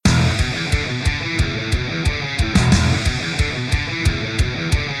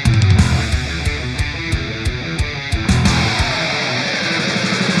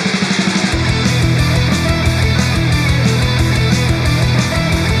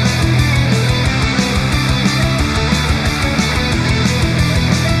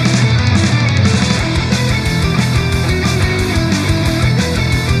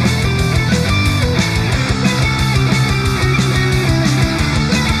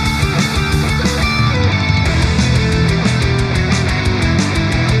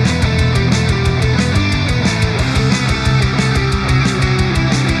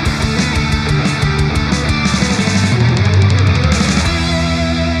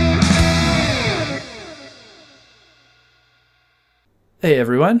Hey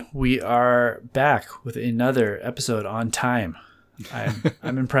everyone, we are back with another episode on time.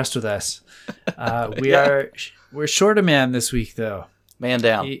 I'm impressed with us. We're short a man this week though. Man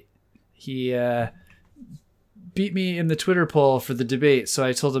down. He beat me in the Twitter poll for the debate, so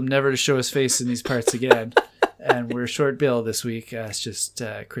I told him never to show his face in these parts again. And we're short bill this week. It's just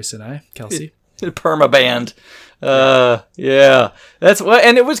Chris and I, Kelsey. Permaband. Yeah. That's what,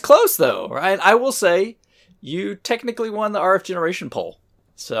 and it was close though, right? I will say you technically won the RF Generation poll.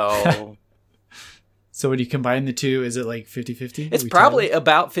 So So when you combine the two, is it like 50-50? it's probably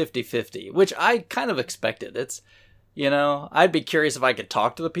about 50-50, which I kind of expected. It's, I'd be curious if I could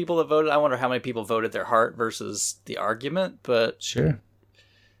talk to the people that voted. I wonder how many people voted their heart versus the argument, but sure.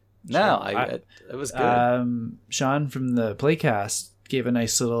 No, it was good. Sean from the Playcast gave a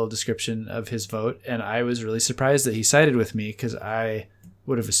nice little description of his vote, and I was really surprised that he sided with me because I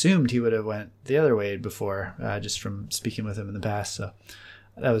would have assumed he would have went the other way before, just from speaking with him in the past. So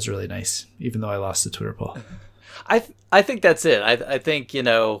that was really nice, even though I lost the Twitter poll. I think that's it. I think,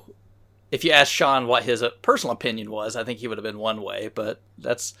 if you asked Sean what his personal opinion was, I think he would have been one way, but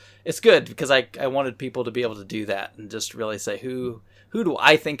it's good because I wanted people to be able to do that and just really say who do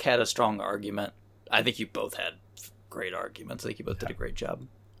I think had a strong argument. I think you both had great arguments. I think you both did a great job.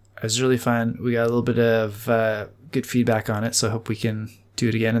 It was really fun. We got a little bit of good feedback on it, so I hope we can do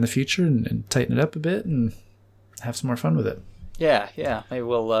it again in the future and tighten it up a bit and have some more fun with it. Yeah. Maybe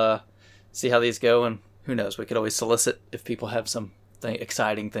we'll see how these go, and who knows, we could always solicit if people have some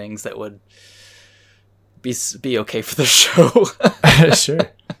exciting things that would be okay for the show.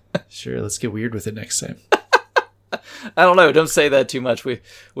 Sure. Let's get weird with it next time. I don't know. Don't say that too much.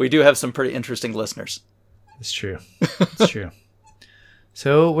 We do have some pretty interesting listeners. It's true. It's true.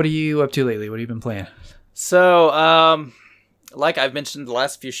 So what are you up to lately? What have you been playing? So, like I've mentioned the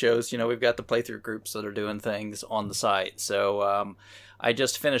last few shows, we've got the playthrough groups that are doing things on the site. So I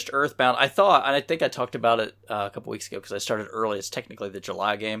just finished Earthbound. I think I talked about it a couple weeks ago because I started early. It's technically the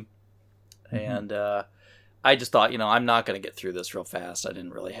July game. Mm-hmm. And I just thought, I'm not going to get through this real fast. I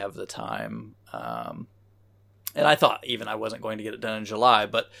didn't really have the time. And I thought even I wasn't going to get it done in July,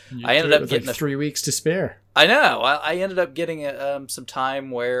 but I ended up getting 3 weeks to spare. I know. I ended up getting some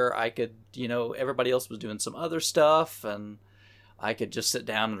time where I could, everybody else was doing some other stuff, and I could just sit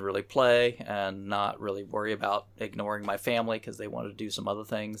down and really play and not really worry about ignoring my family because they wanted to do some other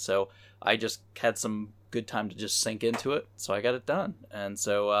things. So I just had some good time to just sink into it. So I got it done. And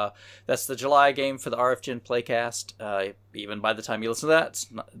so that's the July game for the RF Gen Playcast. Even by the time you listen to that,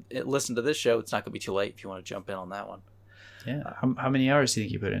 listen to this show, it's not going to be too late if you want to jump in on that one. Yeah. How many hours do you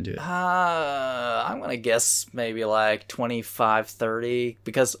think you put into it? I'm going to guess maybe like 25, 30.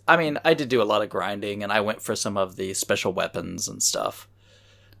 Because, I did do a lot of grinding, and I went for some of the special weapons and stuff.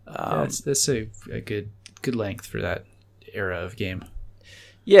 That's a good length for that era of game.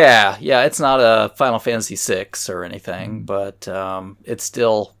 Yeah. It's not a Final Fantasy VI or anything, but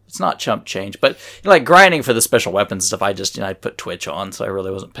it's not chump change. But, like grinding for the special weapons stuff, I just, I put Twitch on, so I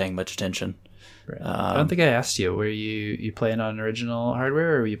really wasn't paying much attention. Right. I don't think I asked you. Were you playing on original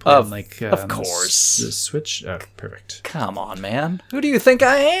hardware, or were you playing of course the Switch? Oh, perfect. Come on, man. Who do you think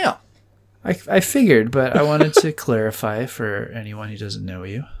I am? I figured, but I wanted to clarify for anyone who doesn't know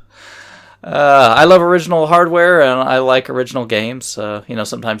you. I love original hardware, and I like original games.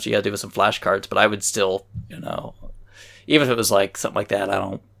 Sometimes you gotta do with some flashcards, but I would still, even if it was like something like that,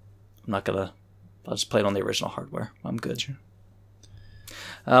 I'll just play it on the original hardware. I'm good. Sure.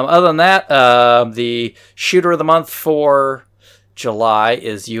 Other than that, the shooter of the month for July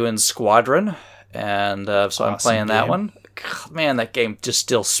is UN Squadron, and so awesome. I'm playing that one. God, man, that game just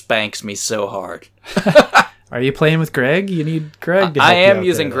still spanks me so hard. Are you playing with Greg? You need Greg to help I am you out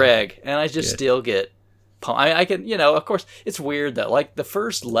using there, Greg, and I just still get I can, of course, it's weird though. Like the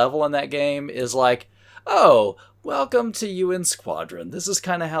first level in that game is like, oh, welcome to UN Squadron. This is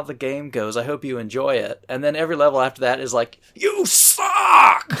kind of how the game goes. I hope you enjoy it. And then every level after that is like, you suck!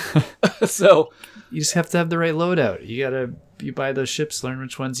 So you just have to have the right loadout. You buy those ships, learn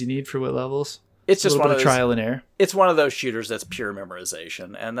which ones you need for what levels. It's just one of trial and error. It's one of those shooters that's pure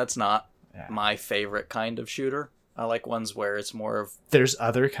memorization, and that's not my favorite kind of shooter. I like ones where it's more of... There's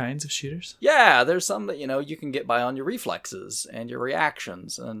other kinds of shooters? Yeah, there's some that, you can get by on your reflexes and your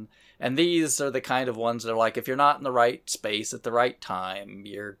reactions, and these are the kind of ones that are like, if you're not in the right space at the right time,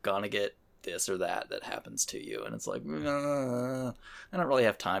 you're gonna get this or that happens to you. And it's like, I don't really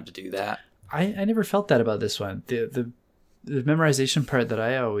have time to do that. I never felt that about this one. The memorization part that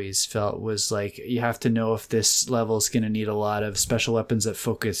I always felt was like, you have to know if this level is going to need a lot of special weapons that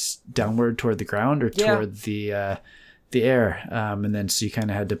focus downward toward the ground or toward the the air, and then so you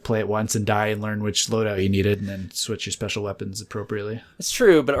kind of had to play it once and die and learn which loadout you needed, and then switch your special weapons appropriately. It's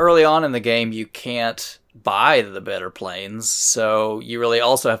true, but early on in the game, you can't buy the better planes, so you really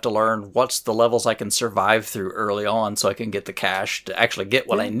also have to learn what's the levels I can survive through early on, so I can get the cash to actually get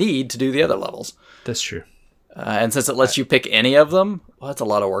what I need to do the other levels. That's true. And since it lets you pick any of them, well, it's a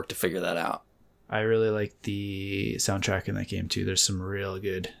lot of work to figure that out. I really like the soundtrack in that game too. There's some real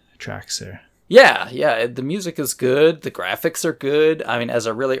good tracks there. Yeah, the music is good. The graphics are good. I mean, as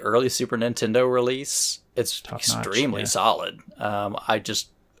a really early Super Nintendo release, it's Top-notch, extremely yeah. solid. I just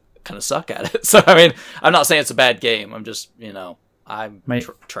kind of suck at it. So, I mean, I'm not saying it's a bad game. I'm just, I'm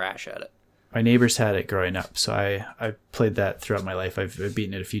trash at it. My neighbors had it growing up, so I played that throughout my life. I've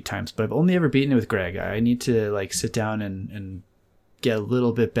beaten it a few times, but I've only ever beaten it with Greg. I need to like sit down and get a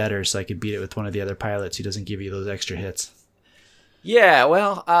little bit better so I could beat it with one of the other pilots who doesn't give you those extra hits. Yeah,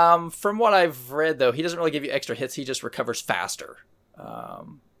 well, from what I've read, though, he doesn't really give you extra hits. He just recovers faster.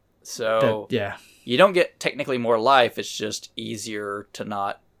 Yeah. You don't get technically more life. It's just easier to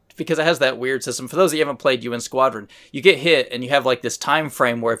not, because it has that weird system. For those that haven't played UN Squadron, you get hit and you have like this time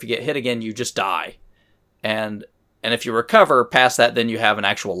frame where if you get hit again, you just die. And if you recover past that, then you have an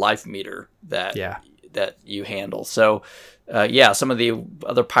actual life meter that you handle. So, some of the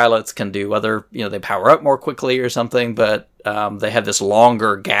other pilots can do they power up more quickly or something, but they have this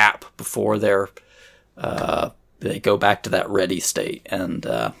longer gap before they go back to that ready state. And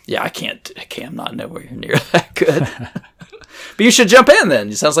I'm not nowhere near that good. But you should jump in then.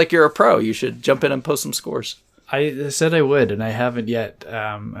 It sounds like you're a pro. You should jump in and post some scores. I said I would, and I haven't yet.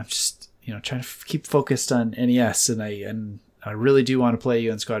 I'm just trying to keep focused on NES, and I really do want to play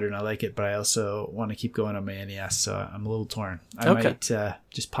UN Squadron. I like it, but I also want to keep going on my NES, so I'm a little torn. I might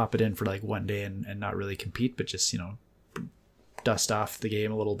just pop it in for like one day and not really compete, but just dust off the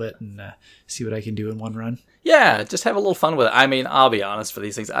game a little bit and see what I can do in one run. Yeah, just have a little fun with it. I mean, I'll be honest, for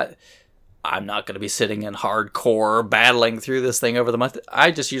these things, I'm not going to be sitting in hardcore battling through this thing over the month.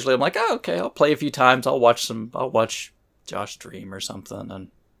 I just usually I'm like, oh, okay, I'll play a few times. I'll watch Josh stream or something and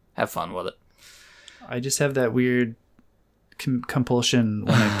have fun with it. I just have that weird compulsion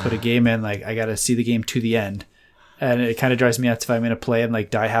when I put a game in, like I got to see the game to the end. And it kind of drives me nuts if I'm going to play and like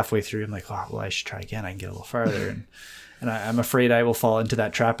die halfway through. I'm like, oh, well, I should try again. I can get a little farther. And I'm afraid I will fall into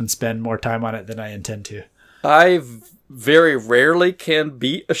that trap and spend more time on it than I intend to. I very rarely can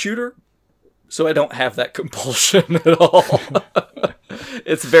beat a shooter, so I don't have that compulsion at all.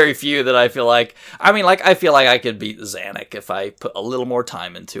 It's very few that I feel like... I feel like I could beat Xanac if I put a little more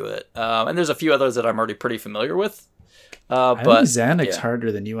time into it. And there's a few others that I'm already pretty familiar with. I think Xanac's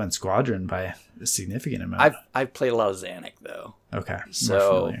harder than UN Squadron by a significant amount. I've played a lot of Xanac, though. Okay.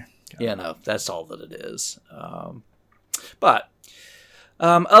 So, that's all that it is. But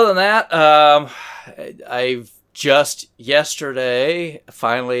other than that, I've just yesterday,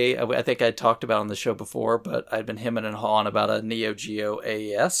 finally, I think I talked about it on the show before, but I'd been hemming and hawing about a Neo Geo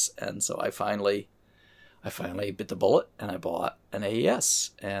AES, and so I finally bit the bullet, and I bought an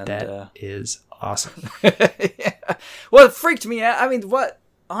AES. And that is awesome. Yeah. Well, it freaked me out. I mean, what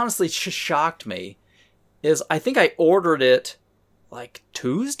honestly shocked me is I think I ordered it like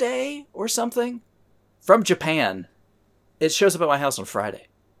Tuesday or something from Japan. It shows up at my house on Friday.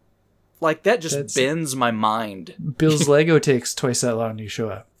 Like, that just bends my mind. Bill's Lego takes twice that long to show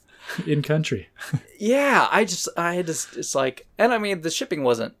up in country. Yeah, it's like, and I mean, the shipping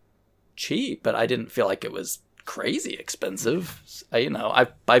wasn't cheap, but I didn't feel like it was crazy expensive.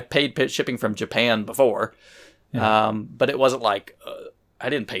 I've paid shipping from Japan before, but it wasn't like, I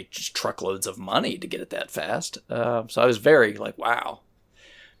didn't pay just truckloads of money to get it that fast. So I was very like, wow.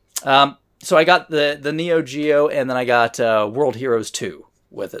 So I got the Neo Geo, and then I got World Heroes 2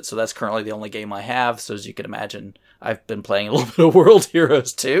 with it. So that's currently the only game I have. So as you can imagine, I've been playing a little bit of World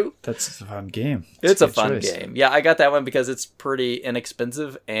Heroes 2. That's a fun game. It's a fun game. Yeah, I got that one because it's pretty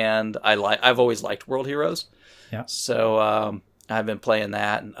inexpensive, and I've always liked World Heroes. Yeah. So I've been playing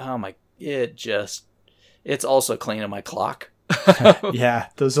that, and it's also cleaning my clock. Yeah,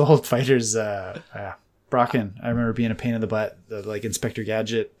 those old fighters. Brocken, I remember being a pain in the butt. The like Inspector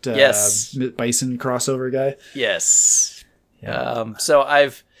Gadget, yes. Bison crossover guy. Yes. Yeah. So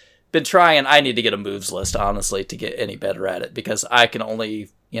I've been trying. I need to get a moves list, honestly, to get any better at it, because I can only,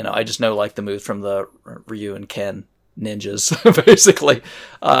 I just know like the moves from the Ryu and Ken ninjas, basically.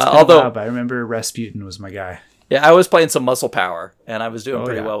 Although I remember Rasputin was my guy. Yeah, I was playing some Muscle Power, and I was doing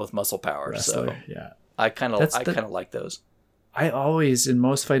pretty well with Muscle Power. Wrestler, so yeah, I kind of like those. I always, in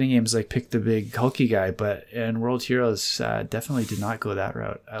most fighting games, like pick the big hulky guy, but in World Heroes, definitely did not go that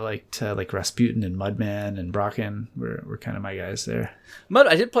route. I liked like Rasputin and Mudman and Brocken were kind of my guys there.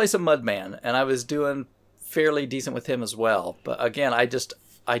 I did play some Mudman, and I was doing fairly decent with him as well. But again, I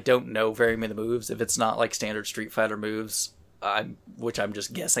don't know very many moves. If it's not like standard Street Fighter moves, which I'm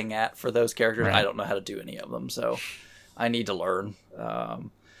just guessing at for those characters, right. I don't know how to do any of them, so I need to learn.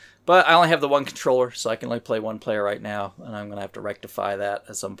 But I only have the one controller, so I can only play one player right now, and I'm going to have to rectify that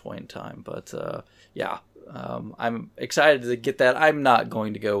at some point in time. But I'm excited to get that. I'm not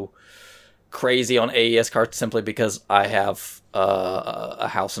going to go crazy on AES cards simply because I have a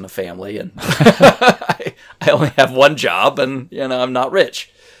house and a family, and I only have one job, and I'm not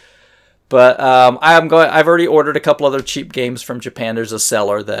rich. But I've already ordered a couple other cheap games from Japan. There's a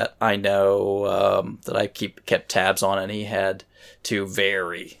seller that I know that I kept tabs on, and he had 2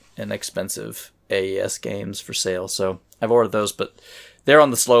 very inexpensive AES games for sale. So I've ordered those, but they're on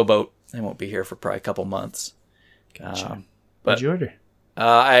the slow boat. They won't be here for probably a couple months. Gotcha. What'd you order?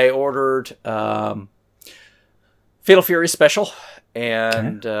 I ordered Fatal Fury Special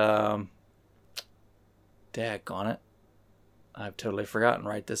and daggone it, I've totally forgotten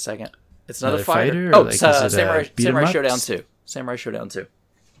right this second. It's another fighter. Oh, Samurai Showdown 2. Samurai Showdown 2.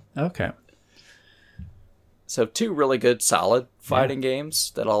 Okay. So 2 really good, solid fighting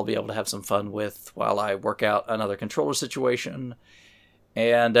games that I'll be able to have some fun with while I work out another controller situation.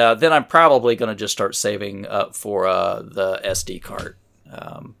 And then I'm probably going to just start saving up for the SD card,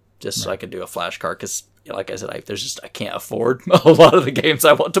 so I can do a flash card. Because, like I said, I can't afford a lot of the games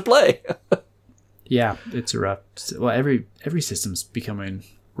I want to play. Yeah, it's rough. Well, every system's becoming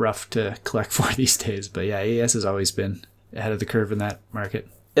rough to collect for these days. But yeah, AES has always been ahead of the curve in that market.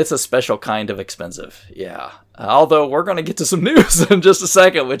 It's a special kind of expensive, yeah. Although we're going to get to some news in just a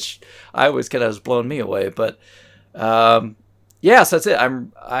second, which I always kind of has blown me away. But yes, that's it.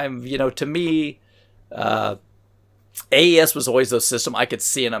 I'm to me, AES was always the system I could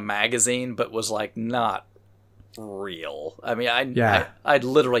see in a magazine, but was like not real. I mean, I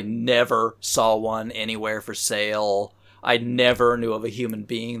literally never saw one anywhere for sale. I never knew of a human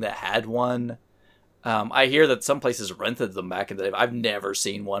being that had one. I hear that some places rented them back in the day. I've never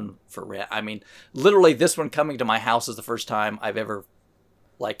seen one for rent. I mean, literally, this one coming to my house is the first time I've ever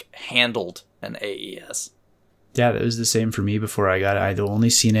handled an AES. Yeah, that was the same for me before I got it. I'd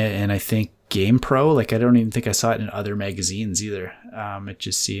only seen it in, I think, GamePro. I don't even think I saw it in other magazines either. It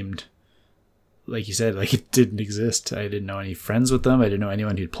just seemed, like you said, like it didn't exist. I didn't know any friends with them. I didn't know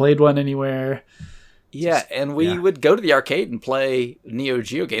anyone who'd played one anywhere. Yeah, and we would go to the arcade and play Neo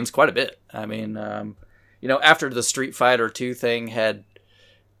Geo games quite a bit. I mean, after the Street Fighter 2 thing had,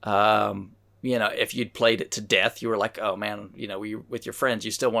 if you'd played it to death, you were like, oh man, with your friends,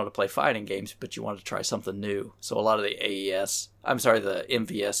 you still wanted to play fighting games, but you wanted to try something new. So a lot of the the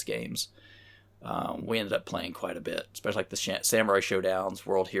MVS games, we ended up playing quite a bit, especially like the Samurai Showdowns,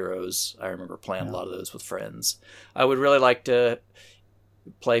 World Heroes. I remember playing a lot of those with friends. I would really like to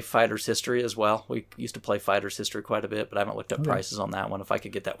play Fighter's History as well. We used to play Fighter's History quite a bit, but I haven't looked up prices on that one. If I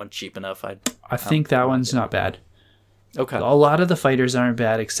could get that one cheap enough, I think that one's not bad. Okay. A lot of the fighters aren't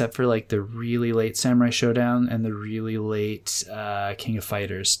bad, except for the really late Samurai Showdown and the really late King of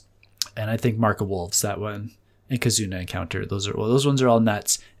Fighters, and I think Mark of Wolves, that one, and Kazuna Encounter. Those ones are all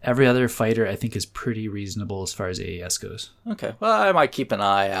nuts. Every other fighter I think is pretty reasonable as far as AES goes. Okay, well, I might keep an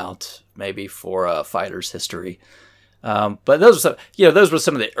eye out maybe for Fighter's History. But those were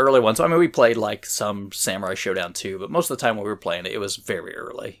some of the early ones. I mean, we played some Samurai Showdown 2, but most of the time when we were playing it was very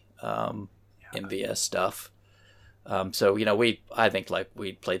early MVS stuff. So I think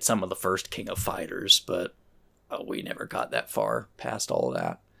we played some of the first King of Fighters, but we never got that far past all of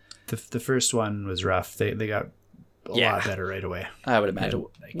that. The first one was rough. They got a lot better right away. I would imagine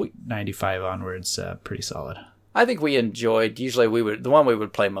 95 onwards, pretty solid. I think we enjoyed. Usually, the one we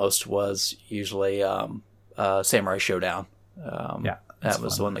would play most was usually Samurai Showdown. That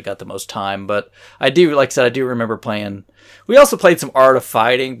was the one that got the most time. But I do remember playing. We also played some Art of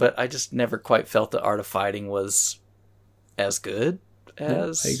Fighting, but I just never quite felt that Art of Fighting was as good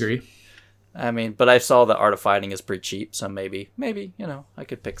as. I agree. I mean, but I saw that Art of Fighting is pretty cheap, so maybe I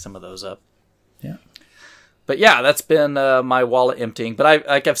could pick some of those up. Yeah. But yeah, that's been my wallet emptying. But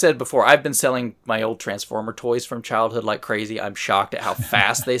like I've said before, I've been selling my old Transformer toys from childhood like crazy. I'm shocked at how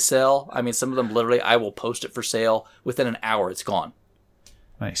fast they sell. I mean, some of them literally, I will post it for sale. Within an hour, it's gone.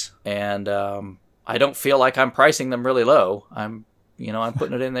 Nice. And I don't feel like I'm pricing them really low. I'm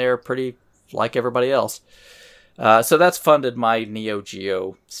putting it in there pretty like everybody else. So that's funded my Neo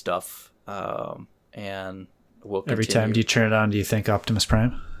Geo stuff. And we'll continue. Every time you turn it on, do you think Optimus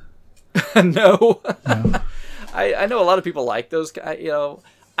Prime? No. I know a lot of people like those.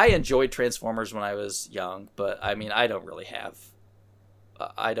 I enjoyed Transformers when I was young, but I mean, I don't really have.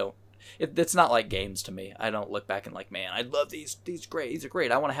 I don't. it's not like games to me. I don't look back and like, man, I love these great. These are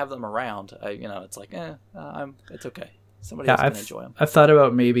great. I want to have them around. It's like, it's okay. Somebody else can enjoy them. I've thought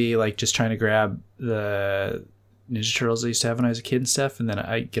about maybe like just trying to grab the Ninja Turtles I used to have when I was a kid and stuff, and then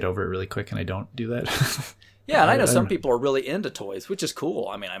I get over it really quick and I don't do that. Yeah, and I know some people are really into toys, which is cool.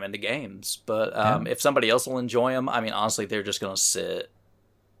 I mean, I'm into games, but if somebody else will enjoy them, I mean, honestly, they're just going to sit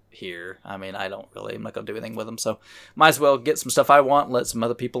here. I mean, I'm not going to do anything with them, so might as well get some stuff I want, let some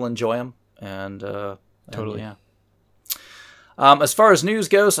other people enjoy them, and totally. And, yeah. As far as news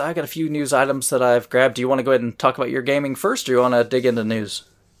goes, I got a few news items that I've grabbed. Do you want to go ahead and talk about your gaming first, or do you want to dig into news?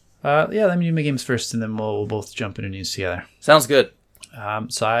 Yeah, let me do my games first, and then we'll both jump into news together. Sounds good.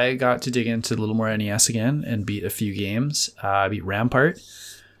 So I got to dig into a little more NES again and beat a few games. I beat Rampart,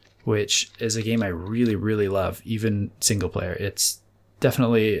 which is a game I really, really love, even single player. It's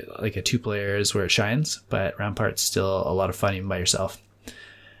definitely like a 2-player is where it shines, but Rampart's still a lot of fun even by yourself.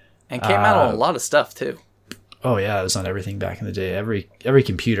 And came out on a lot of stuff too. Oh yeah, it was on everything back in the day. Every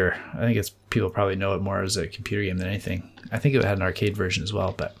computer. I think it's people probably know it more as a computer game than anything. I think it had an arcade version as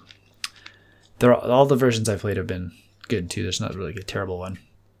well, but all the versions I've played have been good too. There's not really a terrible one.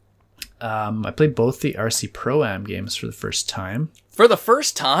 I played both the RC Pro-Am games for the first time. For the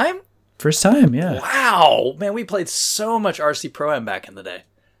first time? First time, yeah. Wow, man, we played so much RC Pro-Am back in the day.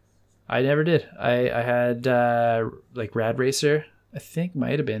 I never did. I had like Rad Racer. I think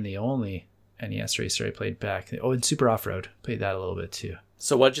might have been the only NES racer I played back. Oh, and Super Off-Road. Played that a little bit too.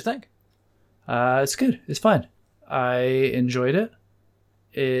 So what'd you think? It's good. It's fun. I enjoyed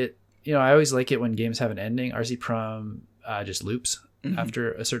it. I always like it when games have an ending. RC Prom just loops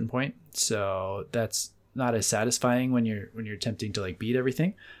after a certain point, so that's not as satisfying when you're attempting to like beat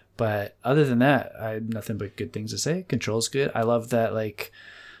everything. But other than that, I have nothing but good things to say. Control's good. I love that like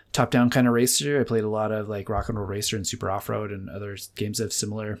top-down kind of racer. I played a lot of like Rock and Roll Racer and Super Off-Road and other games that have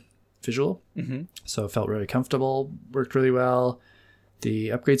similar visual. So it felt really comfortable. Worked really well.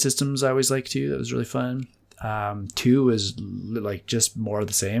 The upgrade systems I always like too. That was really fun. 2 was like just more of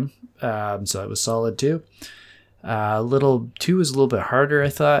the same. So it was solid too. 2 was a little bit harder, I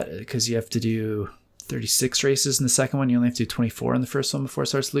thought, because you have to do 36 races in the second one. You only have to do 24 in the first one before it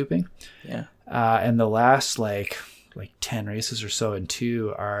starts looping. Yeah. And the last like 10 races or so in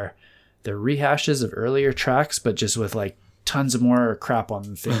 2 are the rehashes of earlier tracks, but just with like tons of more crap on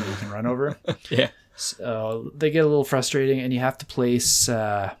the thing that you can run over. Yeah. So they get a little frustrating, and you have to place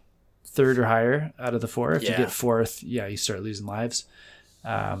 3rd or higher out of the 4. If you get 4th, you start losing lives.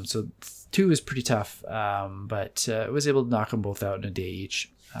 So 2 was pretty tough, but I was able to knock them both out in a day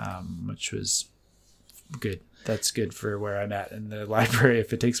each, which was good. That's good for where I'm at in the library.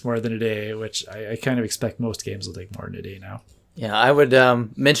 If it takes more than a day, which I kind of expect most games will take more than a day now. Yeah, I would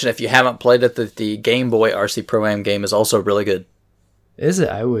mention if you haven't played it, that the Game Boy RC Pro-Am game is also really good. Is it?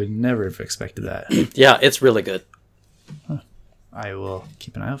 I would never have expected that. Yeah, it's really good. I will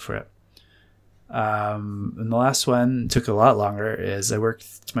keep an eye out for it. And the last one took a lot longer, is I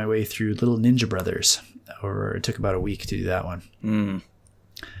worked my way through Little Ninja Brothers, or it took about a week to do that one.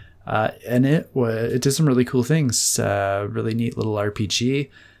 And it did some really cool things. Really neat little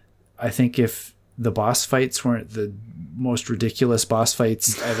RPG. I think if the boss fights weren't the most ridiculous boss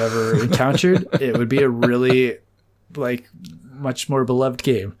fights I've ever encountered, it would be a really like much more beloved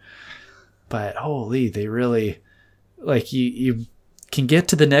game. But holy, they really like you can get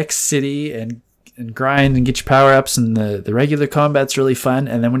to the next city and grind and get your power-ups, and the regular combat's really fun,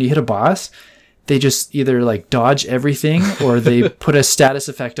 and then when you hit a boss, they just either like dodge everything or they put a status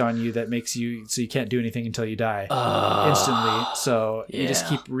effect on you that makes you so you can't do anything until you die instantly. So you just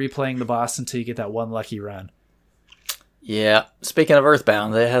keep replaying the boss until you get that one lucky run. Yeah. Speaking of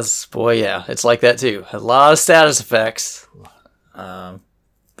Earthbound, it has it's like that too. A lot of status effects.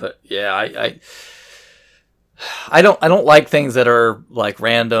 But yeah, I don't like things that are like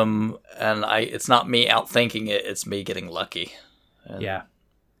random, and it's not me outthinking it, it's me getting lucky.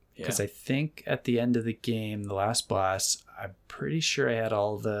 Because I think at the end of the game, the last boss, I'm pretty sure I had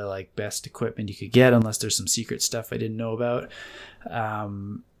all the like best equipment you could get, unless there's some secret stuff I didn't know about.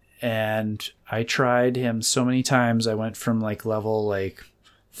 And I tried him so many times. I went from like level like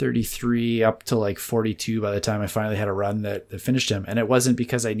 33 up to like 42 by the time I finally had a run that finished him. And it wasn't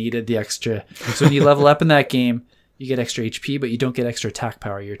because I needed the extra. So when you level up in that game, you get extra HP, but you don't get extra attack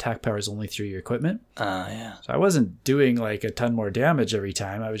power. Your attack power is only through your equipment. Yeah. So I wasn't doing like a ton more damage every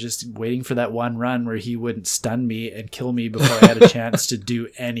time. I was just waiting for that one run where he wouldn't stun me and kill me before I had a chance to do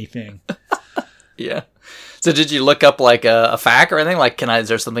anything. Yeah. So did you look up like a FAQ or anything? Like, is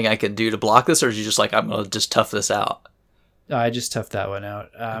there something I could do to block this? Or is you just like, I'm going to just tough this out? I just toughed that one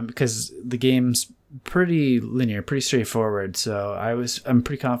out because the game's pretty linear, pretty straightforward. So I'm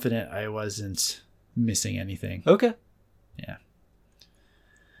pretty confident I wasn't missing anything. Okay. Yeah.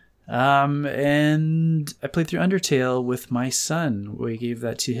 And I played through Undertale with my son. We gave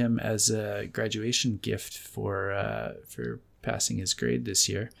that to him as a graduation gift for passing his grade this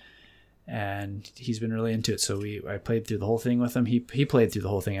year, and he's been really into it. So I played through the whole thing with him. He played through the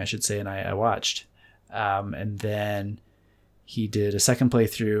whole thing, I should say, and I watched. And then he did a second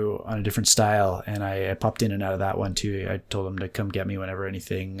playthrough on a different style, and I popped in and out of that one too. I told him to come get me whenever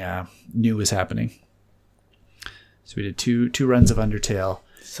anything new was happening. So we did two runs of Undertale.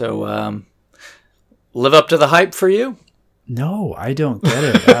 So, live up to the hype for you? No, I don't get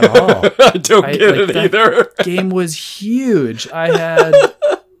it at all. I don't get it either. Game was huge. I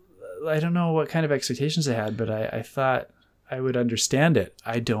don't know what kind of expectations I had, but I thought I would understand it.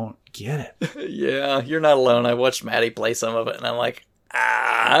 I don't get it. Yeah, you're not alone. I watched Maddie play some of it, and I'm like,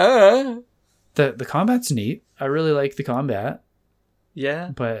 ah. The combat's neat. I really like the combat.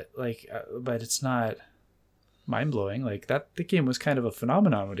 Yeah, but it's not mind-blowing. Like the game was kind of a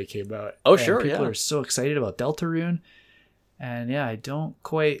phenomenon when it came out. Oh, sure, people are so excited about Deltarune, and yeah, I don't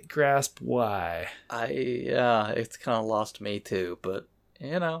quite grasp why. It's kind of lost me too. But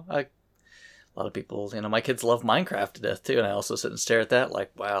a lot of people, my kids love Minecraft to death too, and I also sit and stare at that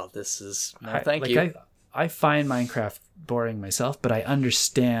like, wow, this is thank you. I find Minecraft boring myself, but I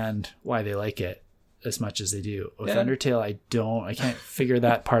understand why they like it as much as they do. With Undertale, I can't figure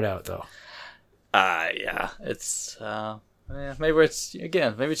that part out though. It's maybe it's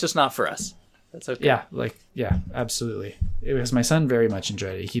just not for us. That's okay. Yeah, absolutely. It was my son very much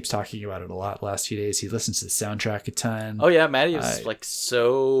enjoyed it. He keeps talking about it a lot the last few days. He listens to the soundtrack a ton. Oh yeah, Maddie was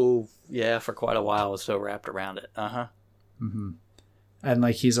for quite a while was so wrapped around it. Mm-hmm. And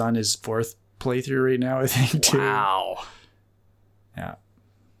he's on his 4th playthrough right now, I think too. Wow. Yeah.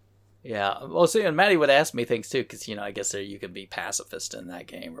 Yeah. Well, see, and Maddie would ask me things too, because I guess you could be pacifist in that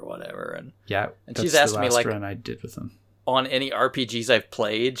game or whatever, and she's asked me run I did with them. On any RPGs I've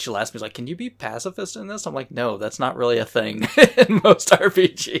played, she'll ask me like, "Can you be pacifist in this?" I'm like, "No, that's not really a thing in most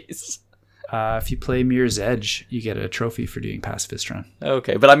RPGs." If you play Mirror's Edge, you get a trophy for doing pacifist run.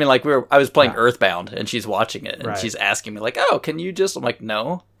 Okay, but I mean, I was playing Earthbound, and she's watching it, and she's asking me like, "Oh, can you just?" I'm like,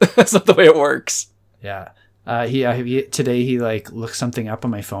 "No, that's not the way it works." Yeah. Today he looked something up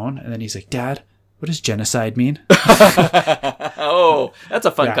on my phone, and then he's like, "Dad, what does genocide mean?" Oh, that's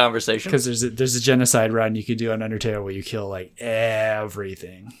a fun conversation. Because there's a genocide run you could do on Undertale where you kill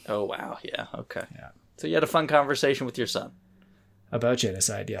everything. Oh wow, yeah, okay, yeah. So you had a fun conversation with your son about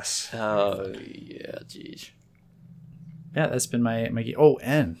genocide, yes. Oh yeah, geez. Yeah, that's been my game. Oh,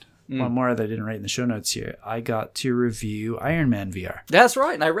 and one more that I didn't write in the show notes here. I got to review Iron Man VR. That's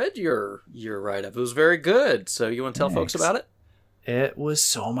right, and I read your write-up. It was very good. So you want to tell folks about it? It was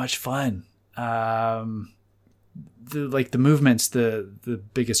so much fun. The movements, the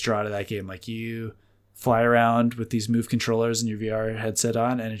biggest draw to that game. You fly around with these Move controllers and your VR headset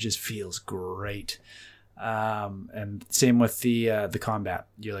on, and it just feels great. And same with the combat.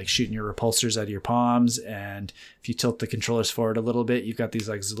 You're shooting your repulsors out of your palms, and if you tilt the controllers forward a little bit, you've got these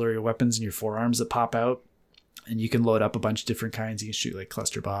auxiliary weapons in your forearms that pop out, and you can load up a bunch of different kinds. You can shoot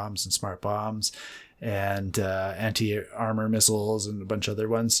cluster bombs and smart bombs and anti-armor missiles and a bunch of other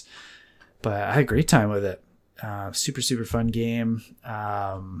ones. But I had a great time with it. Super, super fun game.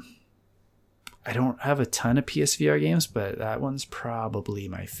 I don't have a ton of PSVR games, but that one's probably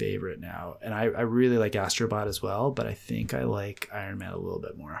my favorite now. And I really like Astrobot as well, but I think I like Iron Man a little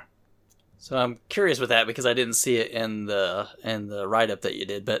bit more. So I'm curious with that because I didn't see it in the write-up that you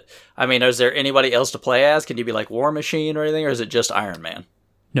did. But, I mean, is there anybody else to play as? Can you be like War Machine or anything, or is it just Iron Man?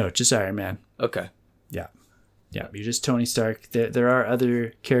 No, just Iron Man. Okay. Yeah. Yeah, you're just Tony Stark. There are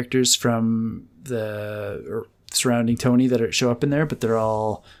other characters from the surrounding Tony that show up in there, but they're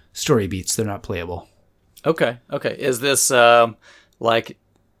all story beats. They're not playable. Okay. Is this back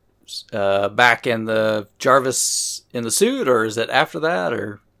in the Jarvis in the suit, or is it after that,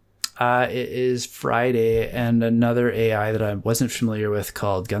 or? It is Friday and another AI that I wasn't familiar with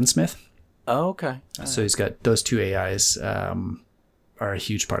called Gunsmith. Oh, okay. So he's got those two AIs are a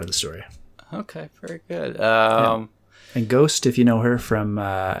huge part of the story. Okay, very good. And Ghost, if you know her from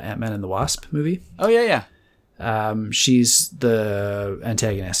Ant-Man and the Wasp movie. Oh, yeah. She's the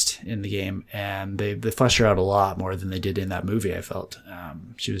antagonist in the game, and they flesh her out a lot more than they did in that movie, I felt.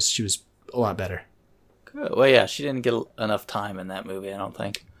 She was a lot better. Good. Well, yeah, she didn't get enough time in that movie, I don't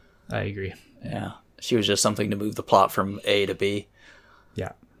think. I agree. Yeah. She was just something to move the plot from A to B.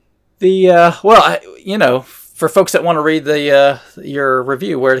 Yeah. For folks that want to read your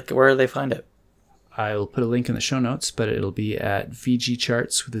review, where do they find it? I'll put a link in the show notes, but it'll be at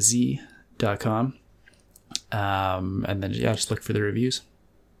vgcharts.com. And then, yeah, just look for the reviews.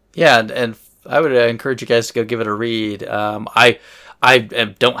 Yeah, and I would encourage you guys to go give it a read. I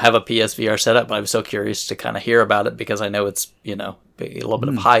don't have a PSVR setup, but I'm so curious to kind of hear about it because I know it's, a little bit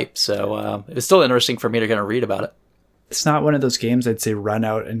of hype. So it's still interesting for me to kind of read about it. It's not one of those games I'd say run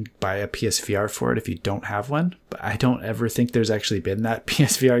out and buy a PSVR for it if you don't have one. But I don't ever think there's actually been that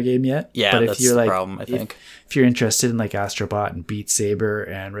PSVR game yet. Yeah, but that's the problem, I think. If you're interested in like Astrobot and Beat Saber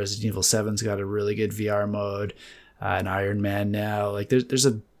and Resident Evil 7's got a really good VR mode, and Iron Man now, like there's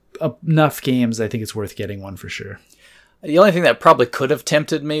enough games. I think it's worth getting one for sure. The only thing that probably could have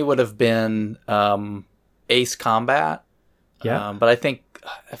tempted me would have been Ace Combat. Yeah. But I think,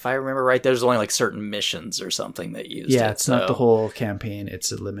 if I remember right, there's only like certain missions or something that used it. Yeah, it's not the whole campaign.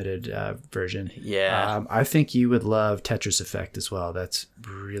 It's a limited version. Yeah. I think you would love Tetris Effect as well. That's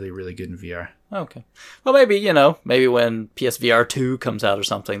really, really good in VR. Okay. Well, maybe when PSVR 2 comes out or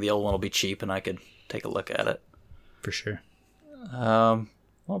something, the old one will be cheap and I could take a look at it. For sure. Well,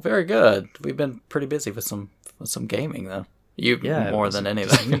 very good. We've been pretty busy with some gaming, though. More than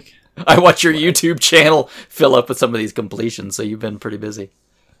anything. I watch your YouTube channel fill up with some of these completions, so you've been pretty busy.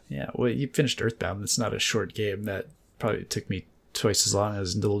 Yeah, well, you finished Earthbound. It's not a short game. That probably took me twice as long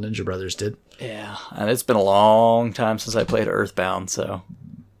as Little Ninja Brothers did. Yeah, and it's been a long time since I played Earthbound, so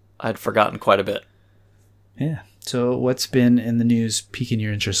I'd forgotten quite a bit. Yeah. So what's been in the news piquing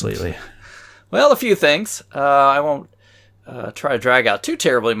your interest lately? Well, a few things. I won't try to drag out too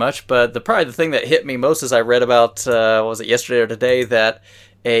terribly much, but probably the thing that hit me most is I read about, was it yesterday or today, that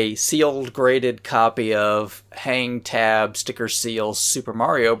a sealed graded copy of Hang Tab Sticker Seal Super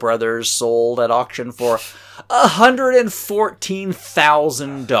Mario Brothers sold at auction for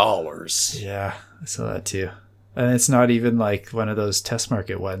 $114,000. Yeah, I saw that too. And it's not even like one of those test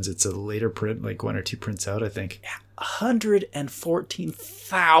market ones. It's a later print, like one or two prints out, I think. Yeah,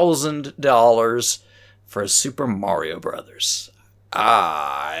 $114,000 for a Super Mario Brothers.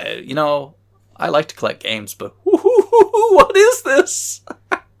 I like to collect games, but what is this?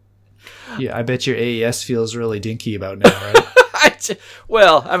 Yeah, I bet your AES feels really dinky about now, right?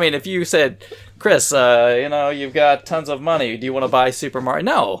 Well, I mean, if you said, Chris, you've got tons of money. Do you want to buy Super Mario?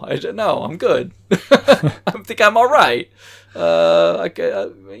 No, I'm good. I think I'm all right. Maybe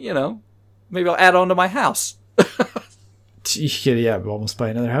I'll add on to my house. Yeah, almost buy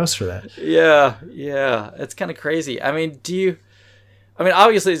another house for that. Yeah, it's kind of crazy. I mean,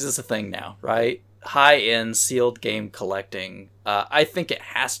 obviously this is a thing now, right? High-end sealed game collecting. I think it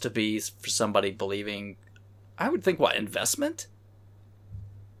has to be for somebody believing, I would think, investment?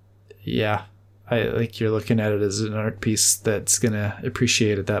 Yeah. You're looking at it as an art piece that's going to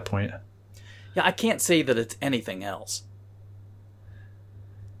appreciate at that point. Yeah, I can't say that it's anything else.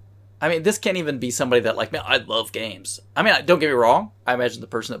 I mean, this can't even be somebody that, man, I love games. I mean, don't get me wrong. I imagine the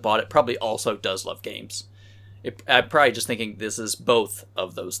person that bought it probably also does love games. I'm probably just thinking this is both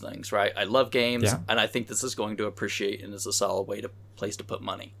of those things, right? I love games, and I think this is going to appreciate and is a solid place to put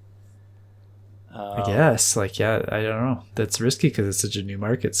money. I guess. I don't know. That's risky because it's such a new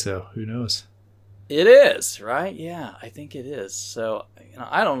market, so who knows? It is, right? Yeah, I think it is. So,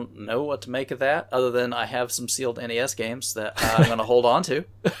 I don't know what to make of that, other than I have some sealed NES games that I'm going to hold on to.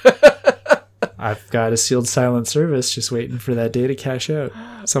 I've got a sealed silent service just waiting for that day to cash out.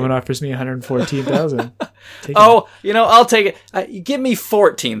 Someone offers me $114,000. I'll take it. Give me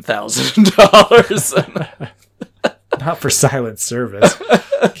 $14,000. Not for silent service.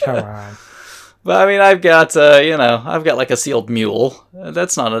 Come on. But I mean, I've got like a sealed mule.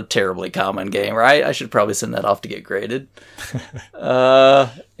 That's not a terribly common game, right? I should probably send that off to get graded.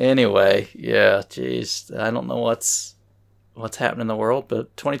 Anyway, yeah, geez, I don't know what's happening in the world,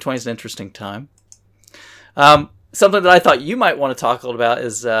 but 2020 is an interesting time. Something that I thought you might want to talk a little about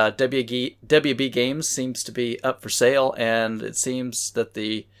is WB Games seems to be up for sale, and it seems that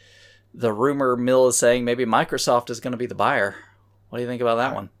the rumor mill is saying maybe Microsoft is going to be the buyer. What do you think about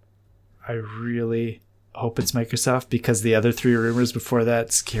that one? I really hope it's Microsoft because the other three rumors before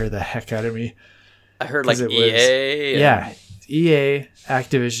that scare the heck out of me. I heard EA. EA,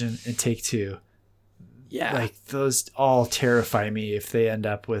 Activision, and Take-Two. Yeah. Those all terrify me if they end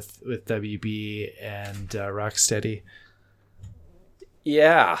up with WB and Rocksteady.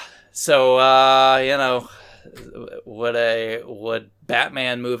 Yeah. So, would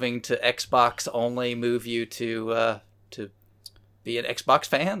Batman moving to Xbox only move you to be an Xbox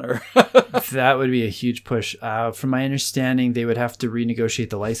fan, or that would be a huge push. From my understanding, they would have to renegotiate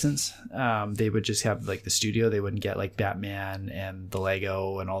the license. They would just have the studio. They wouldn't get Batman and the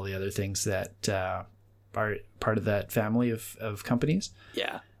Lego and all the other things that are part of that family of companies.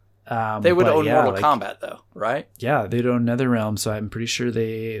 Yeah. They would own Mortal like, Kombat, though, right? Yeah, they'd own NetherRealm, so I'm pretty sure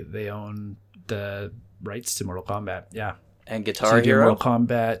they own the rights to Mortal Kombat. Yeah. And So Guitar you do Hero. Mortal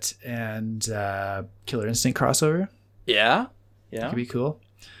Kombat and Killer Instinct crossover. Yeah. That could be cool.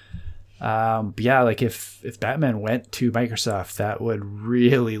 But yeah, like if Batman went to Microsoft, that would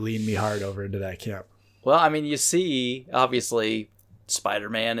really lean me hard over into that camp. Well, I mean, you see, obviously,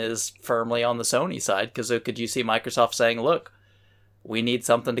 Spider-Man is firmly on the Sony side, because could you see Microsoft saying, look, we need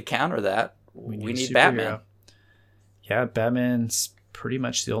something to counter that. We need a Batman. superhero. Yeah, Batman's pretty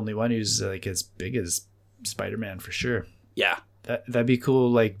much the only one who's like as big as Spider-Man for sure. Yeah. That'd be cool,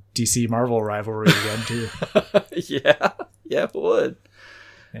 like DC Marvel rivalry again too. Yeah, it would.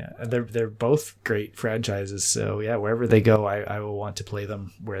 Yeah, and they're both great franchises. So yeah, wherever they go, I will want to play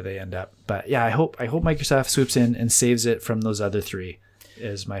them where they end up. But yeah, I hope Microsoft swoops in and saves it from those other three.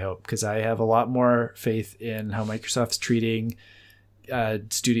 Is my hope, because I have a lot more faith in how Microsoft's treating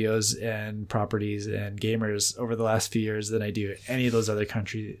studios and properties and gamers over the last few years than I do any of those other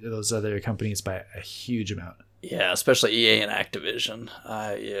companies by a huge amount. Yeah, especially EA and Activision.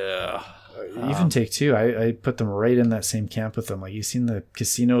 Yeah. Even Take-Two, I put them right in that same camp with them. Like, you've seen the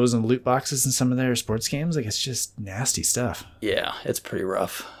casinos and loot boxes in some of their sports games. Like, it's just nasty stuff. Yeah, it's pretty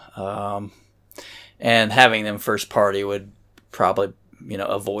rough. And having them first party would probably,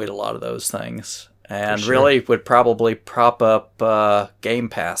 avoid a lot of those things. And really would probably prop up Game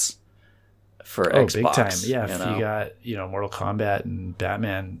Pass for Xbox. Big time. Yeah, if you got, Mortal Kombat and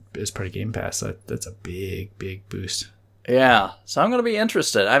Batman as part of Game Pass, that's a big, big boost. Yeah, so I'm going to be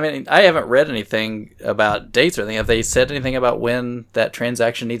interested. I mean, I haven't read anything about dates or anything. Have they said anything about when that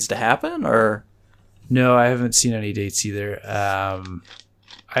transaction needs to happen, or? No, I haven't seen any dates either.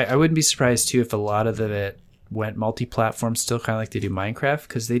 I wouldn't be surprised, too, if a lot of it went multi-platform still, kind of like they do Minecraft,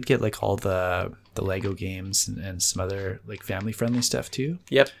 because they'd get, like, all the Lego games and some other, like, family-friendly stuff, too.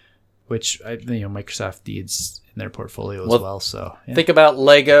 Yep. Which, Microsoft needs in their portfolio as well. So yeah. Think about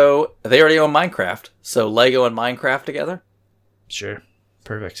Lego. They already own Minecraft. So Lego and Minecraft together? Sure.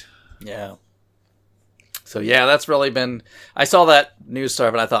 Perfect. Yeah. So yeah, that's really been... I saw that news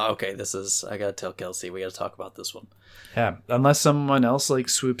story, but I thought, okay, I got to tell Kelsey, we got to talk about this one. Yeah. Unless someone else like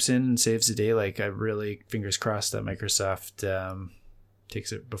swoops in and saves the day, like I really, fingers crossed that Microsoft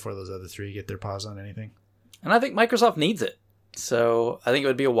takes it before those other three get their paws on anything. And I think Microsoft needs it. So I think it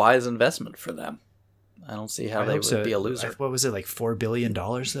would be a wise investment for them. I don't see how they would be a loser. What was it, like $4 billion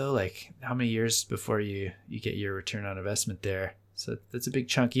though? Like how many years before you get your return on investment there? So that's a big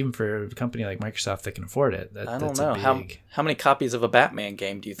chunk, even for a company like Microsoft that can afford it. I don't know. How many copies of a Batman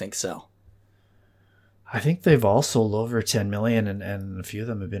game do you think sell? I think they've all sold over 10 million, and a few of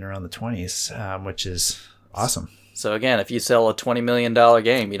them have been around the 20s, which is awesome. So again, if you sell a $20 million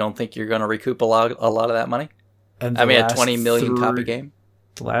game, you don't think you're going to recoup a lot of that money? A 20 million copy game?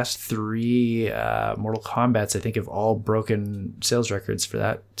 The last three Mortal Kombats, I think, have all broken sales records for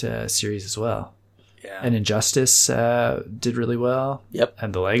that series as well. Yeah. And Injustice did really well. Yep.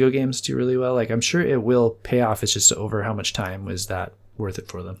 And the Lego games do really well. Like, I'm sure it will pay off. It's just over how much time was that worth it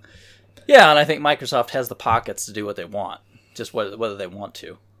for them. Yeah, and I think Microsoft has the pockets to do what they want, just whether they want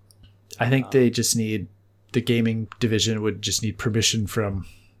to. I think they just need... The gaming division would just need permission from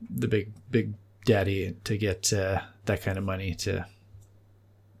the big daddy to get that kind of money to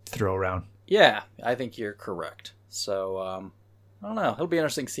throw around. Yeah, I think you're correct. So, I don't know. It'll be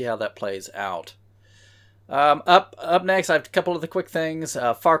interesting to see how that plays out. Up next, I have a couple of the quick things.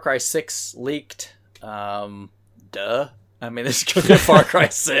 Far Cry 6 leaked. Duh. I mean, this could be a Far Cry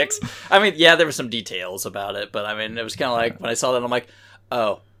 6. I mean, yeah, there were some details about it, but I mean, it was kind of like, when I saw that, I'm like,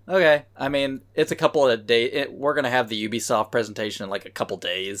 oh, okay. I mean, it's a couple of days. We're going to have the Ubisoft presentation in like a couple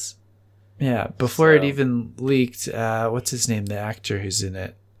days. Yeah, before it even leaked, what's his name? The actor who's in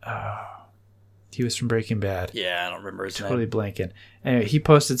it. He was from Breaking Bad. Yeah, I don't remember his name. Totally blanking. Anyway, he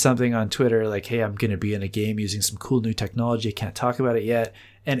posted something on Twitter like, hey, I'm going to be in a game using some cool new technology. I can't talk about it yet.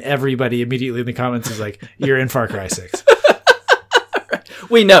 And everybody immediately in the comments is like, you're in Far Cry 6.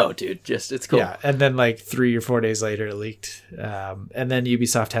 We know, dude. It's cool. Yeah, and then like 3 or 4 days later it leaked. And then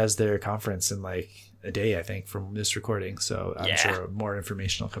Ubisoft has their conference in like a day, I think, from this recording. So I'm sure more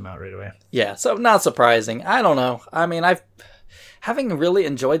information will come out right away. Yeah, so not surprising. I don't know. I mean, having really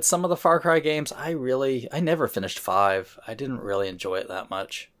enjoyed some of the Far Cry games, I never finished 5. I didn't really enjoy it that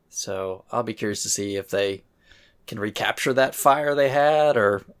much. So I'll be curious to see if they can recapture that fire they had,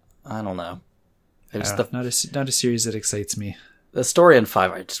 or I don't know. Not a series that excites me. The story in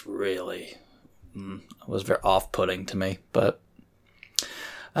 5, I just really was very off-putting to me. But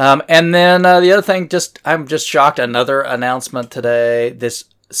and then the other thing, I'm just shocked. Another announcement today.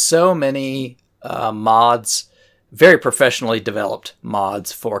 So many mods very professionally developed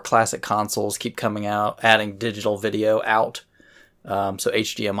mods for classic consoles keep coming out, adding digital video out. So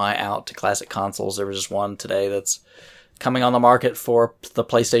HDMI out to classic consoles. There was just one today that's coming on the market for the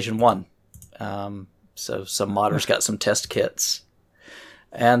PlayStation 1. So some modders got some test kits.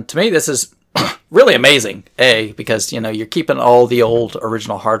 And to me, this is really amazing. Because, you're keeping all the old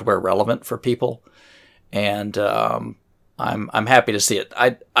original hardware relevant for people. And I'm happy to see it.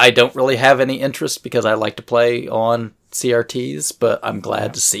 I don't really have any interest because I like to play on CRTs, but I'm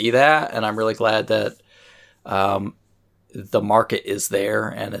glad to see that. And I'm really glad that the market is there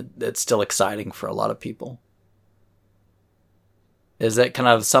and it's still exciting for a lot of people. Is that kind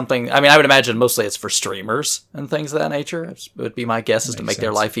of something? I mean, I would imagine mostly it's for streamers and things of that nature. It would be my guess is to make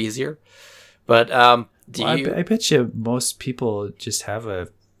their life easier. But I bet you most people just have a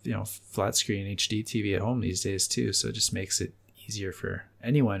flat screen HD TV at home these days too. So it just makes it easier for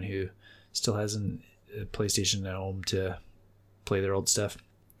anyone who still has a PlayStation at home to play their old stuff.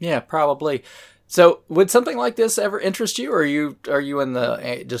 Yeah, probably. So would something like this ever interest you, or are you in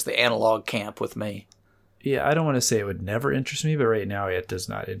just the analog camp with me? Yeah, I don't want to say it would never interest me, but right now it does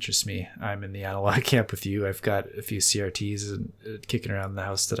not interest me. I'm in the analog camp with you. I've got a few CRTs and kicking around the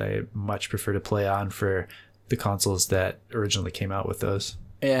house that I much prefer to play on for the consoles that originally came out with those.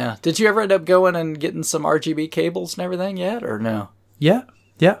 Yeah. Did you ever end up going and getting some RGB cables and everything yet, or no? Yeah.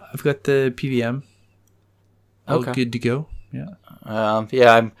 I've got the PVM. All good to go. Yeah.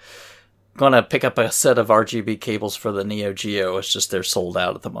 I'm going to pick up a set of RGB cables for the Neo Geo. It's just they're sold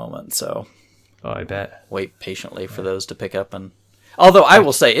out at the moment, so... Oh, I bet. Wait patiently for those to pick up. And although I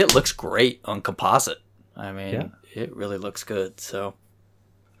will say it looks great on composite. I mean, It really looks good. So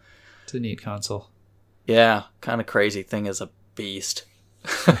it's a neat console. Yeah, kind of crazy. Thing is a beast.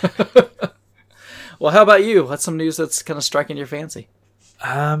 Well, how about you? What's some news that's kind of striking your fancy?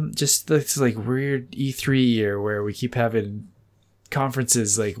 Just this weird E3 year where we keep having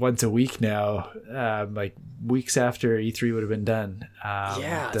conferences once a week now, weeks after E3 would have been done.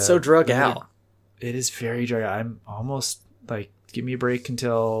 It's so drug out. It is very dry. I'm almost give me a break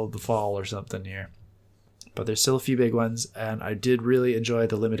until the fall or something here. But there's still a few big ones, and I did really enjoy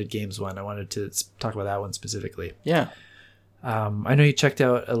the limited games one. I wanted to talk about that one specifically. Yeah. I know you checked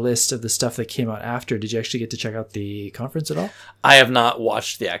out a list of the stuff that came out after. Did you actually get to check out the conference at all? I have not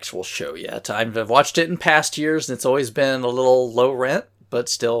watched the actual show yet. I've watched it in past years, and it's always been a little low rent, but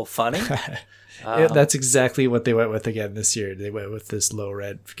still funny. Yeah, that's exactly what they went with again this year. They went with this low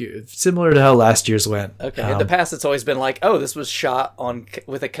rent, similar to how last year's went. Okay, in the past it's always been this was shot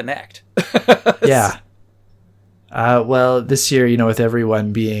with a Kinect. Yeah. Well, this year, with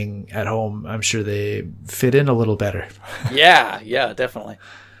everyone being at home, I'm sure they fit in a little better. Yeah, definitely.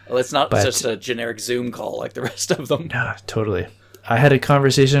 Well, it's not just a generic Zoom call like the rest of them. No, totally. I had a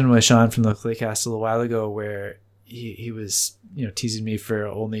conversation with Sean from the Claycast a little while ago where he was, teasing me for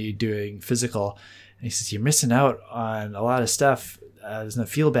only doing physical. And he says, you're missing out on a lot of stuff. Doesn't it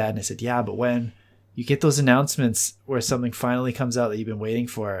feel bad? And I said, yeah, but when you get those announcements where something finally comes out that you've been waiting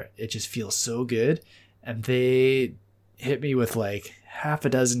for, it just feels so good. And they hit me with half a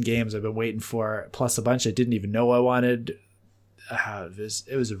dozen games I've been waiting for, plus a bunch I didn't even know I wanted.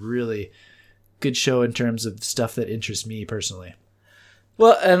 It was a really good show in terms of stuff that interests me personally.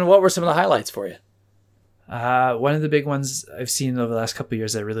 Well, and what were some of the highlights for you? One of the big ones I've seen over the last couple of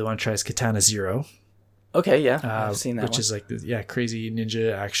years I really want to try is Katana Zero. Okay, yeah, I've seen that which is crazy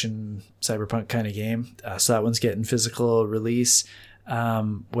ninja action cyberpunk kind of game. So that one's getting physical release.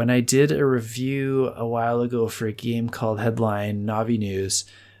 When I did a review a while ago for a game called Headline Navi News,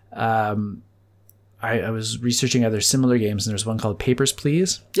 I was researching other similar games, and there's one called Papers,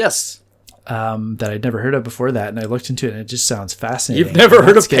 Please. Yes. That I'd never heard of before that, and I looked into it, and it just sounds fascinating. You've never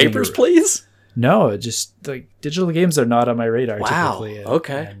heard of Papers, Please? No, just digital games are not on my radar typically.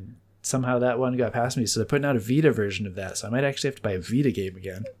 Okay. And somehow that one got past me, so they're putting out a Vita version of that, so I might actually have to buy a Vita game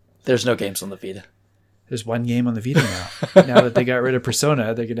again. There's no games on the Vita. There's one game on the Vita now. Now that they got rid of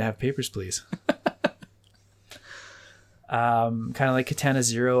Persona, they're going to have Papers, Please. Kind of like Katana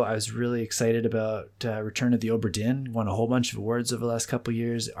Zero, I was really excited about Return of the Obra Dinn. Won a whole bunch of awards over the last couple of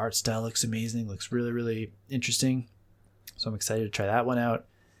years. Art style looks amazing. Looks really, really interesting. So I'm excited to try that one out.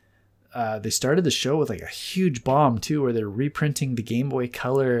 They started the show with a huge bomb, too, where they're reprinting the Game Boy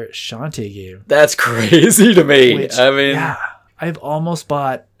Color Shantae game. That's crazy to me. Yeah, I've almost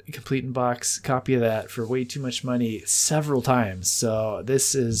bought a complete in box copy of that for way too much money several times. So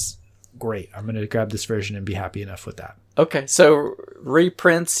this is great. I'm going to grab this version and be happy enough with that. Okay, so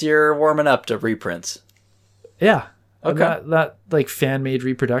reprints, you're warming up to reprints. Yeah. Okay. Not like fan made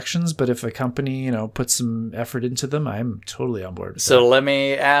reproductions, but if a company, puts some effort into them, I'm totally on board with So that. let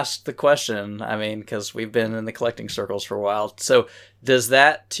me ask the question. I mean, because we've been in the collecting circles for a while. So does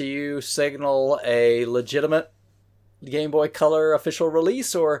that to you signal a legitimate Game Boy Color official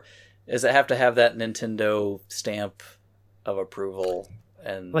release, or does it have to have that Nintendo stamp of approval?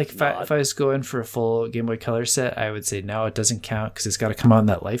 And Like if I was going for a full Game Boy Color set, I would say no, it doesn't count because it's got to come out in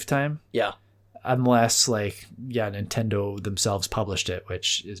that lifetime. Yeah. Unless Nintendo themselves published it,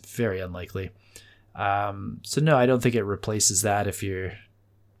 which is very unlikely. So no, I don't think it replaces that if you're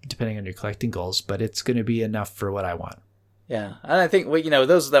depending on your collecting goals, but it's going to be enough for what I want. Yeah, and I think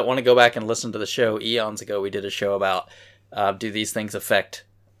those that want to go back and listen to the show eons ago, we did a show about do these things affect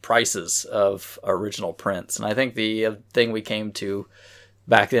prices of original prints, and I think the thing we came to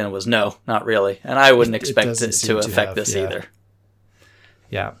back then was no, not really, and I wouldn't expect it to affect this either.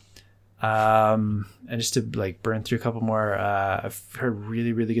 Yeah. And just to burn through a couple more, I've heard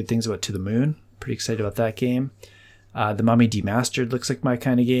really, really good things about To the Moon. Pretty excited about that game. The Mummy Demastered looks like my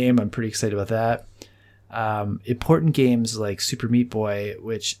kind of game. I'm pretty excited about that. Important games like Super Meat Boy,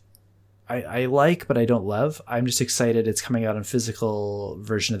 which I like, but I don't love. I'm just excited it's coming out in physical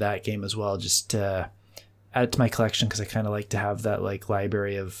version of that game as well, just to add it to my collection because I kind of like to have that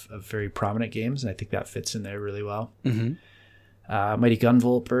library of very prominent games, and I think that fits in there really well. Mm-hmm. Mighty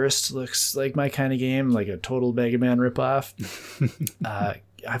Gunvolt Burst looks like my kind of game, like a total Mega Man ripoff.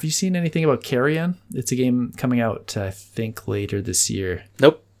 Have you seen anything about Carrion? It's a game coming out, I think, later this year.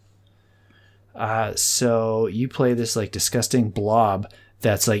 Nope. So you play this disgusting blob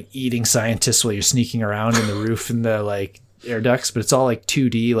that's eating scientists while you're sneaking around in the roof and the air ducts, but it's all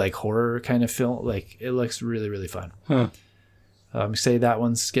 2D horror kind of film. It looks really, really fun. Huh. I'm excited that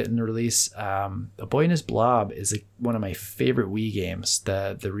one's getting a release. A Boy and His Blob is one of my favorite Wii games,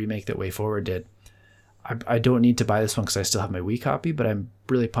 the remake that WayForward did. I don't need to buy this one because I still have my Wii copy, but I'm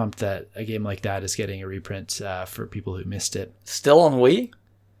really pumped that a game like that is getting a reprint for people who missed it. Still on Wii?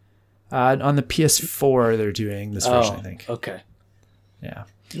 On the PS4, they're doing this version, I think. Okay. Yeah.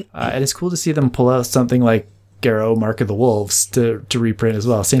 And it's cool to see them pull out something like Garrow Mark of the Wolves to reprint as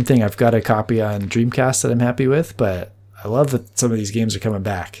well. Same thing, I've got a copy on Dreamcast that I'm happy with, but I love that some of these games are coming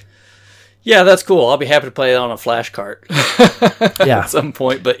back. Yeah, that's cool. I'll be happy to play it on a flash cart at some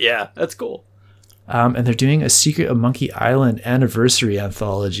point, but yeah, that's cool. And they're doing a Secret of Monkey Island anniversary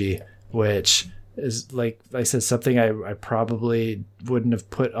anthology, which is, like I said, something I probably wouldn't have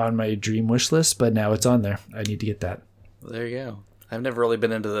put on my dream wish list, but now it's on there. I need to get that. There you go. I've never really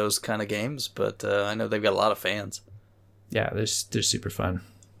been into those kind of games, but I know they've got a lot of fans. Yeah, they're super fun.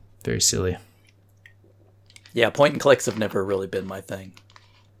 Very silly. Yeah, point and clicks have never really been my thing.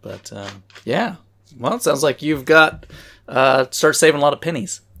 But, yeah. Well, it sounds like you've got... start saving a lot of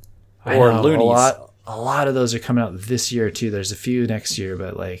pennies. Or loonies. A lot of those are coming out this year, too. There's a few next year,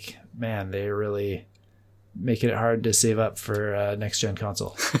 but, man, they're really making it hard to save up for next-gen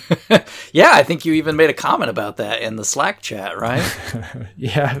console. Yeah, I think you even made a comment about that in the Slack chat, right?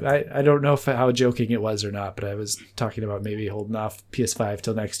 Yeah, I don't know how joking it was or not, but I was talking about maybe holding off PS5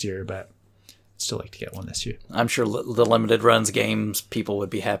 till next year, but I'd still like to get one this year. I'm sure the limited runs games people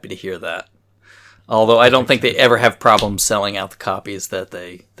would be happy to hear that. Although I don't think they ever have problems selling out the copies that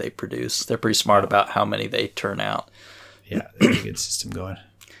they produce. They're pretty smart about how many they turn out. Yeah, they have a good system going.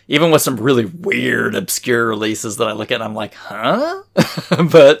 Even with some really weird, obscure releases that I look at and I'm like, huh?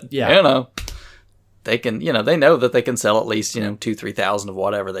 But, yeah. They can, they know that they can sell at least, 2,000-3,000 of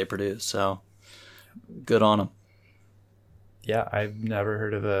whatever they produce. So, good on them. Yeah, I've never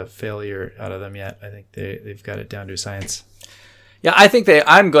heard of a failure out of them yet. I think they've got it down to science. Yeah, I think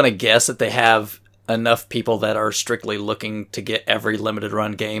I'm going to guess that they have enough people that are strictly looking to get every limited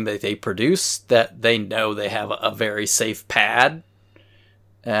run game that they produce that they know they have a very safe pad.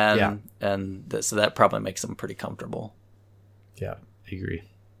 So that probably makes them pretty comfortable. Yeah, I agree.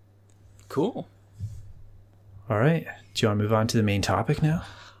 Cool. All right. Do you want to move on to the main topic now?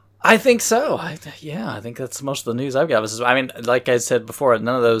 I think so. I think that's most of the news I've got. Like I said before,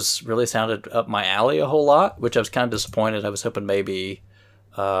 none of those really sounded up my alley a whole lot, which I was kind of disappointed. I was hoping maybe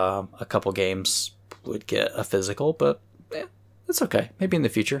a couple games would get a physical, but it's okay. Maybe in the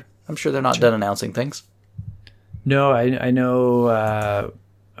future. I'm sure they're not done announcing things. No, I know...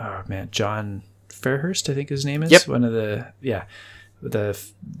 John Fairhurst, I think his name is. Yep. One of the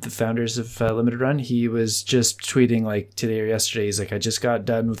founders of Limited Run. He was just tweeting today or yesterday. He's like, I just got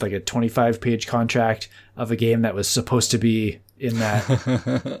done with a 25-page contract of a game that was supposed to be in that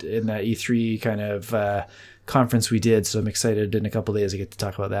in that E3 kind of conference we did. So I'm excited in a couple of days I get to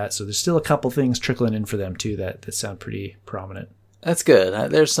talk about that. So there's still a couple things trickling in for them too that sound pretty prominent. That's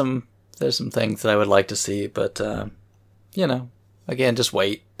good. There's some things that I would like to see, but again, just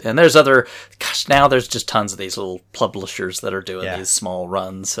wait. And there's other, now there's just tons of these little publishers that are doing these small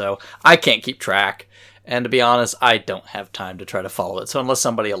runs. So I can't keep track. And to be honest, I don't have time to try to follow it. So unless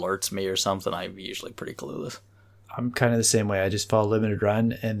somebody alerts me or something, I'm usually pretty clueless. I'm kind of the same way. I just follow limited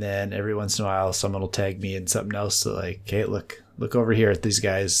run, and then every once in a while, someone will tag me in something else. So like, hey, look over here at these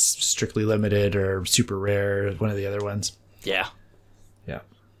guys, strictly limited or super rare, one of the other ones. Yeah. Yeah.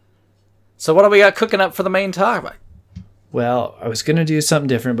 So what do we got cooking up for the main topic? Well, I was going to do something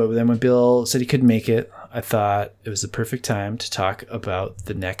different, but then when Bill said he couldn't make it, I thought it was the perfect time to talk about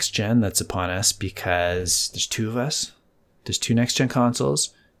the next gen that's upon us, because there's two of us. There's two next gen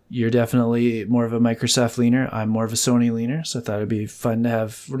consoles. You're definitely more of a Microsoft leaner. I'm more of a Sony leaner. So I thought it'd be fun to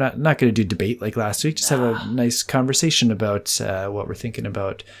have, we're not going to do debate like last week, just have a nice conversation about what we're thinking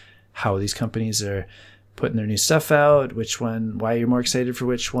about how these companies are putting their new stuff out, which one, why you're more excited for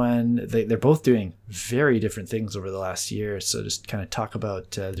which one. They're both doing very different things over the last year. So just kind of talk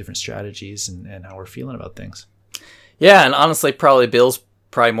about the different strategies and how we're feeling about things. Yeah, and honestly, Bill's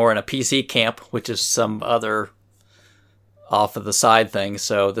probably more in a PC camp, which is some other off of the side thing.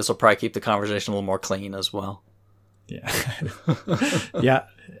 So this will probably keep the conversation a little more clean as well. Yeah. Yeah.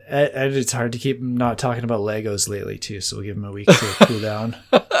 And it's hard to keep him not talking about Legos lately too. So we'll give him a week to cool down.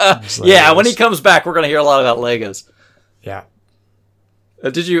 Yeah. When he comes back, we're going to hear a lot about Legos. Yeah.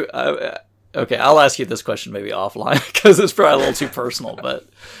 Did you, okay, I'll ask you this question maybe offline because it's probably a little too personal, but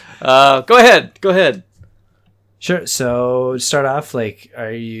go ahead. Sure. So to start off, like,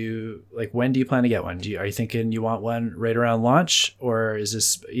 when do you plan to get one? Are you thinking you want one right around launch, or is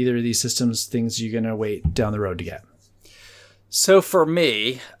this either of these systems things you're going to wait down the road to get? So for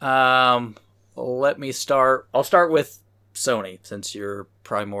me, I'll start with Sony, since you're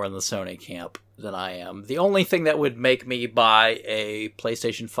probably more in the Sony camp than I am. The only thing that would make me buy a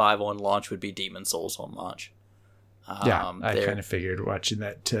PlayStation 5 on launch would be Demon's Souls on launch. Yeah, I kind of figured watching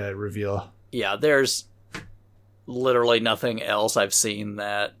that reveal. Yeah, there's literally nothing else I've seen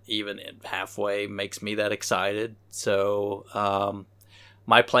that even halfway makes me that excited. So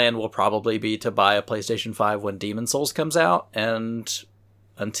my plan will probably be to buy a PlayStation 5 when Demon's Souls comes out, and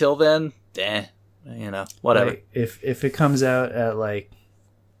until then, whatever. Like, if it comes out at like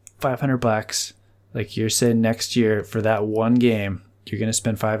 $500, like you're saying next year for that one game, you're going to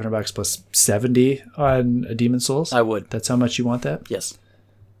spend $500 plus 70 on a Demon's Souls? I would. That's how much you want that? Yes.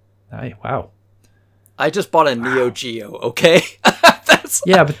 Wow. I just bought a Neo Geo, okay?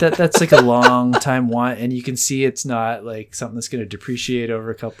 Yeah, but that's like a long time want, and you can see it's not like something that's going to depreciate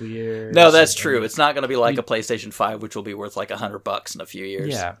over a couple of years. No, that's true. It's not going to be like a PlayStation 5, which will be worth like $100 in a few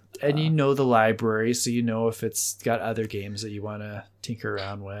years. Yeah, and you know the library, so you know if it's got other games that you want to tinker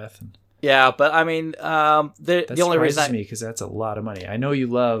around with. And yeah, but I mean, the only reason me, because that's a lot of money. I know you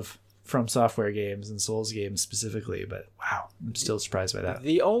love From Software games and Souls games specifically, but wow, I'm still surprised by that.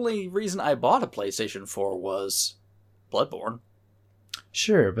 The only reason I bought a PlayStation 4 was Bloodborne.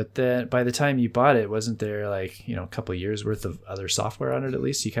 Sure, but then by the time you bought it, wasn't there like, a couple of years worth of other software on it at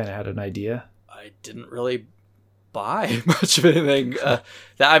least? You kind of had an idea? I didn't really buy much of anything.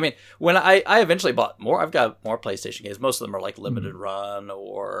 When I eventually bought more, I've got more PlayStation games. Most of them are like limited run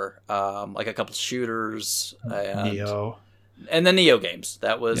or like a couple shooters. And Neo. And the Neo games.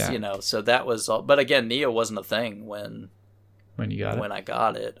 That was, so that was all. But again, Neo wasn't a thing when you got it. When I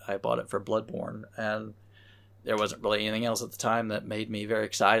got it, I bought it for Bloodborne, and there wasn't really anything else at the time that made me very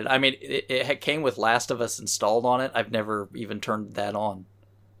excited. I mean, it came with Last of Us installed on it. I've never even turned that on.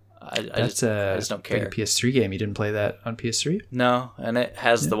 I just don't care. Like a PS3 game. You didn't play that on PS3? No, and it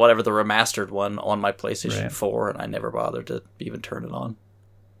has the remastered one on my PlayStation 4, and I never bothered to even turn it on.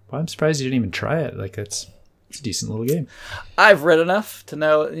 Well, I'm surprised you didn't even try it. Like, it's a decent little game. I've read enough to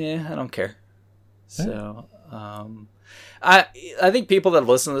know, I don't care. So, I think people that have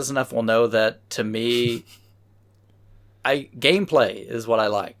listened to this enough will know that, to me, gameplay is what I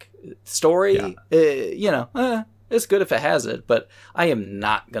like. Story, it's good if it has it, but I am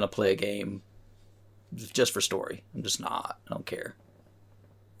not going to play a game just for story. I'm just not. I don't care.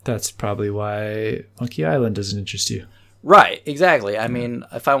 That's probably why Monkey Island doesn't interest you. Right, exactly. I mean,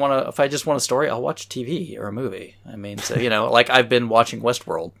 if I just want a story, I'll watch TV or a movie. I mean, so, like I've been watching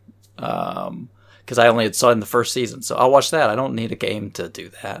Westworld because I only saw it in the first season, so I'll watch that. I don't need a game to do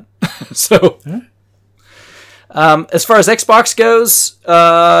that. So, as far as Xbox goes,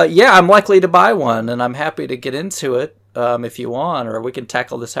 I'm likely to buy one, and I'm happy to get into it if you want, or we can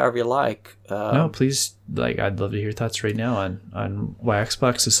tackle this however you like. No, please. I'd love to hear your thoughts right now on why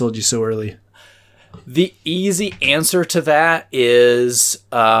Xbox has sold you so early. The easy answer to that is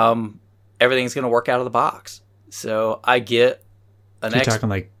everything's going to work out of the box. So I get an You're talking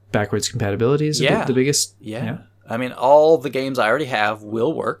like backwards compatibility is the biggest? Yeah. I mean, all the games I already have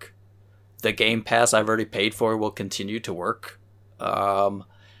will work. The Game Pass I've already paid for will continue to work. And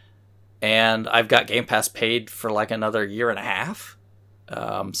I've got Game Pass paid for like another year and a half.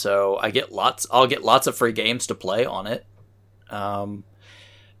 So I'll get lots of free games to play on it.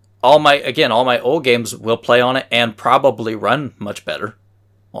 All my old games will play on it and probably run much better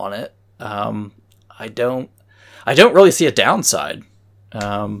on it. I don't really see a downside.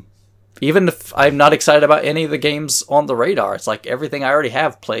 Even if I'm not excited about any of the games on the radar, it's like everything I already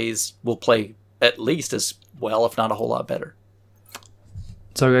have will play at least as well, if not a whole lot better.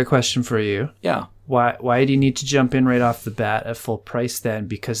 So I got a question for you. Yeah. Why do you need to jump in right off the bat at full price then?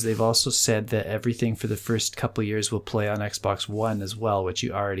 Because they've also said that everything for the first couple of years will play on Xbox One as well, which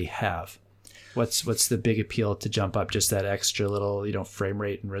you already have. What's the big appeal to jump up just that extra little, frame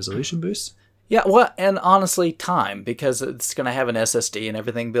rate and resolution boost? Yeah, well, and honestly, time, because it's going to have an SSD and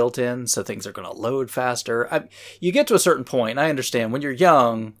everything built in, so things are going to load faster. You get to a certain point, and I understand when you're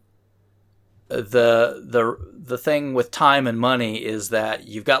young, the thing with time and money is that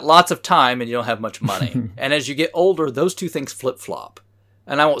you've got lots of time and you don't have much money. And as you get older, those two things flip-flop.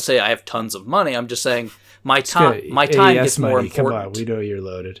 And I won't say I have tons of money. I'm just saying my time gets more important. Come on, we know you're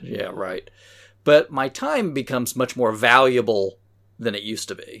loaded. Yeah, right. But my time becomes much more valuable than it used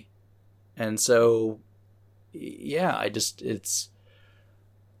to be. And so, yeah,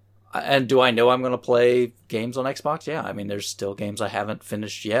 and do I know I'm going to play games on Xbox? Yeah, I mean, there's still games I haven't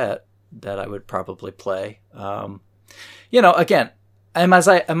finished yet that I would probably play. Again, am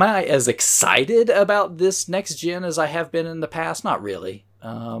I as excited about this next gen as I have been in the past? Not really.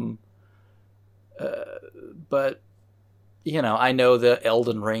 But, I know that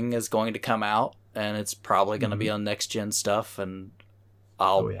Elden Ring is going to come out, and it's probably going to be on next gen stuff, and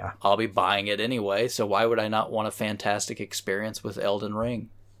I'll be buying it anyway, so why would I not want a fantastic experience with Elden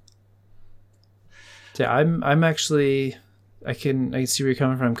Ring? Yeah, I'm actually, I can see where you're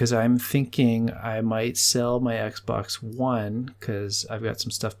coming from, because I'm thinking I might sell my Xbox One because I've got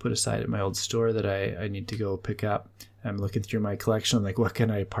some stuff put aside at my old store that I need to go pick up. I'm looking through my collection. I'm like, what can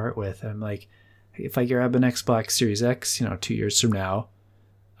I part with? I'm like, if I grab an Xbox Series X, 2 years from now,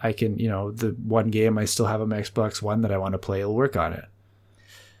 I can, the one game I still have on my Xbox One that I want to play will work on it.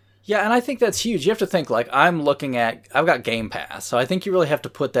 Yeah, and I think that's huge. You have to think, I've got Game Pass, so I think you really have to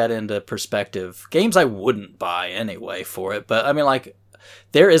put that into perspective. Games I wouldn't buy anyway for it, but I mean,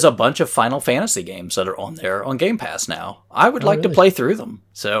 there is a bunch of Final Fantasy games that are on there on Game Pass now. I would like to play through them.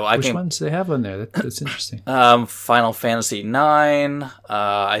 So Which ones do they have on there? That's interesting. Final Fantasy 9,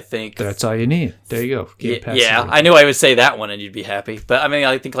 I think. That's all you need. There you go. Game Pass. Yeah, I knew I would say that one and you'd be happy. But I mean,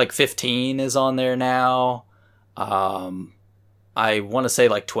 I think 15 is on there now. I want to say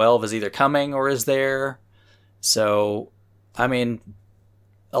 12 is either coming or is there. So, I mean,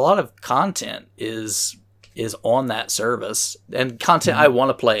 a lot of content is on that service, and content I want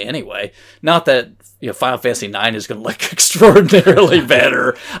to play anyway. Not that Final Fantasy 9 is going to look extraordinarily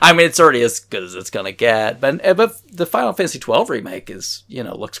better. I mean, it's already as good as it's going to get. But the Final Fantasy 12 remake is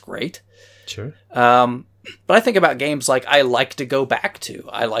looks great. Sure. But I think about games I like to go back to.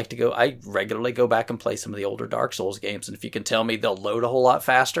 I regularly go back and play some of the older Dark Souls games, and if you can tell me they'll load a whole lot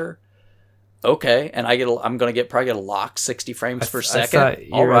faster, okay. And I'm going to probably get a lock 60 frames per second. I thought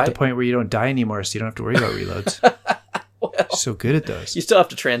you're at the point where you don't die anymore, so you don't have to worry about reloads. Well, you're so good at those. You still have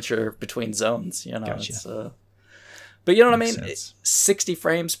to transfer between zones, Gotcha. But you know what I mean? Sense. 60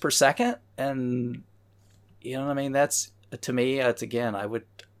 frames per second, and you know what I mean? That's, to me,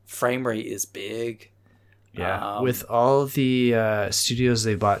 frame rate is big. Yeah, with all the studios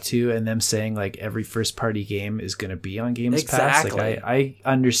they bought too, and them saying every first party game is going to be on Games Pass. I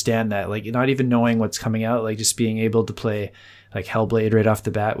understand that. Not even knowing what's coming out, just being able to play Hellblade right off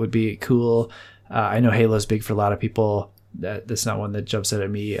the bat would be cool. I know Halo's big for a lot of people. That's not one that jumps out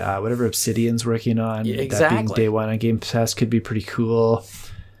at me. Whatever Obsidian's working on, that being day one on Game Pass could be pretty cool.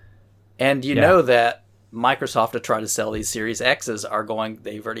 And you know that Microsoft, to try to sell these Series X's,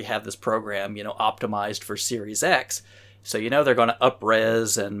 they've already have this program, optimized for Series X. So, they're going to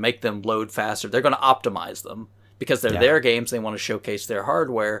up-res and make them load faster. They're going to optimize them because they're their games. They want to showcase their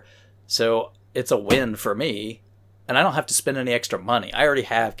hardware. So it's a win for me, and I don't have to spend any extra money. I already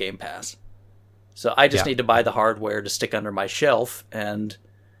have Game Pass. So I just need to buy the hardware to stick under my shelf. And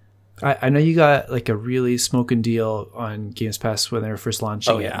I know you got a really smoking deal on Games Pass when they were first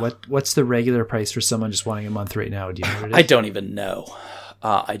launching it. What's the regular price for someone just wanting a month right now? Do you know what it is? I don't even know.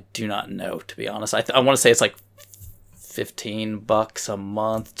 I do not know, to be honest. I want to say it's $15 a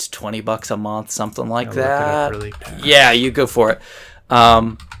month, $20 a month, something like that. Really yeah, you go for it.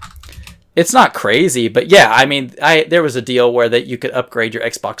 It's not crazy, but yeah, I mean, there was a deal where that you could upgrade your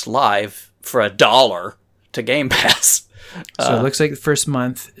Xbox Live for $1 to Game Pass. So it looks like the first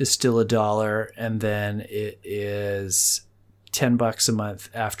month is still $1, and then it is $10 a month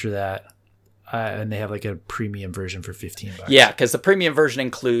after that. And they have like a premium version for $15. Yeah, because the premium version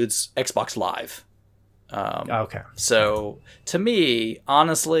includes Xbox Live. Okay. So to me,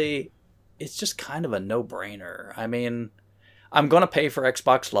 honestly, it's just kind of a no-brainer. I mean, I'm going to pay for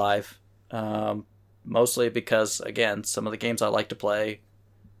Xbox Live, mostly because, again, some of the games I like to play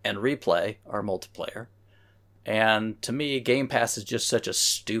and replay are multiplayer. And to me, Game Pass is just such a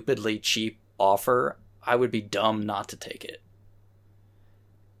stupidly cheap offer. I would be dumb not to take it.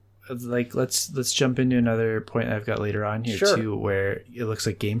 Like let's jump into another point I've got later on here too, where it looks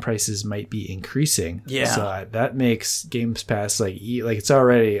like game prices might be increasing. Yeah, so that makes Game Pass like it's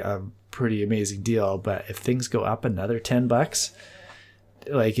already a pretty amazing deal, but if things go up another $10,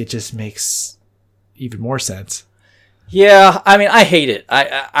 like it just makes even more sense. Yeah, I mean, I hate it.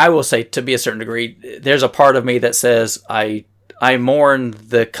 I will say, to be a certain degree, there's a part of me that says I mourn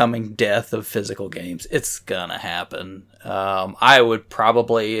the coming death of physical games. It's gonna happen. I would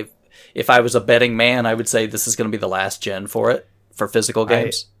probably, if I was a betting man, I would say this is going to be the last gen for physical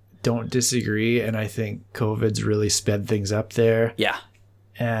games. I don't disagree, and I think COVID's really sped things up there. Yeah.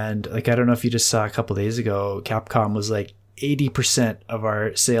 And like, I don't know if you just saw a couple days ago, Capcom was like 80% of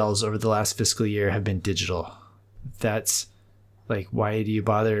our sales over the last fiscal year have been digital. That's like, why do you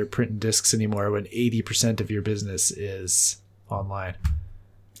bother printing discs anymore when 80% of your business is online?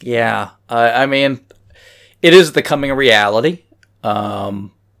 Yeah. I mean, it is becoming a reality.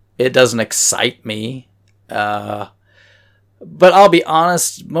 It doesn't excite me. But I'll be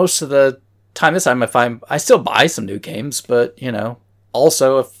honest, most of the time I still buy some new games, but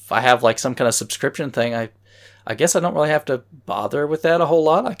also if I have like some kind of subscription thing, I guess I don't really have to bother with that a whole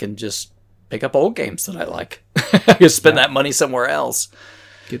lot. I can just pick up old games that I like. I can spend that money somewhere else.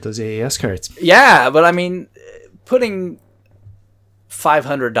 Get those AAS cards. Yeah, but I mean, putting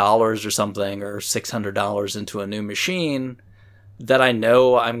 $500 or something or $600 into a new machine that I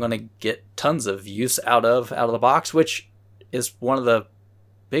know I'm going to get tons of use out of the box, which is one of the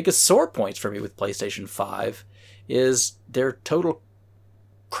biggest sore points for me with PlayStation 5, is their total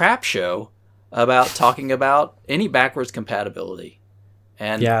crap show about talking about any backwards compatibility.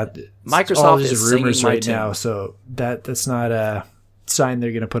 And yeah, Microsoft is rumors singing my right tune. now, so that's not a sign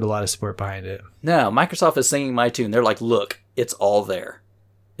they're going to put a lot of support behind it. No, Microsoft is singing my tune. They're like, look, it's all there.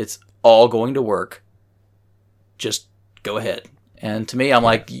 It's all going to work. Just go ahead. And to me, I'm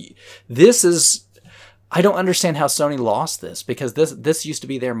like, this is... I don't understand how Sony lost this, because this used to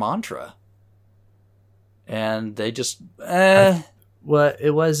be their mantra. And they just... Well,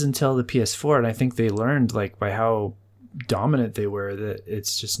 it was until the PS4, and I think they learned, like, by how dominant they were, that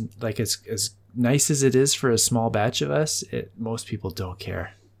it's just, like, as nice as it is for a small batch of us, most people don't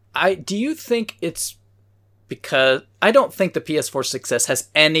care. Do you think it's because... I don't think the PS4 success has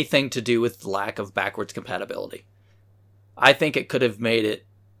anything to do with the lack of backwards compatibility. I think it could have made it...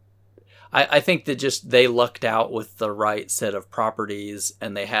 I think that just they lucked out with the right set of properties,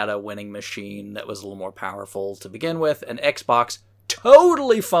 and they had a winning machine that was a little more powerful to begin with, and Xbox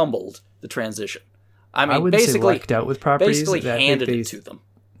totally fumbled the transition. I mean, basically say lucked out with properties. Basically handed it to them.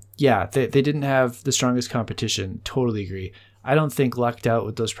 Yeah, they didn't have the strongest competition. Totally agree. I don't think lucked out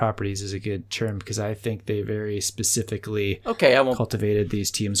with those properties is a good term, because I think they very specifically cultivated these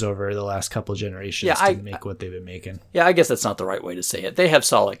teams over the last couple generations to make what they've been making. Yeah, I guess that's not the right way to say it. They have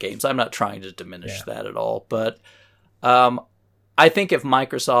solid games. I'm not trying to diminish that at all. But I think if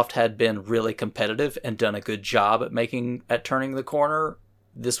Microsoft had been really competitive and done a good job at turning the corner,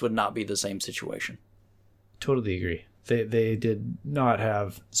 this would not be the same situation. Totally agree. They did not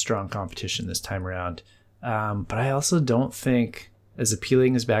have strong competition this time around. But I also don't think, as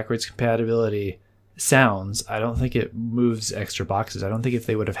appealing as backwards compatibility sounds, I don't think it moves extra boxes. I don't think if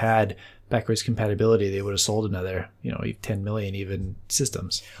they would have had backwards compatibility, they would have sold another, 10 million even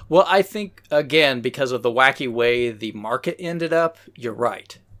systems. Well, I think, again, because of the wacky way the market ended up, you're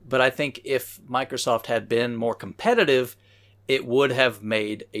right. But I think if Microsoft had been more competitive, it would have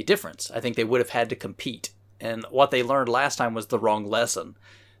made a difference. I think they would have had to compete. And what they learned last time was the wrong lesson.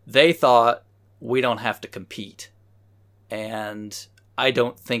 They thought, we don't have to compete. And I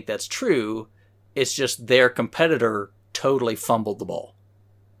don't think that's true. It's just their competitor totally fumbled the ball.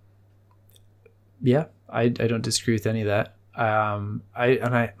 Yeah, I don't disagree with any of that.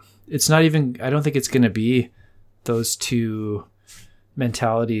 It's not even, I don't think it's going to be those two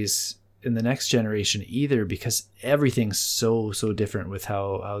mentalities in the next generation either, because everything's so different with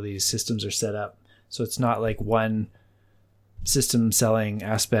how these systems are set up. So it's not like one system selling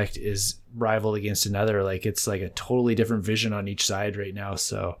aspect is rivaled against another. Like, it's like a totally different vision on each side right now.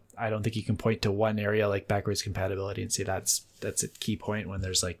 So I don't think you can point to one area like backwards compatibility and say that's a key point when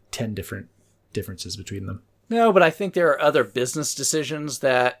there's like 10 different differences between them. No, but I think there are other business decisions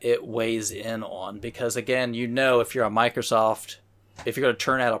that it weighs in on, because again, if you're on Microsoft, if you're going to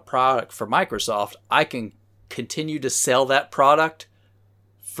turn out a product for Microsoft, I can continue to sell that product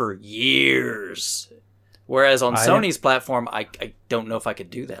for years. Whereas on Sony's platform, I don't know if I could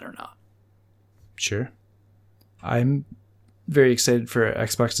do that or not. Sure. I'm very excited for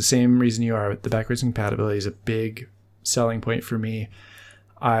Xbox, the same reason you are. The backwards compatibility is a big selling point for me.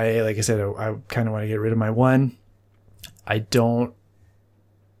 Like I said, I kind of want to get rid of my One. I don't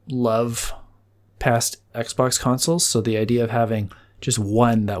love past Xbox consoles, so the idea of having just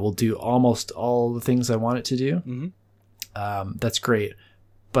one that will do almost all the things I want it to do, that's great.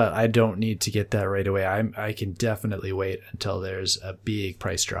 But I don't need to get that right away. I can definitely wait until there's a big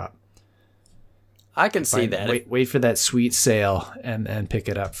price drop. I can see that. Wait for that sweet sale and pick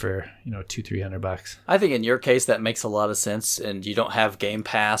it up for $200-$300. I think in your case that makes a lot of sense, and you don't have Game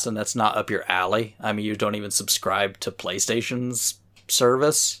Pass, and that's not up your alley. I mean, you don't even subscribe to PlayStation's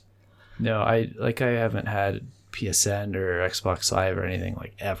service. No, I haven't had PSN or Xbox Live or anything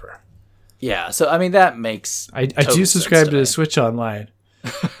like ever. Yeah, so I mean that makes I do subscribe to the Switch Online.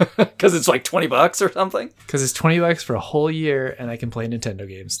 Because it's like $20 or something. Because it's $20 for a whole year, and I can play Nintendo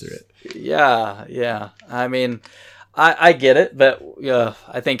games through it. Yeah. I mean, I get it, but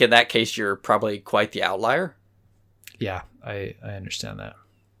I think in that case you're probably quite the outlier. Yeah, I understand that.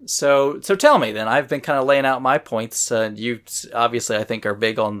 So tell me then. I've been kind of laying out my points. You obviously, I think, are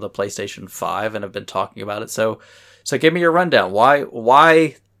big on the PlayStation 5 and have been talking about it. So give me your rundown.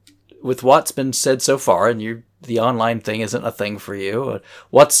 Why, with what's been said so far, and the online thing isn't a thing for you,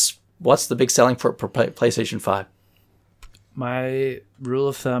 what's the big selling for PlayStation 5? My rule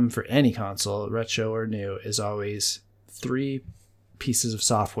of thumb for any console, retro or new, is always 3 pieces of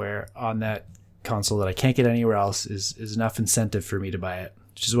software on that console that I can't get anywhere else is enough incentive for me to buy it.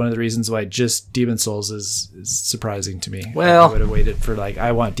 Which is one of the reasons why just Demon Souls is surprising to me. Well, I would have waited for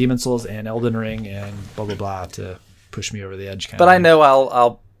I want Demon Souls and Elden Ring and blah blah blah to push me over the edge. But I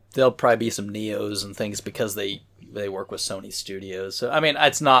know there'll probably be some Neos and things because they work with Sony Studios. So I mean,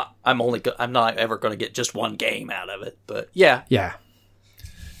 I'm not ever going to get just one game out of it. But yeah.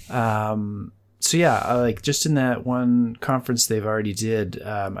 So yeah, like just in that one conference they've already did,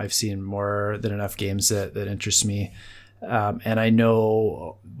 I've seen more than enough games that interest me. And I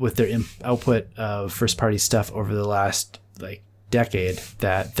know with their output of first-party stuff over the last decade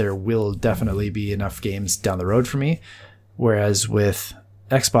that there will definitely be enough games down the road for me. Whereas with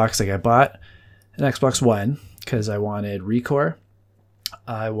Xbox, I bought an Xbox One because I wanted ReCore,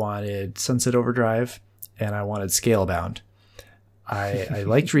 I wanted Sunset Overdrive, and I wanted Scalebound. I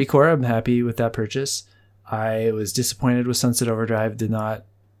liked ReCore. I'm happy with that purchase. I was disappointed with Sunset Overdrive. Did not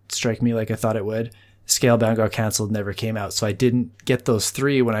strike me like I thought it would. Scalebound got canceled, never came out. So I didn't get those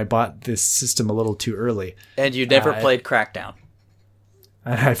 3 when I bought this system a little too early. And you never played Crackdown.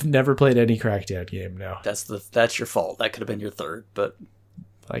 I've never played any Crackdown game, no. That's your fault. That could have been your third, but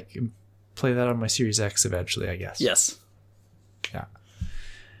I can play that on my Series X eventually, I guess. Yes. Yeah.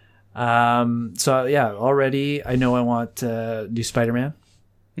 So yeah, already I know I want new Spider-Man.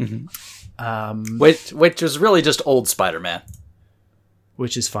 Mm-hmm. Which is really just old Spider-Man.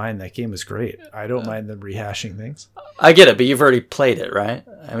 Which is fine. That game was great. I don't mind them rehashing things. I get it, but you've already played it, right?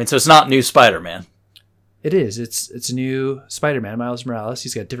 I mean, so it's not new Spider-Man. It is. It's a new Spider-Man, Miles Morales.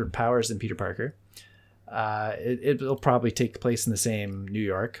 He's got different powers than Peter Parker. It'll probably take place in the same New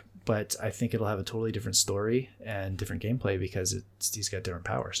York, but I think it'll have a totally different story and different gameplay because he's got different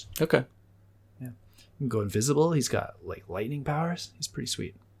powers. Okay. Yeah. He can go invisible. He's got lightning powers. He's pretty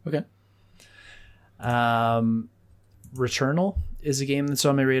sweet. Okay. Returnal is a game that's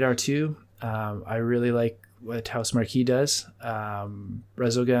on my radar too. I really like what House Marquee does.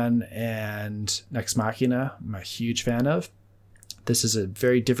 Resogun and Nex Machina, I'm a huge fan of. This is a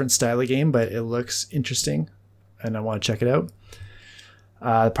very different style of game, but it looks interesting, and I want to check it out.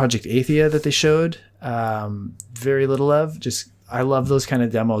 Project Athia that they showed, very little of. I love those kind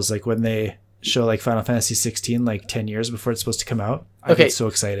of demos, like when they show Final Fantasy 16 10 years before it's supposed to come out. I get so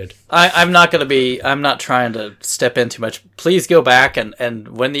excited. I'm not trying to step in too much. Please go back and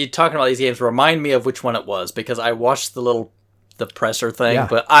when you're talking about these games, remind me of which one it was, because I watched the presser thing, yeah.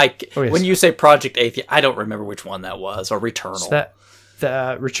 But when you say Project Athia, I don't remember which one that was, or Returnal. So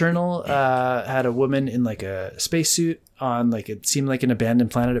the Returnal had a woman in a spacesuit on it seemed like an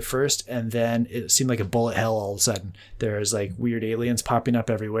abandoned planet at first, and then it seemed like a bullet hell all of a sudden. There's weird aliens popping up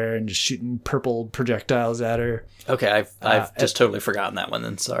everywhere and just shooting purple projectiles at her. Okay, I've just totally forgotten that one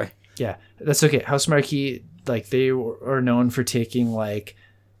then, sorry. Yeah, that's okay. House Marquee, they are known for taking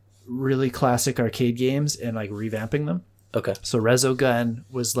really classic arcade games and like revamping them. Okay. So Resogun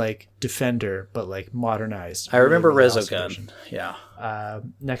was like Defender, but like modernized. I remember really awesome Resogun. version. Yeah.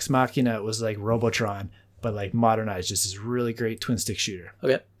 Next Machina was like Robotron, but like modernized, just this really great twin stick shooter.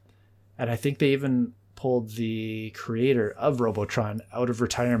 Okay. And I think they even pulled the creator of Robotron out of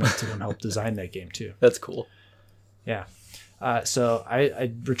retirement to come help design that game too. That's cool. Yeah. So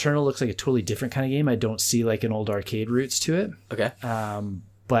I Returnal looks like a totally different kind of game. I don't see like an old arcade roots to it. Okay.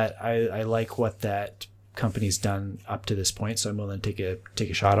 But I like what that company's done up to this point, so I'm willing to take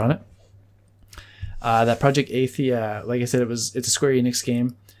a shot on it. That Project Athia, like I said, it's a Square Enix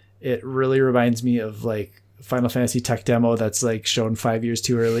game. It really reminds me of like Final Fantasy tech demo that's like shown 5 years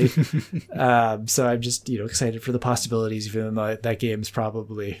too early. So I'm just excited for the possibilities, even though that game's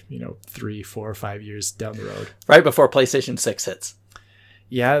probably 3, 4, 5 years down the road. Right before PlayStation 6 hits.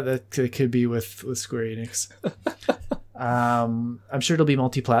 Yeah, that could be with Square Enix. I'm sure it'll be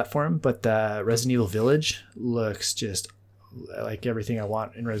multi-platform, but Resident Evil Village looks just like everything I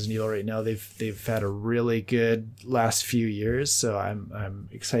want in Resident Evil right now. They've had a really good last few years, so I'm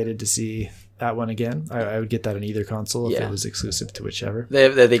excited to see that one again. I would get that on either console if it was exclusive to whichever.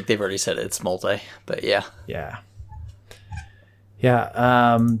 I think they've already said it's multi, but yeah. Yeah.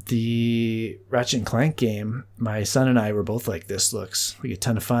 The Ratchet and Clank game, my son and I were both like, this looks like a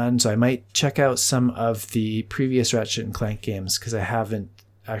ton of fun. So I might check out some of the previous Ratchet and Clank games because I haven't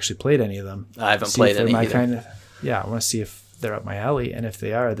actually played any of them. I haven't played any either. I want to see if they're up my alley, and if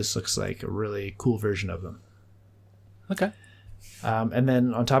they are, this looks like a really cool version of them. Okay. And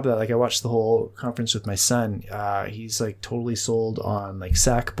then on top of that, like I watched the whole conference with my son. He's like totally sold on like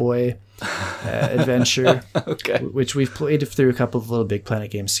Sackboy Adventure, okay, which we've played through a couple of Little Big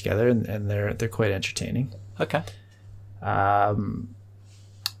Planet games together, and they're quite entertaining. Okay.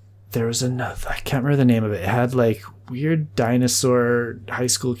 There was another, I can't remember the name of it. It had like weird dinosaur high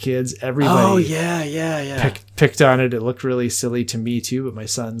school kids. Everybody oh yeah picked on it. It looked really silly to me too, but my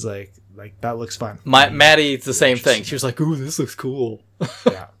son's like that looks fun. Maddie's the same thing. She was like, "Ooh, this looks cool."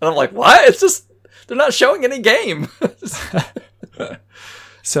 Yeah. And I'm like, "What? It's just they're not showing any game."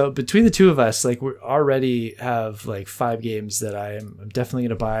 So between the two of us, like we already have like 5 games that I'm definitely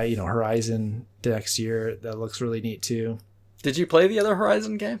gonna buy. Horizon next year, that looks really neat too. Did you play the other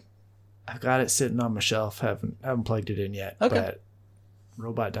Horizon game? I've got it sitting on my shelf. Haven't plugged it in yet. Okay. But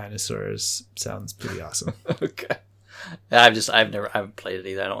Robot Dinosaurs sounds pretty awesome. Okay. I haven't played it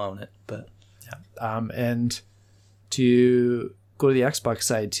either. I don't own it, but yeah. And to go to the Xbox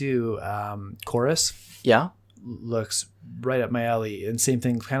side too, Chorus. Yeah. Looks right up my alley, and same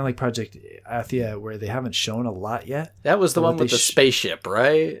thing, kind of like Project Athia, where they haven't shown a lot yet. That was the one with the spaceship,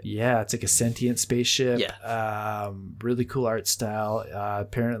 right? Yeah, it's like a sentient spaceship. Yeah. Really cool art style.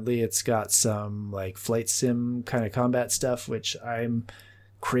 Apparently it's got some like flight sim kind of combat stuff, which I'm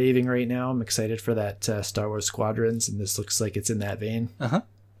craving right now. I'm excited for that Star Wars Squadrons, and this looks like it's in that vein. Uh-huh.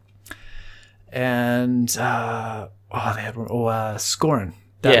 And they had one. Scorn.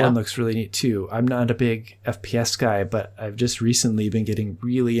 That one looks really neat too. I'm not a big FPS guy, but I've just recently been getting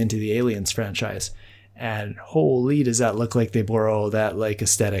really into the Aliens franchise. And holy, does that look like they borrow that like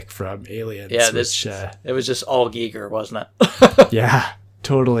aesthetic from Aliens? Yeah, it was just all Giger, wasn't it? Yeah,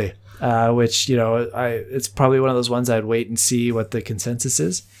 totally. Which it's probably one of those ones I'd wait and see what the consensus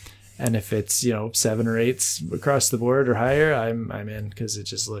is, and if it's 7 or 8 across the board or higher, I'm in, because it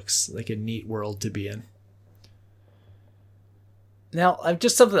just looks like a neat world to be in. Now, I've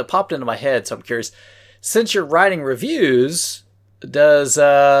just something that popped into my head, so I'm curious. Since you're writing reviews, does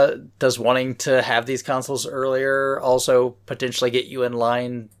wanting to have these consoles earlier also potentially get you in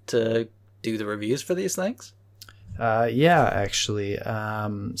line to do the reviews for these things? Yeah, actually.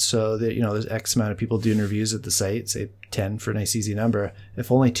 So there's X amount of people doing reviews at the site, say 10 for a nice easy number.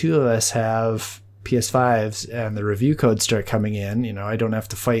 If only 2 of us have PS5s and the review codes start coming in, I don't have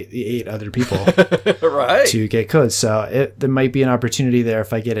to fight the 8 other people right. to get codes. So there might be an opportunity there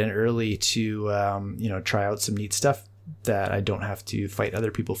if I get in early to, try out some neat stuff that I don't have to fight other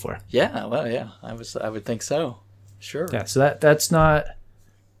people for. Yeah. Well, yeah, I would think so. Sure. Yeah. So that's not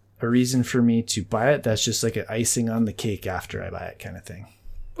a reason for me to buy it. That's just like an icing on the cake after I buy it kind of thing.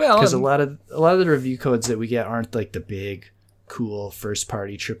 Well, because a lot of the review codes that we get aren't like the big, cool first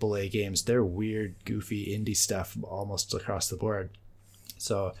party AAA games. They're weird, goofy indie stuff almost across the board.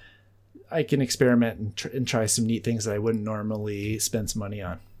 So I can experiment and try some neat things that I wouldn't normally spend some money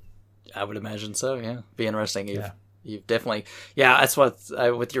on. I would imagine so. Yeah, be interesting. You've definitely, that's what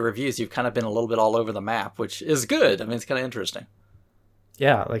with your reviews, you've kind of been a little bit all over the map, which is good. I mean, it's kind of interesting.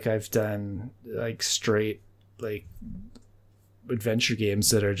 Yeah, like I've done like straight like adventure games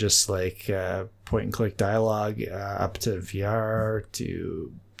that are just like point and click dialogue, up to VR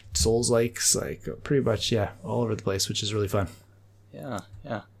to Souls-likes, like pretty much, yeah, all over the place, which is really fun. Yeah.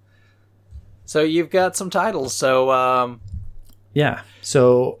 So you've got some titles. So yeah.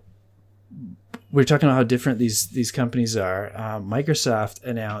 So we're talking about how different these companies are. Microsoft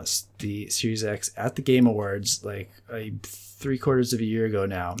announced the Series X at the Game Awards like 3/4 of a year ago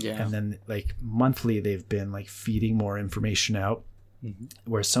now. Yeah. And then like monthly they've been like feeding more information out.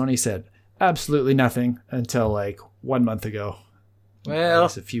 Where Sony said absolutely nothing until like 1 month ago. Well, a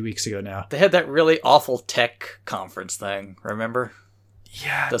few weeks ago now. They had that really awful tech conference thing, remember?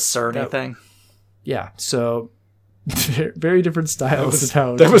 Yeah. The Cerny thing. Yeah. So very different styles of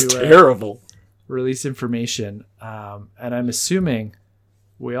how that was terrible. Release information. And I'm assuming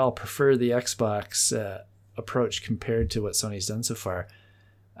we all prefer the Xbox approach compared to what Sony's done so far.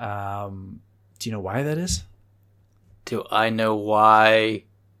 Do you know why that is? Do I know why?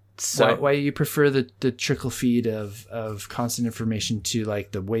 So why you prefer the trickle feed of constant information to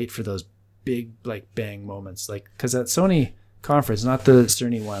like the wait for those big like bang moments, like because at Sony conference, not the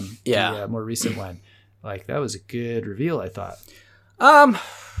Cerny one, the more recent one, like that was a good reveal, I thought.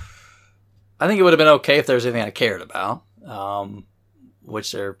 I think it would have been okay if there was anything I cared about.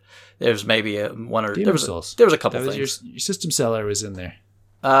 Which there's maybe one or there was a couple things. Your system seller was in there.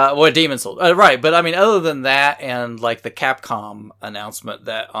 Demon's Souls. Right, but I mean, other than that and like the Capcom announcement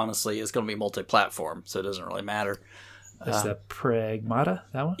that honestly is going to be multi-platform, so it doesn't really matter. That's the Pragmata,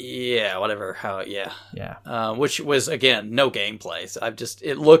 that one? Yeah, whatever. Yeah. Which was, again, no gameplay. So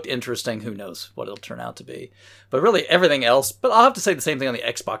it looked interesting. Who knows what it'll turn out to be. But really everything else, but I'll have to say the same thing on the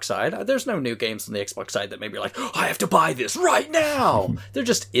Xbox side. There's no new games on the Xbox side that maybe you're like, oh, I have to buy this right now. There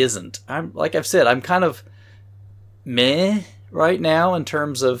just isn't. Like I've said, I'm kind of meh right now in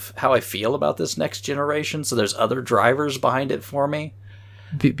terms of how I feel about this next generation. So there's other drivers behind it for me.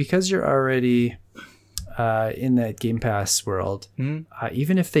 Because you're already in that Game Pass world,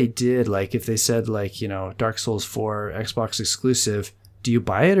 even if they did, like if they said like, Dark Souls 4 Xbox exclusive, do you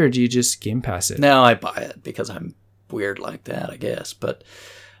buy it or do you just Game Pass it? No, I buy it because I'm weird like that, I guess. But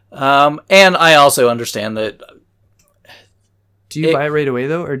and I also understand that. Do you buy it right away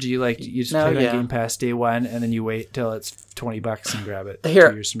though, or do you you just play it on Game Pass day one and then you wait till it's $20 and grab it 2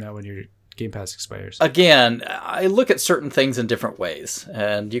 years from now when your Game Pass expires? Again, I look at certain things in different ways,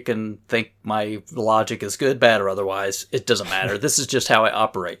 and you can think my logic is good, bad, or otherwise. It doesn't matter. This is just how I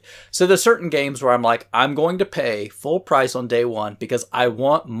operate. So there's certain games where I'm like, I'm going to pay full price on day one because I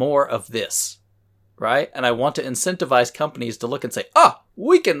want more of this, right? And I want to incentivize companies to look and say,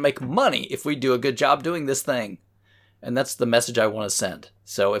 we can make money if we do a good job doing this thing. And that's the message I want to send.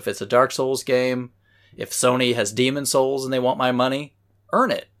 So if it's a Dark Souls game, if Sony has Demon's Souls and they want my money,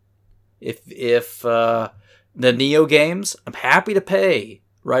 earn it. If the Neo games, I'm happy to pay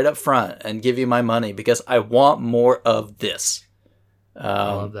right up front and give you my money because I want more of this.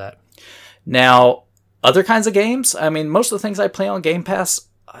 I love that. Now, other kinds of games, I mean, most of the things I play on Game Pass,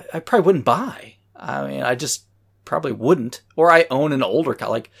 I probably wouldn't buy. I mean, I just probably wouldn't. Or I own an older,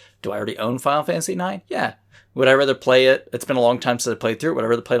 do I already own Final Fantasy IX? Yeah. Would I rather play it? It's been a long time since I played through it. Would I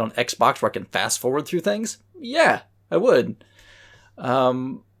rather play it on Xbox where I can fast forward through things? Yeah, I would.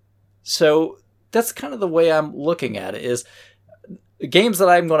 So that's kind of the way I'm looking at it is games that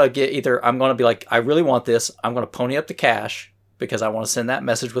I'm going to get either I'm going to be like, I really want this. I'm going to pony up the cash because I want to send that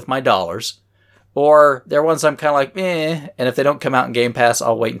message with my dollars. Or they're ones I'm kind of like, and if they don't come out in Game Pass,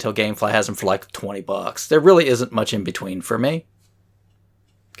 I'll wait until GameFly has them for like $20. There really isn't much in between for me.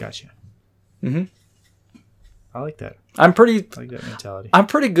 Gotcha. Mm-hmm. I like that. I like that mentality. I'm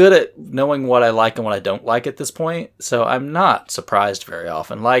pretty good at knowing what I like and what I don't like at this point, so I'm not surprised very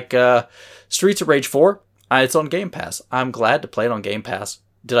often. Like Streets of Rage 4, it's on Game Pass. I'm glad to play it on Game Pass.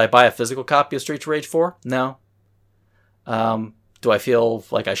 Did I buy a physical copy of Streets of Rage 4? No. Do I feel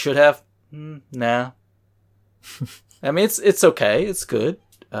like I should have? Nah. I mean, it's okay. It's good.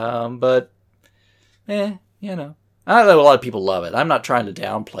 But, I know a lot of people love it. I'm not trying to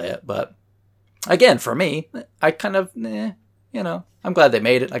downplay it, but again, for me, I kind of, I'm glad they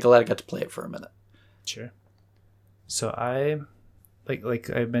made it. I'm glad I got to play it for a minute. Sure. So I, like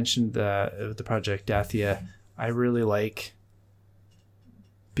I mentioned the project Dathia, I really like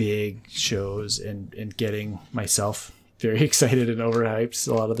big shows and getting myself very excited and overhyped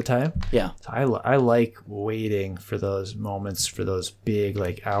a lot of the time. Yeah. So I like waiting for those moments, for those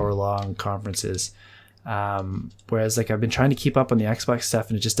big hour-long conferences. Whereas I've been trying to keep up on the Xbox stuff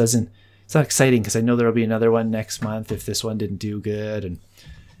and it just doesn't. It's not exciting because I know there'll be another one next month if this one didn't do good,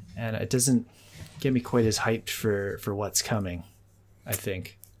 and it doesn't get me quite as hyped for what's coming, I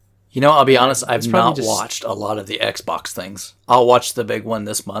think. I'll be honest, I've not watched a lot of the Xbox things. I'll watch the big one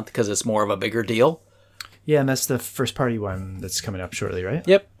this month because it's more of a bigger deal. Yeah, and that's the first party one that's coming up shortly, right?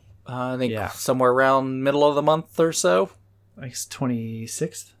 Yep. I think somewhere around middle of the month or so. I guess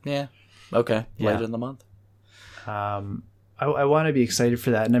 26th. Yeah. Okay. Later in the month. I want to be excited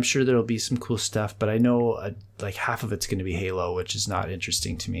for that, and I'm sure there'll be some cool stuff, but I know like half of it's going to be Halo, which is not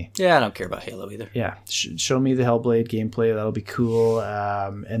interesting to me. Yeah, I don't care about Halo either. Yeah, show me the Hellblade gameplay. That'll be cool.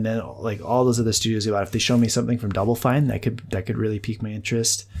 And then like all those other studios you want, if they show me something from Double Fine, that could really pique my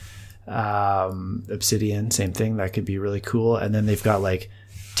interest. Obsidian, same thing. That could be really cool. And then they've got like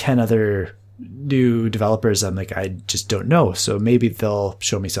 10 other new developers. I'm like, I just don't know. So maybe they'll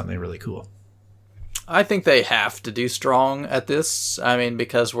show me something really cool. I think they have to do strong at this. I mean,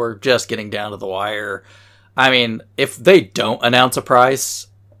 because we're just getting down to the wire. I mean, if they don't announce a price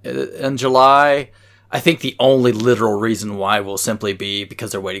in July, I think the only literal reason why will simply be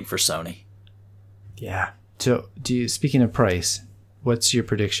because they're waiting for Sony. Yeah. So, speaking of price, what's your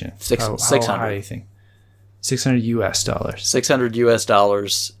prediction? 600. How high do you think? $600 US. $600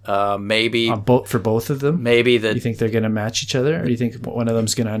 US. Maybe for both of them. Maybe you think they're going to match each other, or do you think one of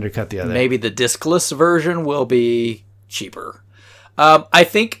them's going to undercut the other? Maybe the discless version will be cheaper. I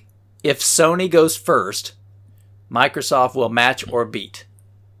think if Sony goes first, Microsoft will match or beat.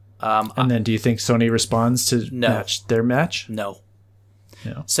 And then, do you think Sony responds to match their match? No.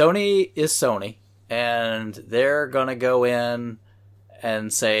 Sony is Sony, and they're going to go in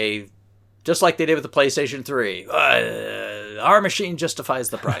and say, just like they did with the PlayStation 3, our machine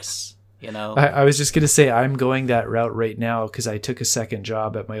justifies the price. I was just going to say I'm going that route right now because I took a second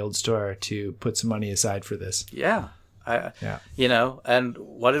job at my old store to put some money aside for this. Yeah. And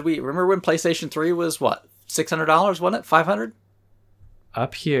what did we remember when PlayStation 3 was what? $600, wasn't it? $500?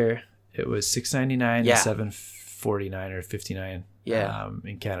 Up here, it was $699 and $749 or $59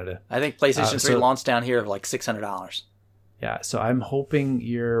 in Canada. I think PlayStation 3 launched down here of like $600. Yeah, so I'm hoping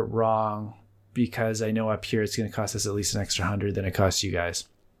you're wrong because I know up here it's going to cost us at least an extra $100 than it costs you guys.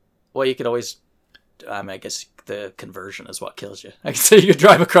 Well, you could always, I guess the conversion is what kills you. I can say you could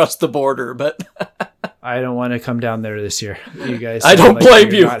drive across the border, but I don't want to come down there this year. You guys, I don't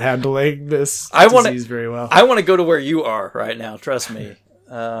blame you. Not handling this disease very well. I want to go to where you are right now. Trust me.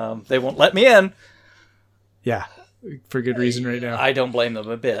 They won't let me in. Yeah, for good reason right now. I don't blame them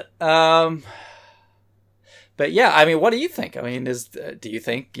a bit. But yeah, I mean, what do you think? I mean, do you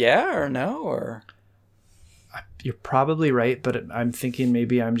think yeah or no or? You're probably right, but I'm thinking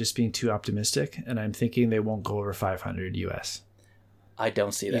maybe I'm just being too optimistic, and I'm thinking they won't go over $500 US. I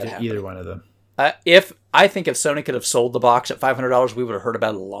don't see that happening. Either one of them. I think if Sony could have sold the box at $500, we would have heard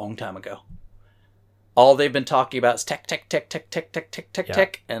about it a long time ago. All they've been talking about is tech,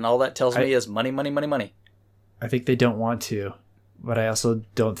 and all that tells me is money, money, money, money. I think they don't want to, but I also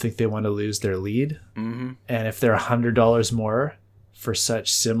don't think they want to lose their lead. Mm-hmm. And if they're $100 more for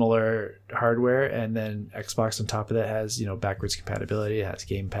such similar hardware, and then Xbox on top of that has, backwards compatibility, it has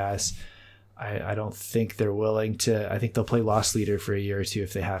Game Pass, I don't think they're willing to. I think they'll play loss leader for a year or two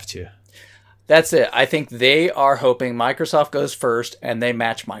if they have to. That's it. I think they are hoping Microsoft goes first and they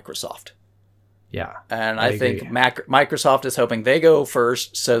match Microsoft. Yeah. And I think Microsoft is hoping they go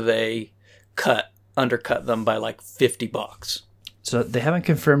first so they undercut them by like $50. So they haven't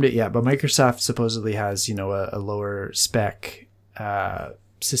confirmed it yet, but Microsoft supposedly has, a lower spec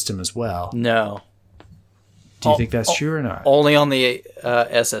system as well. No. Do you think that's true or not? Only on the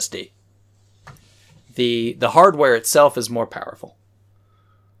SSD. The hardware itself is more powerful.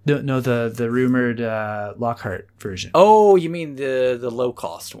 No, the rumored Lockhart version. Oh, you mean the low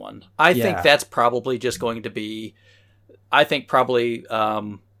cost one? I think that's probably just going to be. I think probably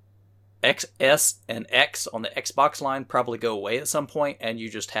XS and X on the Xbox line probably go away at some point, and you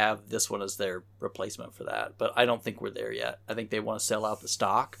just have this one as their replacement for that. But I don't think we're there yet. I think they want to sell out the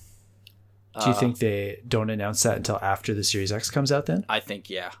stock. Do you think they don't announce that until after the Series X comes out then? I think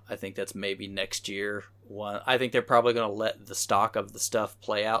that's maybe next year. I think they're probably going to let the stock of the stuff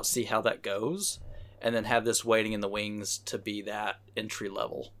play out, see how that goes, and then have this waiting in the wings to be that entry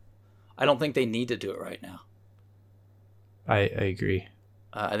level. I don't think they need to do it right now. I agree.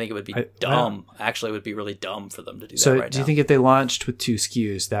 I think it would be dumb. Actually, it would be really dumb for them to do that right now. So do you think if they launched with 2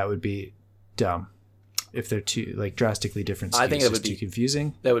 SKUs, that would be dumb? If they're two drastically different SKUs, I think it would be too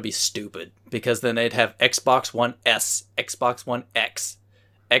confusing. That would be stupid because then they'd have Xbox One S, Xbox One X,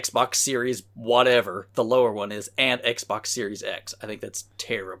 Xbox Series whatever the lower one is, and Xbox Series X. I think that's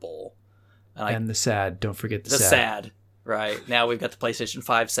terrible. And the SAD. Don't forget the SAD. Right now we've got the PlayStation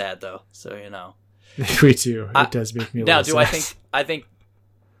 5 SAD though, so We do. It does make me. Now, I think.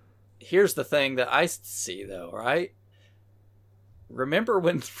 Here's the thing that I see though, right? Remember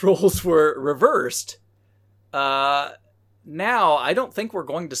when roles were reversed? now I don't think we're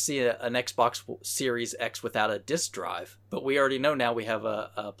going to see an Xbox Series X without a disc drive, but we already know now we have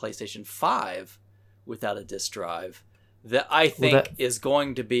a PlayStation 5 without a disc drive that I think is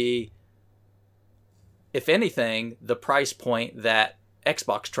going to be, if anything, the price point that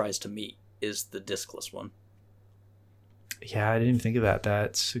Xbox tries to meet is the discless one. Yeah, I didn't even think of that.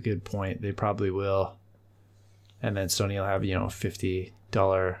 That's a good point. They probably will. And then Sony will have,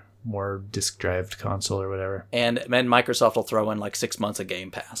 $50 more disc drive console or whatever. And Microsoft will throw in like 6 months of Game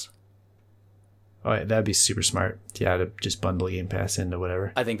Pass. Oh, yeah, that'd be super smart. Yeah, to just bundle Game Pass into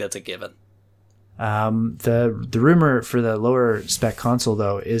whatever. I think that's a given. The rumor for the lower spec console,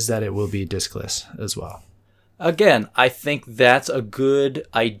 though, is that it will be discless as well. Again, I think that's a good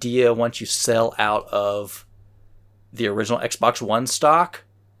idea once you sell out of the original Xbox One stock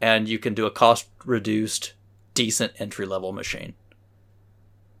and you can do a cost-reduced, decent entry-level machine.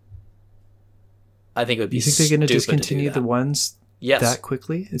 I think it would be. You think they're going to discontinue the ones that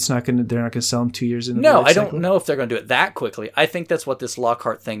quickly? They're not going to sell them 2 years into the life cycle? No, I don't know if they're going to do it that quickly. I think that's what this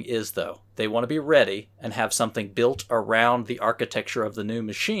Lockhart thing is, though. They want to be ready and have something built around the architecture of the new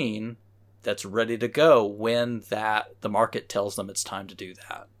machine that's ready to go when the market tells them it's time to do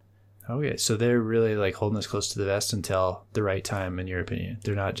that. Okay, so they're really like holding us close to the vest until the right time, in your opinion.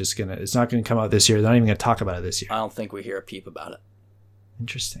 They're not just going to, it's not going to come out this year. They're not even going to talk about it this year. I don't think we hear a peep about it.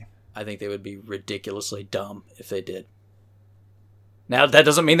 Interesting. I think they would be ridiculously dumb if they did. Now, that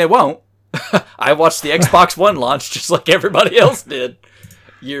doesn't mean they won't. I watched the Xbox One launch just like everybody else did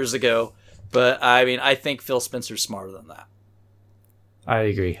years ago. But, I mean, I think Phil Spencer's smarter than that. I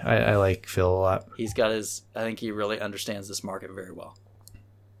agree. I like Phil a lot. He's got I think he really understands this market very well.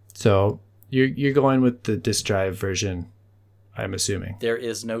 So, you're going with the disc drive version, I'm assuming. There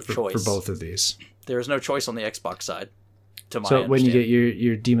is no choice. For both of these. There is no choice on the Xbox side. So when you get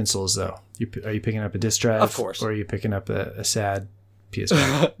your Demon Souls, though, are you picking up a disc drive? Of course. Or are you picking up a sad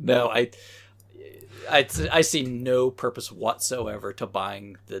PS5? No, I see no purpose whatsoever to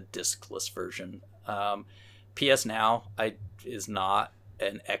buying the discless version. PS Now is not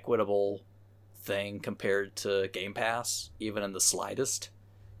an equitable thing compared to Game Pass, even in the slightest.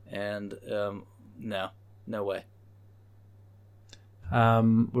 And no way.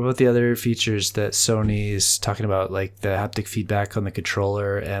 What about the other features that Sony's talking about, like the haptic feedback on the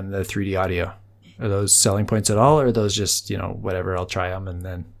controller and the 3D audio? Are those selling points at all, or are those just, whatever, I'll try them and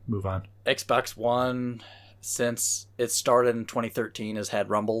then move on? Xbox One, since it started in 2013, has had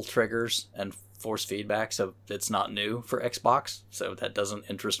rumble triggers and force feedback, so it's not new for Xbox, so that doesn't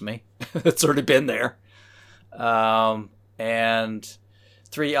interest me. It's already been there. And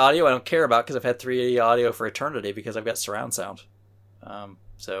 3D audio I don't care about because I've had 3D audio for eternity because I've got surround sound.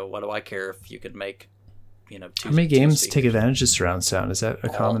 So what do I care if you could make, two How many games take advantage of surround sound? Is that a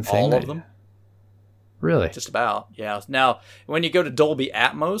common thing? All of them. Really? Just about, yeah. Now, when you go to Dolby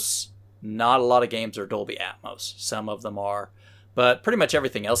Atmos, not a lot of games are Dolby Atmos. Some of them are, but pretty much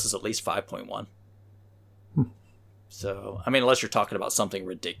everything else is at least 5.1. So, I mean, unless you're talking about something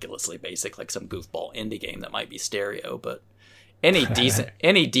ridiculously basic, like some goofball indie game that might be stereo, but any decent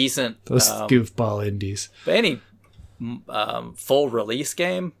those goofball indies. But any full release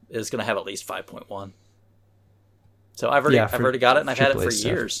game is going to have at least 5.1. So I've already got it, and I've had it for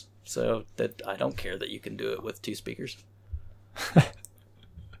years. So that I don't care that you can do it with 2 speakers.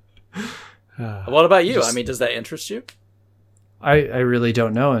 What about you? I mean, does that interest you? I really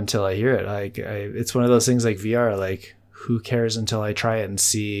don't know until I hear it. It's one of those things like VR. Like, who cares until I try it and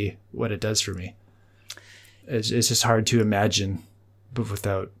see what it does for me? It's just hard to imagine, but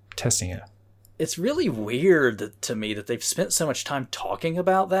without testing it. It's really weird to me that they've spent so much time talking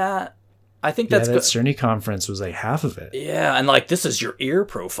about that. I think that's that Cerny conference was like half of it. Yeah, and like, this is your ear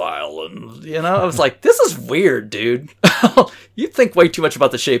profile, and I was like, this is weird, dude. You think way too much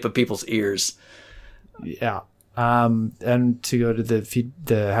about the shape of people's ears. Yeah. And to go to the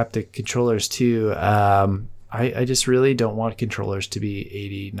haptic controllers too, I just really don't want controllers to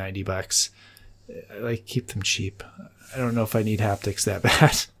be $80-$90. Like, keep them cheap. I don't know if I need haptics that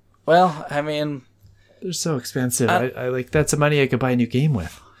bad. Well, I mean, they're so expensive. I like, that's the money I could buy a new game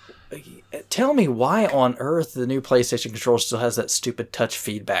with. Tell me why on earth the new PlayStation controller still has that stupid touch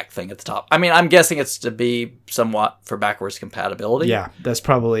feedback thing at the top. I mean, I'm guessing it's to be somewhat for backwards compatibility. Yeah, that's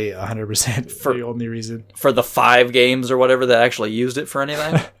probably 100% for the only reason. For the 5 games or whatever that actually used it for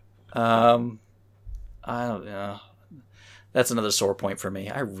anything. I don't know. That's another sore point for me.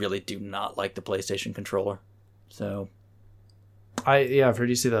 I really do not like the PlayStation controller. So, I've heard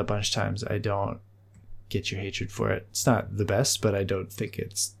you say that a bunch of times. I don't get your hatred for it. It's not the best, but I don't think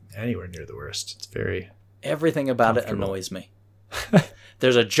it's anywhere near the worst. It's very everything about it annoys me.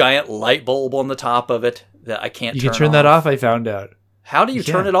 There's a giant light bulb on the top of it that I can't You turn can turn that off, I found out. How do you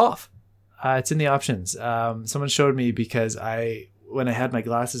turn it off? It's in the options. Someone showed me because when I had my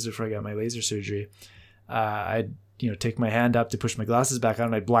glasses before I got my laser surgery, I'd take my hand up to push my glasses back on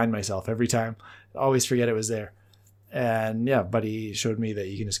and I'd blind myself every time. Always forget it was there. And yeah, Buddy showed me that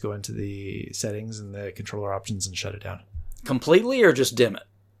you can just go into the settings and the controller options and shut it down. Completely or just dim it?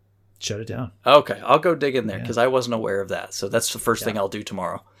 Shut it down. Okay, I'll go dig in there because I wasn't aware of that. So that's the first thing I'll do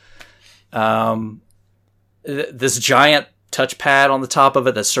tomorrow. This giant touchpad on the top of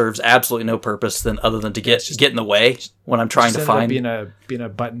it that serves absolutely no purpose other than to get in the way when I'm trying to find. Being a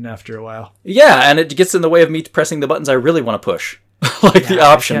button after a while. Yeah, and it gets in the way of me pressing the buttons I really want to push, like the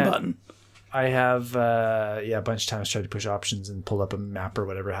option button. I have a bunch of times tried to push options and pull up a map or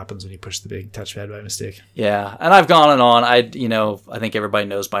whatever happens when you push the big touchpad by mistake. Yeah, and I've gone and on. I think everybody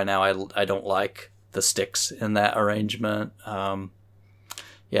knows by now I don't like the sticks in that arrangement.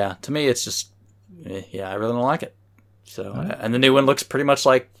 Yeah, to me it's just I really don't like it. So and the new one looks pretty much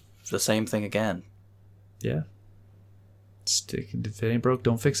like the same thing again. Yeah. If it ain't broke,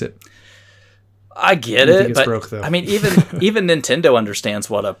 don't fix it. I get it, but broke, though. I mean, even Nintendo understands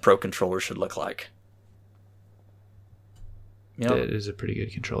what a Pro controller should look like. It is a pretty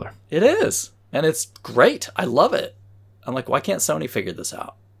good controller. It is, and it's great. I love it. I'm like, why can't Sony figure this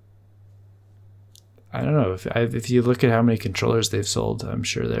out? I don't know. If you look at how many controllers they've sold, I'm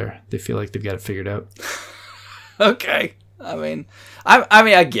sure they feel like they've got it figured out. Okay. I mean,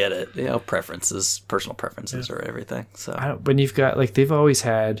 I get it. Personal preferences are everything. So when you've got they've always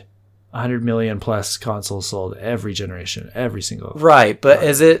had 100 million plus consoles sold every generation, every single. Right, but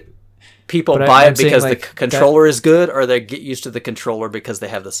is it people buy it because the controller is good, or they get used to the controller because they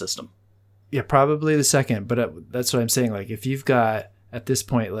have the system? Yeah, probably the second. But that's what I'm saying. If you've got at this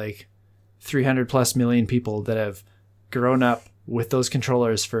point 300 plus million people that have grown up with those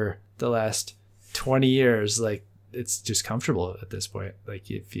controllers for the last 20 years, it's just comfortable at this point.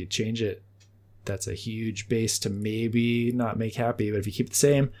 If you change it, that's a huge base to maybe not make happy. But if you keep it the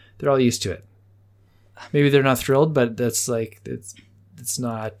same, they're all used to it. Maybe they're not thrilled, but that's it's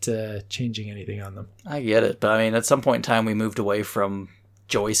not changing anything on them. I get it. But I mean, at some point in time, we moved away from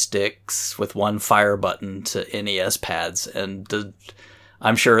joysticks with one fire button to NES pads. And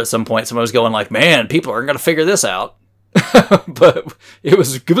I'm sure at some point someone was going man, people aren't going to figure this out. But it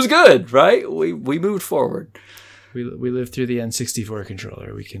was good, right? We moved forward. We lived through the N64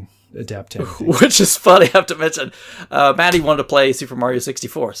 controller. We can adapt to everything. Which is funny, I have to mention. Maddie wanted to play Super Mario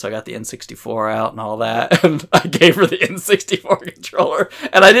 64, so I got the N64 out and all that, and I gave her the N64 controller,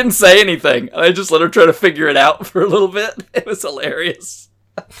 and I didn't say anything. I just let her try to figure it out for a little bit. It was hilarious.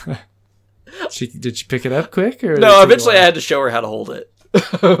 Did she pick it up quick? Or no, eventually I had to show her how to hold it.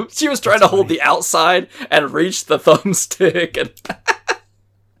 She was trying to hold the outside and reach the thumbstick, and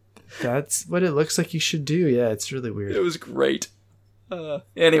that's what it looks like you should do. Yeah, it's really weird. It was great.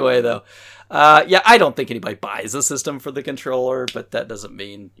 Anyway, though, I don't think anybody buys a system for the controller, but that doesn't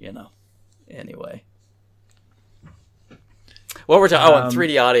mean, anyway. What we're talking and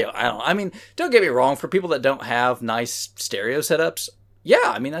 3D audio. I mean, don't get me wrong, for people that don't have nice stereo setups,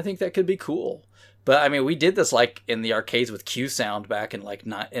 I mean, I think that could be cool. But I mean, we did this in the arcades with Q Sound back in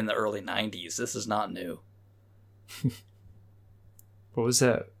in the early 90s. This is not new. What was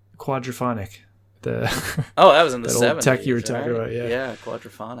that? Quadraphonic. That was in the 70s. Old tech you were talking about, yeah. Yeah,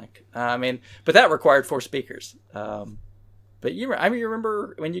 quadraphonic. I mean, but that required 4 speakers. But you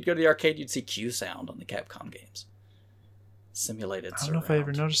remember when you'd go to the arcade, you'd see Q Sound on the Capcom games. Simulated. I don't know if I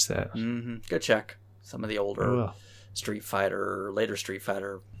ever noticed that. Mm-hmm. Go check some of the older Street Fighter, later Street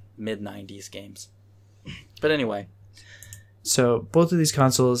Fighter, mid-90s games. But anyway. So both of these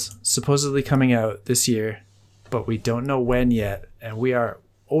consoles supposedly coming out this year, but we don't know when yet, and we are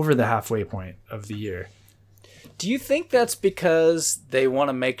over the halfway point of the year. Do you think that's because they want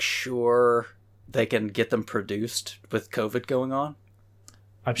to make sure they can get them produced with COVID going on?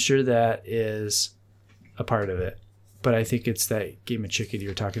 I'm sure that is a part of it. But I think it's that game of chicken you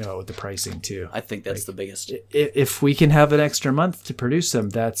were talking about with the pricing too. I think that's the biggest. If we can have an extra month to produce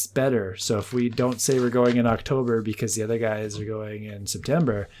them, that's better. So if we don't say we're going in October because the other guys are going in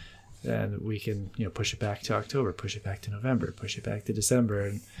September, then we can push it back to October, push it back to November, push it back to December,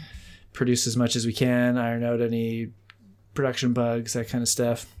 and produce as much as we can, iron out any production bugs, that kind of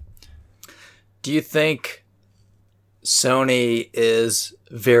stuff. Do you think Sony is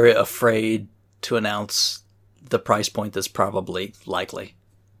very afraid to announce the price point that's probably likely?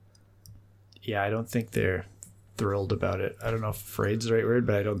 Yeah, I don't think they're thrilled about it. I don't know if afraid's the right word,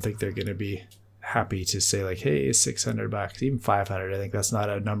 but I don't think they're going to be happy to say like, hey, $600, even 500. I think that's not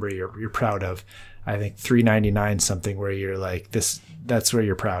a number you're proud of. I think $399 something where you're like that's where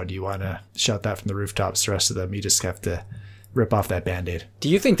you're proud. You want to shout that from the rooftops. The rest of them, you just have to rip off that Band-Aid. Do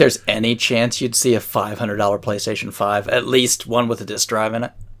you think there's any chance you'd see a $500 PlayStation 5, at least one with a disc drive in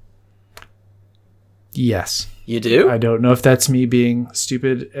it? Yes. You do? I don't know if that's me being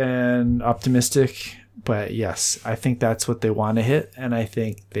stupid and optimistic, but yes, I think that's what they want to hit, and I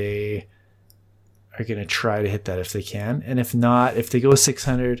think they are going to try to hit that if they can. And if not, if they go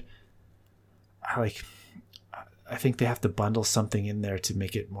 600, I think they have to bundle something in there to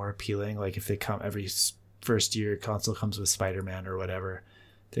make it more appealing. Like if they come every first year console comes with Spider-Man or whatever,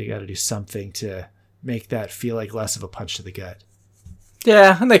 they got to do something to make that feel like less of a punch to the gut.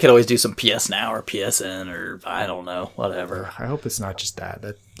 Yeah, and they could always do some PS Now or PSN or I don't know, whatever. I hope it's not just that.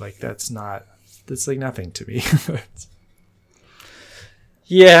 That's like nothing to me.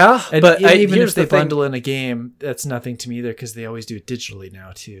 Yeah, and but even here's if they the thing. bundle in a game, that's nothing to me either because they always do it digitally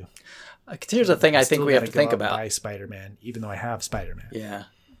now too. Here's the thing I think still we have gotta to think go out and about. buy Spider-Man, even though I have Spider-Man. Yeah.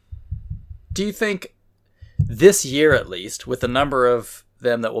 Do you think this year, at least, with the number of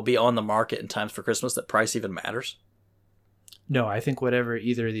them that will be on the market in times for Christmas, that price even matters? No, I think whatever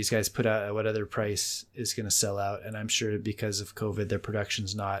either of these guys put out at what other price is going to sell out. And I'm sure because of COVID, their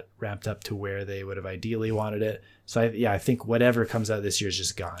production's not ramped up to where they would have ideally wanted it. So I think whatever comes out this year is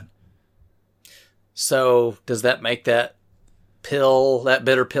just gone. So does that make that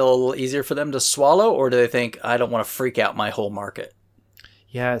bitter pill, a little easier for them to swallow? Or do they think, I don't want to freak out my whole market?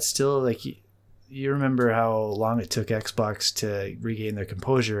 Yeah, it's still like you remember how long it took Xbox to regain their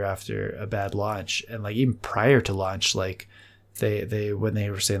composure after a bad launch. And like even prior to launch, like they when they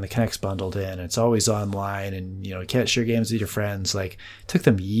were saying the Kinect's bundled in, it's always online and you can't share games with your friends. Like it took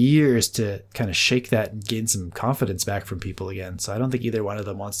them years to kind of shake that and gain some confidence back from people again. So I don't think either one of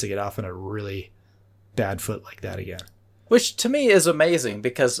them wants to get off on a really bad foot like that again. Which to me is amazing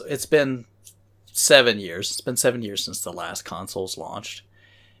because it's been 7 years. It's been 7 years since the last consoles launched.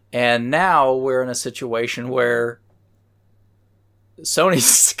 And now we're in a situation where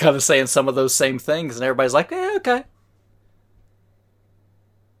Sony's kind of saying some of those same things and everybody's like, okay.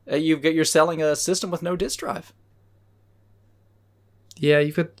 You're selling a system with no disk drive. Yeah,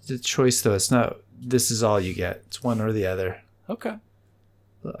 you've got the choice though. It's not this is all you get. It's one or the other. Okay.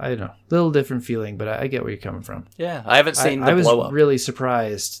 I don't know. Little different feeling, but I get where you're coming from. Yeah, I haven't seen the I was blow up. really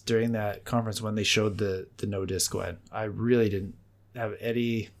surprised during that conference when they showed the no disc one. I really didn't have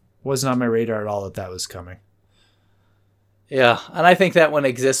wasn't on my radar at all that was coming. Yeah, and I think that one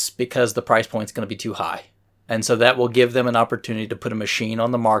exists because the price point's going to be too high. And so that will give them an opportunity to put a machine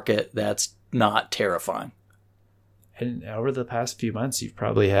on the market that's not terrifying. And over the past few months, you've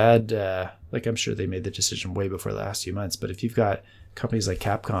probably had, I'm sure they made the decision way before the last few months, but if you've got companies like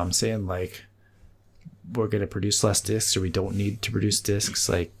Capcom saying, like, we're going to produce less discs or we don't need to produce discs,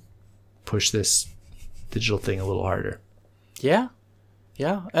 like, push this digital thing a little harder. Yeah.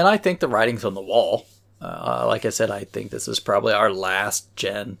 Yeah. And I think the writing's on the wall. Like I said, I think this is probably our last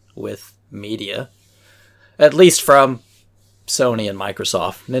gen with media. At least from Sony and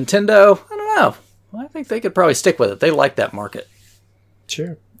Microsoft. Nintendo, I don't know. I think they could probably stick with it. They like that market.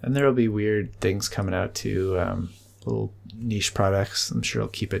 Sure. And there will be weird things coming out too. Little niche products. I'm sure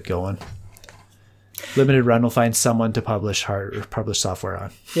it'll keep it going. Limited Run will find someone to publish software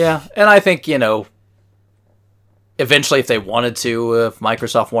on. Yeah. And I think, eventually if they wanted to, if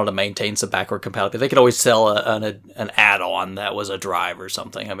Microsoft wanted to maintain some backward compatibility, they could always sell an add-on that was a drive or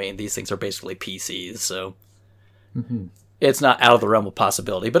something. I mean, these things are basically PCs, so it's not out of the realm of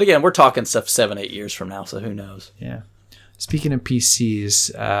possibility. But again, we're talking stuff 7-8 years from now, so who knows? Yeah. Speaking of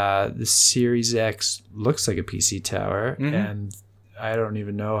PCs, the Series X looks like a PC tower, and I don't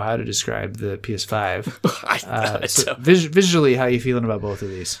even know how to describe the PS5. Visually, how are you feeling about both of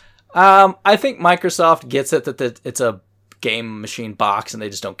these? I think Microsoft gets it that it's a game machine box and they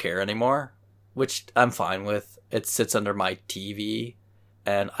just don't care anymore, which I'm fine with. It sits under my TV,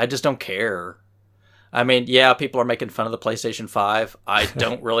 and I just don't care. I mean, yeah, people are making fun of the PlayStation 5. I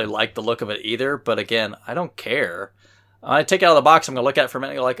don't really like the look of it either, but again, I don't care. I take it out of the box, I'm going to look at it for a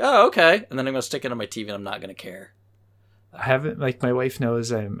minute and go like, oh, okay, and then I'm going to stick it on my TV and I'm not going to care. I haven't, like, my wife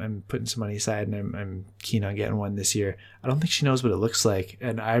knows I'm putting some money aside and I'm keen on getting one this year. I don't think she knows what it looks like,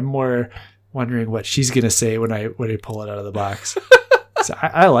 and I'm more wondering what she's going to say when I pull it out of the box. So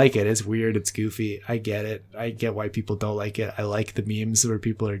I like it. It's weird. It's goofy. I get it. I get why people don't like it. I like the memes where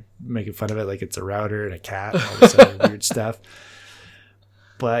people are making fun of it like it's a router and a cat and all this other weird stuff.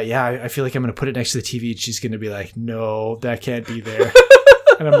 But yeah, I feel like I'm going to put it next to the TV and she's going to be like, no, that can't be there.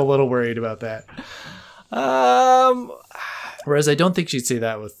 And I'm a little worried about that. Whereas I don't think she'd say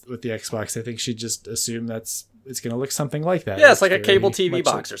that with the Xbox. I think she'd just assume it's going to look something like that. Yeah, it's like a cable TV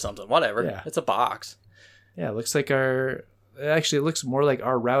box or something. Whatever. Yeah. It's a box. Yeah, it looks like it looks more like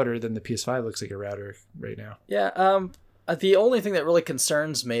our router than the PS5 looks like a router right now. Yeah, the only thing that really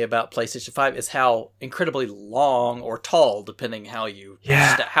concerns me about PlayStation 5 is how incredibly long or tall, depending how you...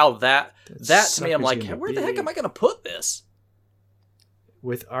 Yeah. How that to me, I'm like, where the heck am I going to put this?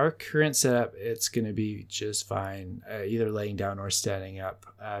 With our current setup, it's going to be just fine, either laying down or standing up,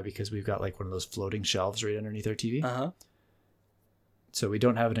 because we've got like one of those floating shelves right underneath our TV. Uh-huh. So we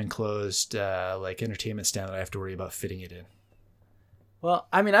don't have an enclosed like entertainment stand that I have to worry about fitting it in. Well,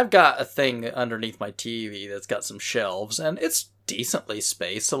 I mean, I've got a thing underneath my TV that's got some shelves, and it's decently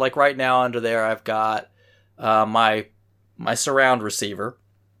spaced. So, like right now under there, I've got my surround receiver.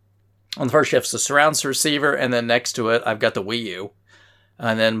 On the first shelf, the surround receiver, and then next to it, I've got the Wii U.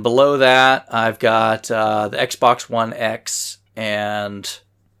 And then below that, I've got the Xbox One X, and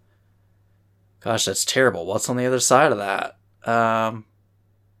gosh, that's terrible. What's on the other side of that? I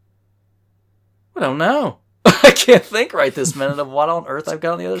don't know. I can't think right this minute of what on earth I've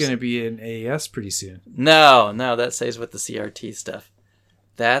got on the other side. It's going to be an AES pretty soon. No, that stays with the CRT stuff.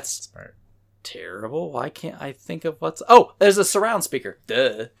 That's Smart. Terrible. Why can't I think of what's... Oh, there's a surround speaker.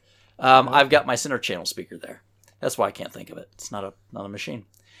 Duh. I've got my center channel speaker there. That's why I can't think of it. It's not a machine.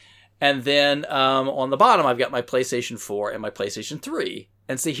 And then on the bottom, I've got my PlayStation 4 and my PlayStation 3.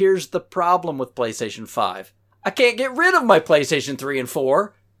 And see, here's the problem with PlayStation 5. I can't get rid of my PlayStation 3 and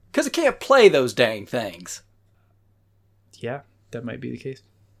 4 because I can't play those dang things. Yeah, that might be the case.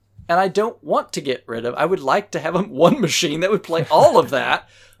 And I don't want to get rid of... I would like to have one machine that would play all of that,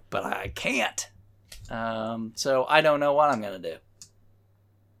 but I can't. So I don't know what I'm going to do.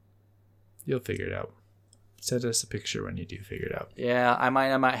 You'll figure it out. Send us a picture when you do figure it out. Yeah, I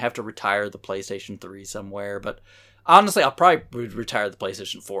might have to retire the PlayStation 3 somewhere, but honestly, I'll probably retire the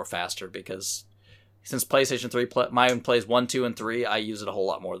PlayStation 4 faster because since PlayStation 3, mine plays 1, 2, and 3, I use it a whole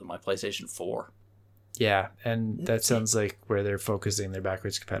lot more than my PlayStation 4. Yeah, and that sounds like where they're focusing their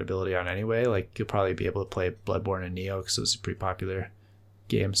backwards compatibility on anyway. Like, you'll probably be able to play Bloodborne and Neo because those are pretty popular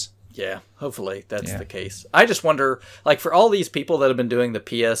games. Yeah, hopefully that's the case. I just wonder, like, for all these people that have been doing the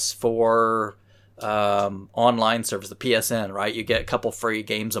PS4 online service, the PSN, right? You get a couple free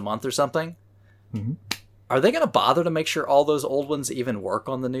games a month or something. Mm-hmm. Are they going to bother to make sure all those old ones even work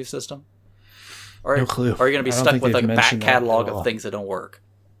on the new system? Or, no clue. Or are you going to be stuck with a back catalog of things that don't work?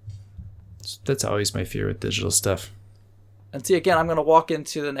 That's always my fear with digital stuff. And see, again, I'm going to walk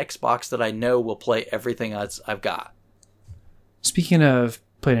into an Xbox that I know will play everything I've got. Speaking of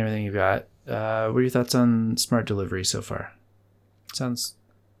playing everything you've got, what are your thoughts on smart delivery so far? Sounds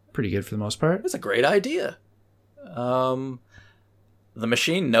pretty good for the most part. It's a great idea. The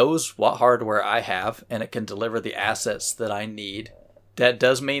machine knows what hardware I have, and it can deliver the assets that I need. That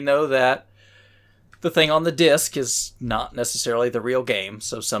does mean, though, that the thing on the disc is not necessarily the real game,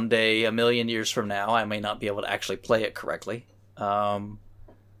 so someday, a million years from now, I may not be able to actually play it correctly. I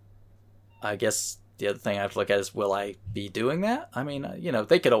guess the other thing I have to look at is, will I be doing that? I mean,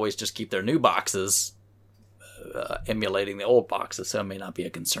 they could always just keep their new boxes emulating the old boxes, so it may not be a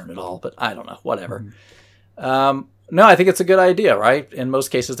concern at all, but I don't know, whatever. Mm-hmm. No, I think it's a good idea, right? In most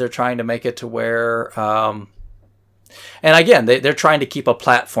cases, they're trying to make it to where... and again, they're trying to keep a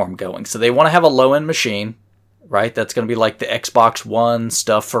platform going. So they want to have a low-end machine, right? That's going to be like the Xbox One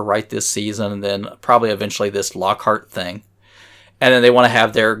stuff for right this season, and then probably eventually this Lockhart thing. And then they want to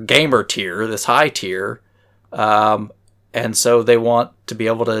have their gamer tier, this high tier. And so they want to be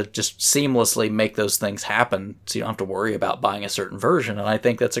able to just seamlessly make those things happen so you don't have to worry about buying a certain version. And I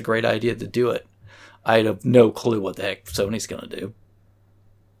think that's a great idea to do it. I have no clue what the heck Sony's going to do.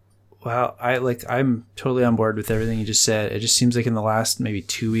 Wow, I'm totally on board with everything you just said. It just seems like in the last maybe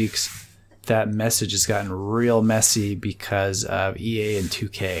 2 weeks, that message has gotten real messy because of EA and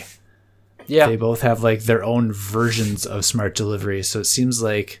 2K. Yeah. They both have like their own versions of smart delivery. So it seems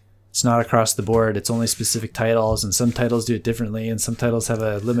like it's not across the board. It's only specific titles, and some titles do it differently, and some titles have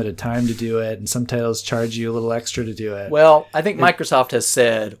a limited time to do it, and some titles charge you a little extra to do it. Well, I think Microsoft has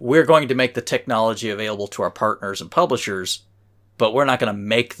said, we're going to make the technology available to our partners and publishers, but we're not going to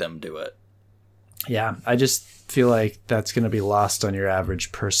make them do it. Yeah, I just feel like that's going to be lost on your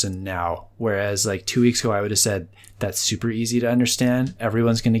average person now. Whereas like 2 weeks ago, I would have said that's super easy to understand.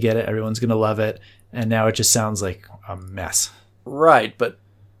 Everyone's going to get it. Everyone's going to love it. And now it just sounds like a mess. Right, but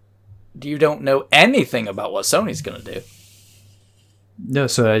you don't know anything about what Sony's going to do. No,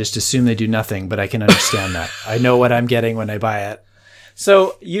 so I just assume they do nothing, but I can understand that. I know what I'm getting when I buy it.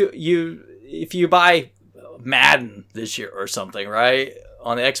 So if you buy Madden this year or something, right?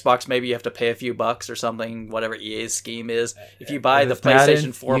 on the Xbox, maybe you have to pay a few bucks or something, whatever EA's scheme is. If you buy the With Madden,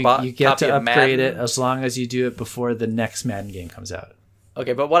 PlayStation 4 you get copy to of upgrade Madden, it as long as you do it before the next Madden game comes out.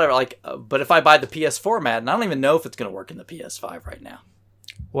 okay, but whatever. But if I buy the PS4 Madden, I don't even know if it's going to work in the PS5 right now.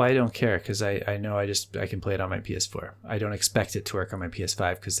 Well, I don't care because I know I can play it on my PS4. I don't expect it to work on my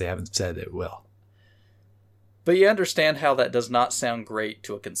PS5 because they haven't said it will. But you understand how that does not sound great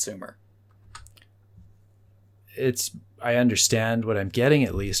to a consumer. I understand what I'm getting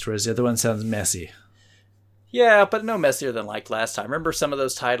at least, whereas the other one sounds messy. Yeah, but no messier than like last time. Remember some of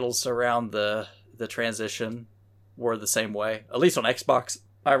those titles around the transition were the same way? At least on Xbox.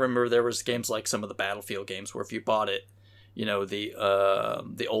 I remember there was games like some of the Battlefield games where if you bought it,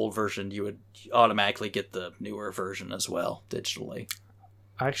 the old version, you would automatically get the newer version as well, digitally.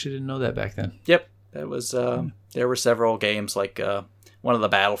 I actually didn't know that back then. Yep. That was there were several games like one of the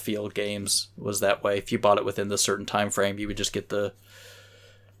Battlefield games was that way. If you bought it within the certain time frame, you would just get the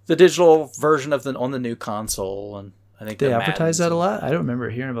digital version on the new console. And I think they advertise that a lot. I don't remember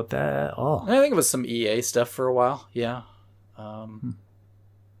hearing about that at all. I think it was some EA stuff for a while. Yeah.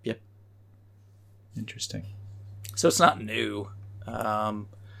 Yep. Interesting. So it's not new.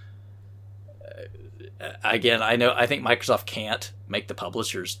 Again, I think Microsoft can't make the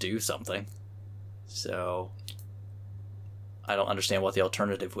publishers do something. So I don't understand what the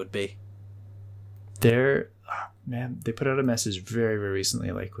alternative would be. They put out a message very, very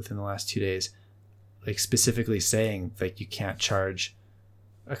recently, like within the last 2 days, like specifically saying like you can't charge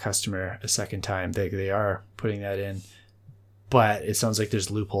a customer a second time. They are putting that in, but it sounds like there's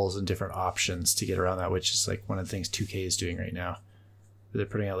loopholes and different options to get around that, which is like one of the things 2K is doing right now. They're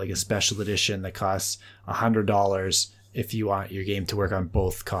putting out like a special edition that costs $100 if you want your game to work on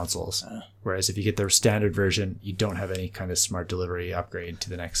both consoles. Whereas if you get the standard version, you don't have any kind of smart delivery upgrade to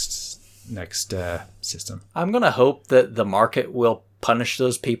the next system. I'm going to hope that the market will punish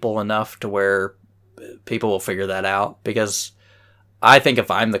those people enough to where people will figure that out, because I think if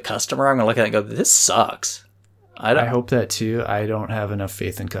I'm the customer, I'm going to look at it and go, this sucks. I hope that too. I don't have enough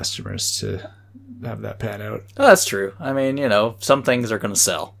faith in customers to have that pan out. Oh, that's true. I mean, some things are going to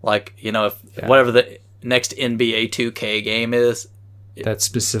sell. Like, whatever the next NBA 2K game is. That's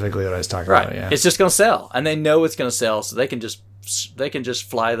specifically what I was talking about, yeah. It's just going to sell. And they know it's going to sell, so they can just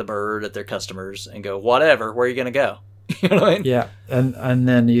fly the bird at their customers and go, whatever, where are you going to go? You know what I mean? Yeah. And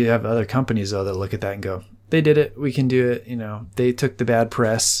then you have other companies, though, that look at that and go, they did it. We can do it. They took the bad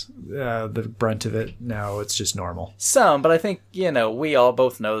press, the brunt of it. Now it's just normal. Some, but I think, we all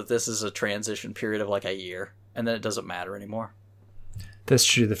both know that this is a transition period of like a year, and then it doesn't matter anymore. That's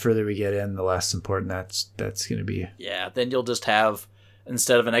true. The further we get in, the less important that's going to be. Yeah. Then you'll just have,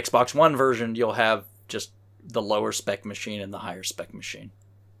 instead of an Xbox One version, you'll have just the lower spec machine and the higher spec machine.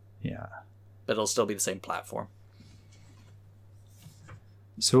 Yeah. But it'll still be the same platform.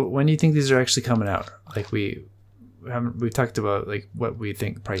 So when do you think these are actually coming out? Like we talked about like what we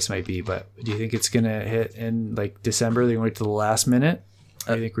think price might be, but do you think it's gonna hit in like December? They're gonna wait till the last minute?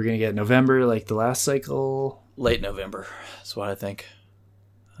 Or do you think we're gonna get November, like the last cycle? Late November. That's what I think.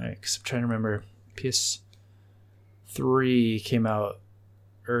 All right, because I'm trying to remember. PS3 came out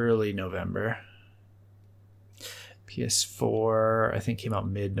early November. PS4, I think, came out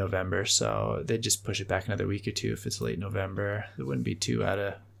mid-November, so they just push it back another week or two if it's late November. It wouldn't be too out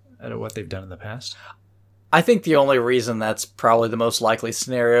of what they've done in the past. I think the only reason that's probably the most likely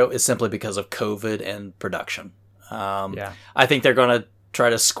scenario is simply because of COVID and production. Yeah. I think they're going to try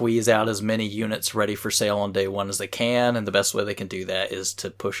to squeeze out as many units ready for sale on day one as they can, and the best way they can do that is to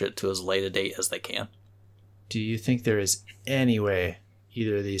push it to as late a date as they can. Do you think there is any way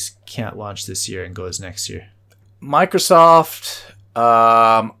either of these can't launch this year and goes next year? Microsoft,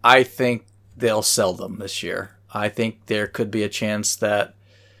 I think they'll sell them this year. I think there could be a chance that...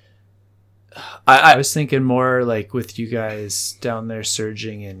 I was thinking more like with you guys down there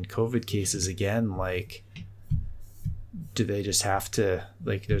surging in COVID cases again, like, do they just have to,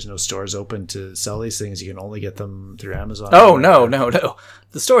 like, there's no stores open to sell these things? You can only get them through Amazon? Oh, no.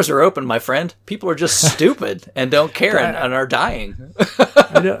 The stores are open, my friend. People are just stupid and don't care and are dying.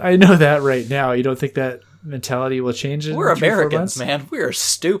 I know that right now. You don't think that mentality will change in We're 3 or 4 Americans, months? man. We are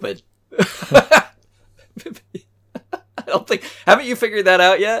stupid. I don't think... Haven't you figured that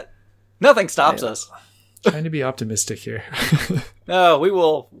out yet? Nothing stops us. Trying to be optimistic here. No, we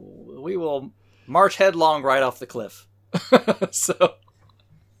will march headlong right off the cliff. So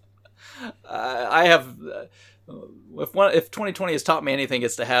I have, if 2020 has taught me anything,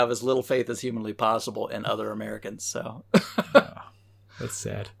 it's to have as little faith as humanly possible in other Americans. So that's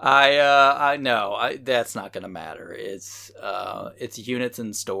sad. I know that's not going to matter. It's units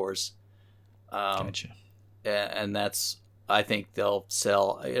in stores. Gotcha. And that's, I think they'll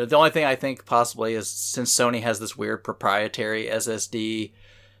sell. The only thing I think possibly is since Sony has this weird proprietary SSD,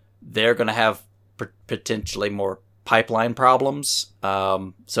 they're going to have potentially more pipeline problems.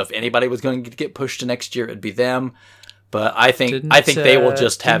 So if anybody was going to get pushed to next year, it'd be them. But I think they will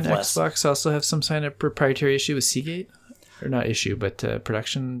just have less. Xbox also have some kind of proprietary issue with Seagate, or not issue, but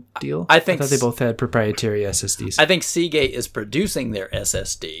production deal. I thought they both had proprietary SSDs. I think Seagate is producing their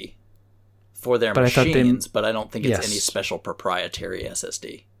SSD for their machines, but I don't think it's any special proprietary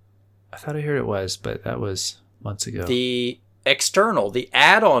SSD. I thought I heard it was, but that was months ago. The external, the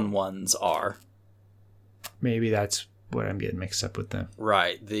add-on ones are. Maybe that's what I'm getting mixed up with them.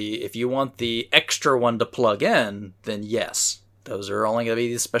 Right. If you want the extra one to plug in, then yes. Those are only going to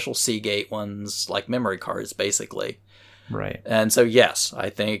be the special Seagate ones, like memory cards, basically. Right. And so, yes, I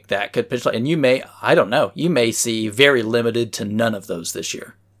think that could potentially... And I don't know, you may see very limited to none of those this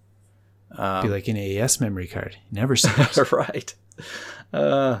year. Be like an AES memory card. You never see those. Right.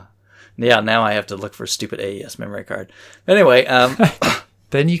 Yeah, now I have to look for a stupid AES memory card. Anyway...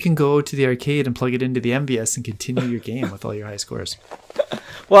 Then you can go to the arcade and plug it into the MVS and continue your game with all your high scores.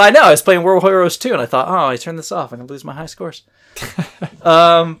 Well, I know. I was playing World Heroes 2, and I thought, I turned this off. I'm going to lose my high scores.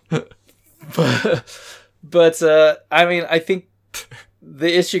 But I mean, I think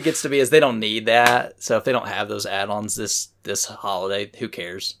the issue gets to be is they don't need that. So if they don't have those add-ons this holiday, who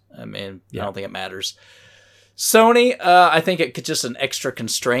cares? I mean, I don't think it matters. Sony, I think it could just an extra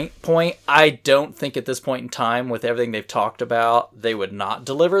constraint point. I don't think at this point in time, with everything they've talked about, they would not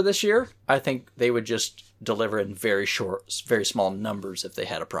deliver this year. I think they would just deliver in very small numbers if they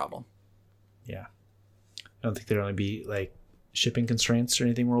had a problem. Yeah. I don't think there'd only be like shipping constraints or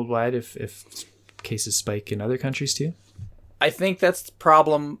anything worldwide if cases spike in other countries too. I think that's the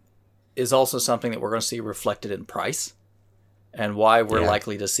problem is also something that we're going to see reflected in price and why we're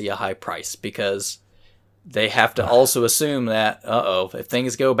likely to see a high price, because they have to also assume that, if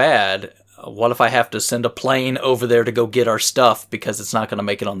things go bad, what if I have to send a plane over there to go get our stuff because it's not going to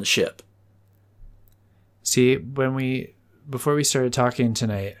make it on the ship? See, before we started talking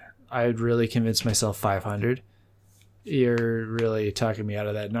tonight, I had really convinced myself 500. You're really talking me out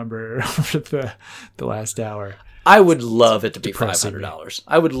of that number over the last hour. I would love it to be $500.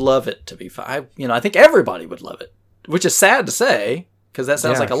 I would love it to be I think everybody would love it, which is sad to say. Because that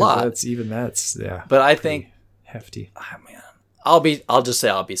sounds like a lot. That's But I think hefty. Oh man, I'll just say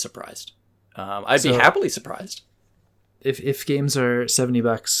I'll be surprised. I'd be happily surprised. If games are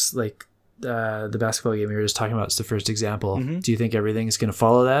 $70, like the basketball game we were just talking about is the first example. Mm-hmm. Do you think everything is going to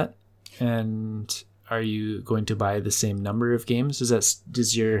follow that? And are you going to buy the same number of games?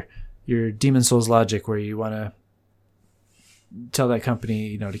 Does your Demon Souls logic, where you want to tell that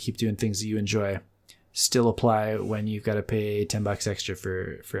company to keep doing things that you enjoy, still apply when you've got to pay $10 extra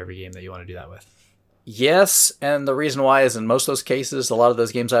for every game that you want to do that with? Yes, and the reason why is in most of those cases, a lot of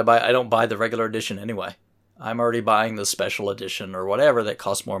those games I buy, I don't buy the regular edition anyway. I'm already buying the special edition or whatever that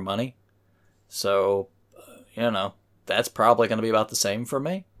costs more money. So, that's probably going to be about the same for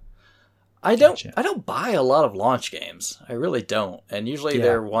me. I don't buy a lot of launch games. I really don't. And usually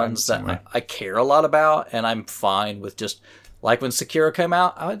they're ones that I care a lot about, and I'm fine with just... Like when Sekiro came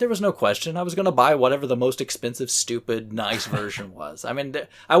out, there was no question. I was going to buy whatever the most expensive, stupid, nice version was. I mean,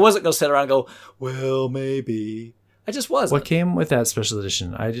 I wasn't going to sit around and go, well, maybe. I just wasn't. What came with that special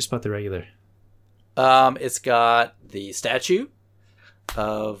edition? I just bought the regular. It's got the statue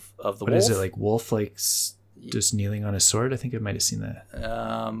of the wolf. What is it, like wolf, like just kneeling on his sword? I think I might have seen that.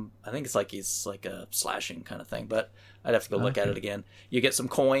 I think it's like he's like a slashing kind of thing, but I'd have to go look at it again. You get some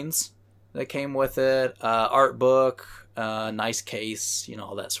coins that came with it, art book, nice case,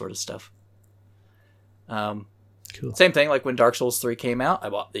 all that sort of stuff. Cool. Same thing, like when Dark Souls 3 came out, I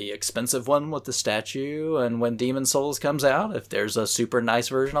bought the expensive one with the statue, and when Demon Souls comes out, if there's a super nice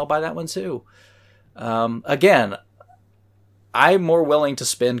version, I'll buy that one too. Again, I'm more willing to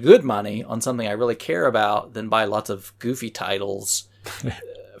spend good money on something I really care about than buy lots of goofy titles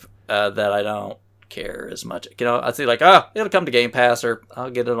that I don't care as much. I'd say like, it'll come to Game Pass, or I'll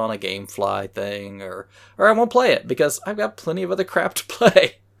get it on a GameFly thing, or I won't play it because I've got plenty of other crap to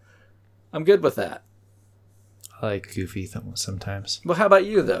play. I'm good with that. I like goofy sometimes. Well, how about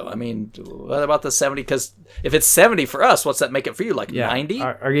you though? I mean, what about the 70? Because if it's 70 for us, what's that make it for you? Like 90?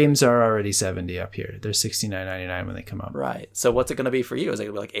 Our games are already 70 up here. They're $69.99 when they come out. Right. So what's it going to be for you? Is it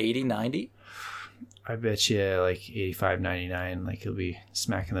going to be like 80, 90? I bet you like $85.99. Like it'll be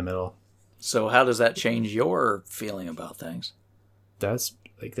smack in the middle. So how does that change your feeling about things? That's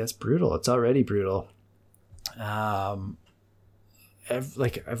brutal. It's already brutal. I've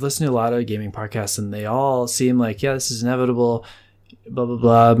listened to a lot of gaming podcasts, and they all seem like, this is inevitable. blah blah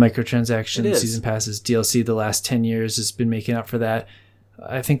blah, microtransactions, It is. season passes, DLC. The last 10 years has been making up for that.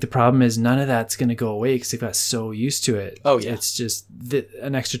 I think the problem is none of that's going to go away because they've got so used to it. Oh, yeah. It's just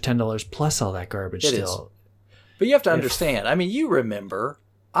an extra $10 plus all that garbage It still. But you have to understand. I mean, you remember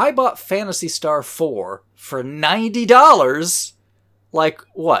I bought Phantasy Star 4 for $90. Like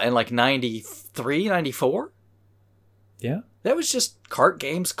what? In like 93, 94? Yeah. That was just cart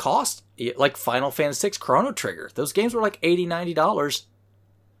games cost. Like Final Fantasy VI Chrono Trigger. Those games were like $80, $90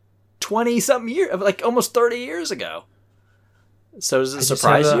 20-something years, like almost 30 years ago. So does it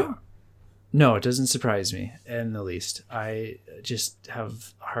surprise you? No, it doesn't surprise me in the least. I just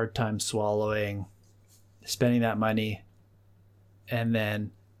have a hard time swallowing spending that money and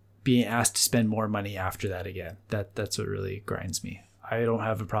then being asked to spend more money after that again. That's what really grinds me. I don't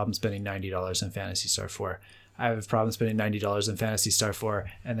have a problem spending $90 in Phantasy Star 4. I have a problem spending $90 in Phantasy Star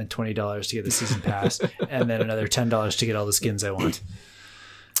 4 and then $20 to get the season pass and then another $10 to get all the skins I want.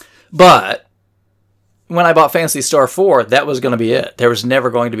 But when I bought Phantasy Star 4, that was going to be it. There was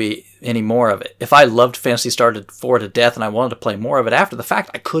never going to be any more of it. If I loved Phantasy Star 4 to death and I wanted to play more of it after the fact,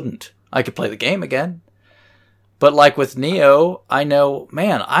 I couldn't. I could play the game again. But like with Neo, I know,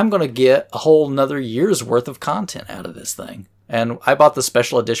 man, I'm going to get a whole nother year's worth of content out of this thing. And I bought the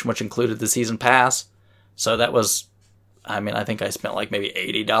special edition, which included the season pass. So that was, I mean, I think I spent like maybe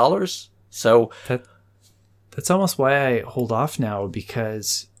 $80. So that's almost why I hold off now,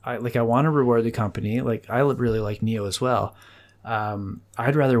 because I want to reward the company. Like, I really like Neo as well.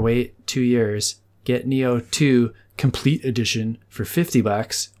 I'd rather wait 2 years, get Neo 2 complete edition for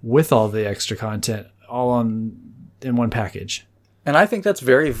 $50 with all the extra content all in one package. And I think that's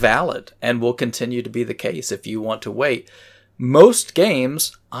very valid and will continue to be the case if you want to wait. Most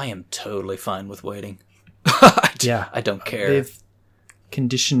games, I am totally fine with waiting. Yeah. I don't care. They've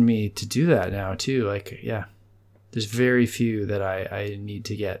conditioned me to do that now too. Like, yeah, there's very few that I need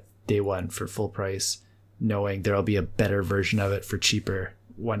to get day one for full price, knowing there'll be a better version of it for cheaper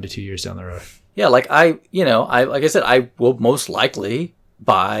 1 to 2 years down the road. Yeah, like like I said, I will most likely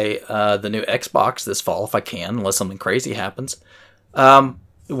buy the new Xbox this fall if I can, unless something crazy happens.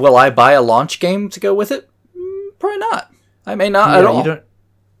 Will I buy a launch game to go with it? Probably not. I may not at all.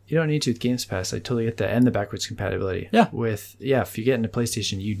 You don't need to with Games Pass. I totally get that, and the backwards compatibility. Yeah. If you get into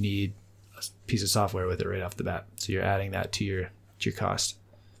PlayStation, you need a piece of software with it right off the bat. So you're adding that to your cost.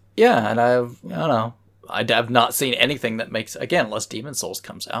 Yeah, and I don't know. I've not seen anything that makes, again, unless Demon's Souls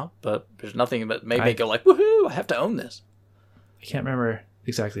comes out, but there's nothing that made me go like, woohoo, I have to own this. I can't remember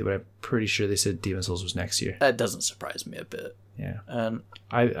exactly, but I'm pretty sure they said Demon's Souls was next year. That doesn't surprise me a bit. Yeah. And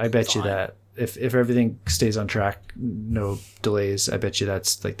I bet you that if everything stays on track, no delays, I bet you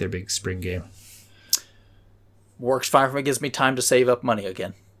that's like their big spring game. Works fine for me, gives me time to save up money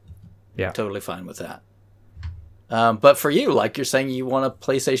again. Yeah. Totally fine with that. But for you, like you're saying you want a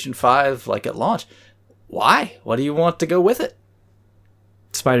PlayStation 5 like at launch. Why? What do you want to go with it?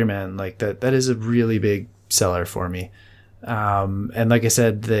 Spider-Man, like that is a really big seller for me. And like I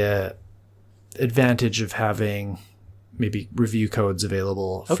said, the advantage of having maybe review codes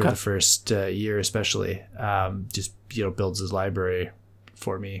available for the first year especially just builds his library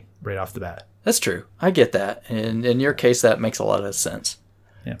for me right off the bat. That's true. I get that. And in your case, that makes a lot of sense.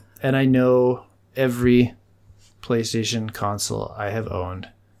 Yeah. And I know every PlayStation console I have owned,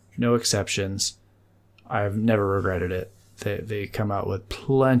 no exceptions, I've never regretted it. They come out with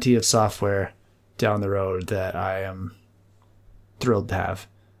plenty of software down the road that I am thrilled to have.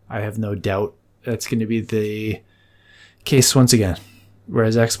 I have no doubt that's going to be the case once again,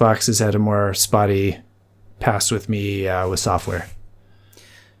 whereas Xbox has had a more spotty past with me with software.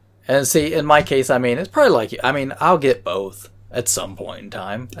 And see, in my case, I mean, it's probably like, I mean, I'll get both at some point in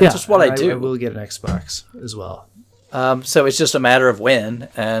time. That's just what I do. I will get an Xbox as well. So it's just a matter of when.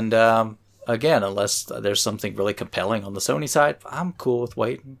 And again, unless there's something really compelling on the Sony side, I'm cool with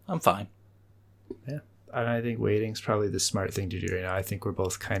waiting. I'm fine. Yeah. And I think waiting's probably the smart thing to do right now. I think we're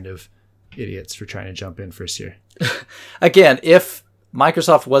both kind of idiots for trying to jump in first year. Again, if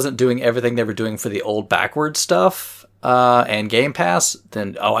Microsoft wasn't doing everything they were doing for the old backwards stuff and Game Pass,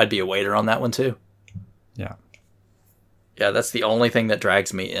 then I'd be a waiter on that one too. Yeah. Yeah, that's the only thing that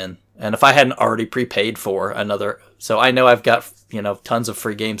drags me in. And if I hadn't already prepaid for another, so I know I've got tons of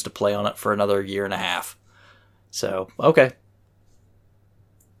free games to play on it for another year and a half. So okay.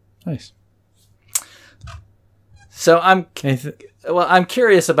 Nice. So I'm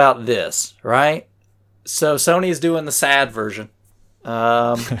curious about this, right? So Sony's doing the sad version.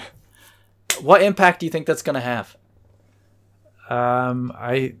 What impact do you think that's going to have?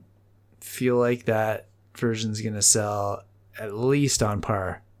 I feel like that version's going to sell at least on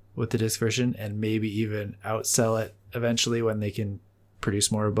par with the disc version and maybe even outsell it eventually when they can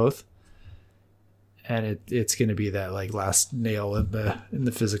produce more of both. And it's going to be that like last nail in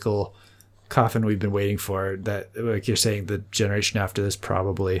the physical coffin we've been waiting for. That, like you're saying, the generation after this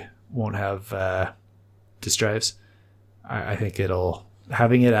probably won't have disk drives. I think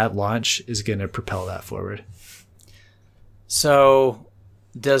having it at launch is going to propel that forward. So,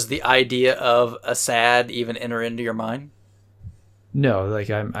 does the idea of a SAD even enter into your mind? No, like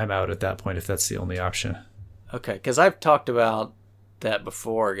I'm out at that point if that's the only option. Okay, because I've talked about that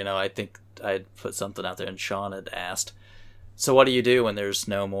before. I think I'd put something out there, and Sean had asked, so what do you do when there's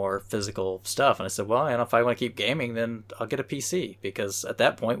no more physical stuff? And I said, well, if I want to keep gaming, then I'll get a PC, because at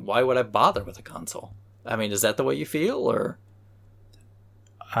that point, why would I bother with a console? I mean, is that the way you feel, or?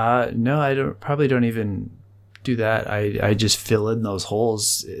 No, I probably don't even do that. I just fill in those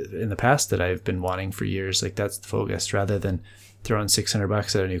holes in the past that I've been wanting for years. Like, that's the focus. Rather than throwing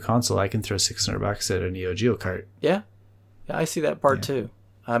 $600 at a new console, I can throw $600 at a Neo Geo cart. Yeah, I see that part too.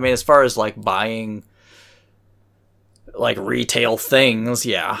 I mean, as far as like buying like retail things,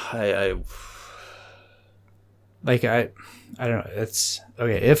 yeah, I don't know. It's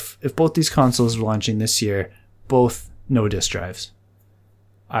okay if both these consoles are launching this year, both no disk drives.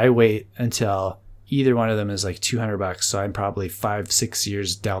 I wait until either one of them is like $200, so I'm probably 5-6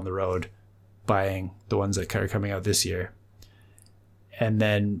 years down the road buying the ones that are coming out this year, and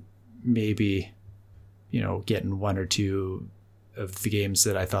then maybe getting one or two of the games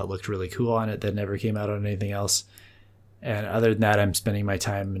that I thought looked really cool on it that never came out on anything else. And other than that, I'm spending my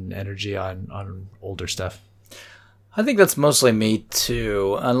time and energy on older stuff. I think that's mostly me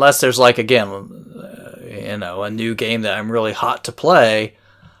too, unless there's like, again, a new game that I'm really hot to play.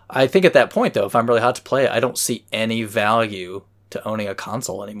 I think at that point, though, if I'm really hot to play, I don't see any value to owning a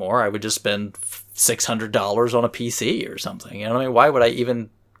console anymore. I would just spend $600 on a PC or something. You know what I mean? Why would I even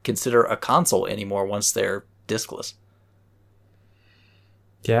consider a console anymore once they're diskless?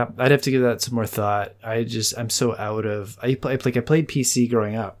 Yeah, I'd have to give that some more thought. I'm so out of. I played PC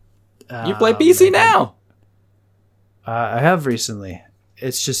growing up. You play PC now? I have recently.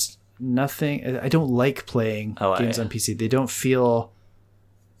 It's just nothing. I don't like playing games on PC. They don't feel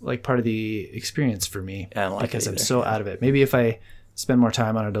like part of the experience for me because I'm so out of it. Maybe if I spend more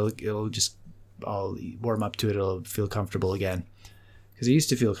time on it, I'll warm up to it. It'll feel comfortable again, because it used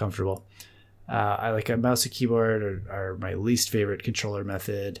to feel comfortable. I like a mouse and keyboard are my least favorite controller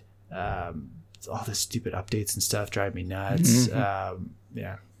method. All the stupid updates and stuff drive me nuts.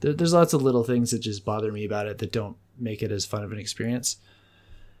 Mm-hmm. There's lots of little things that just bother me about it that don't make it as fun of an experience.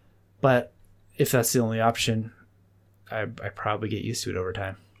 But if that's the only option, I probably get used to it over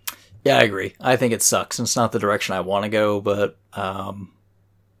time. Yeah, I agree. I think it sucks. It's not the direction I want to go, but I'm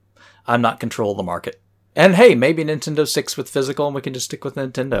not control of the market. And hey, maybe Nintendo sticks with physical and we can just stick with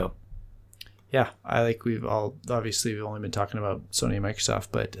Nintendo. Yeah, we've only been talking about Sony and Microsoft,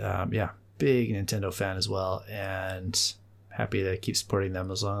 but big Nintendo fan as well, and happy to keep supporting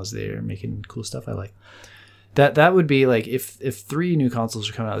them as long as they're making cool stuff I like. That would be like if 3 new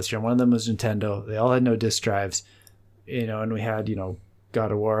consoles were coming out this year, and one of them was Nintendo. They all had no disc drives, and we had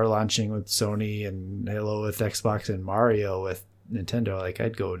God of War launching with Sony and Halo with Xbox and Mario with Nintendo. Like,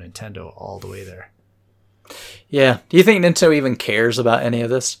 I'd go Nintendo all the way there. Yeah. Do you think Nintendo even cares about any of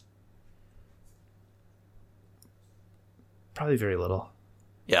this? Probably very little.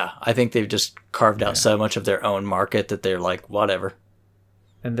 Yeah, I think they've just carved out so much of their own market that they're like, whatever.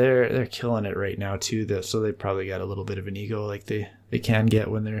 And they're killing it right now too, though, so they probably got a little bit of an ego like they can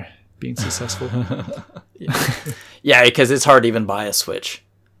get when they're being successful. Yeah, because it's hard to even buy a Switch.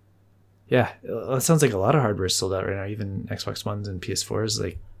 Yeah, it sounds like a lot of hardware is sold out right now. Even Xbox Ones and PS4s,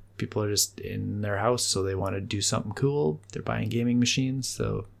 like, people are just in their house, so they want to do something cool. They're buying gaming machines,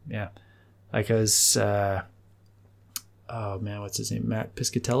 so yeah. Like, what's his name? Matt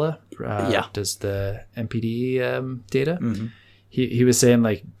Piscatella does the NPD data. Mm-hmm. He was saying,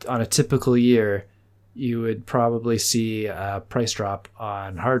 like, on a typical year, you would probably see a price drop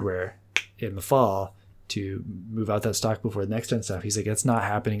on hardware in the fall to move out that stock before the next gen stuff. He's like, it's not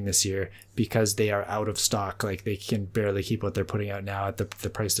happening this year because they are out of stock. Like, they can barely keep what they're putting out now at the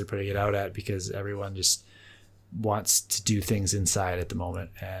price they're putting it out at, because everyone just wants to do things inside at the moment,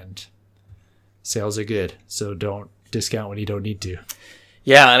 and sales are good. So don't discount when you don't need to.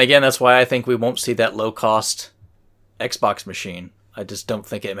 Yeah, and again, that's why I think we won't see that low-cost Xbox machine. I just don't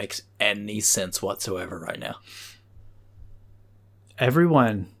think it makes any sense whatsoever right now.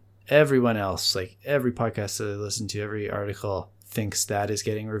 Everyone else, like every podcast that I listen to, every article, thinks that is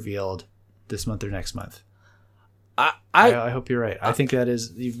getting revealed this month or next month. I hope you're right. I think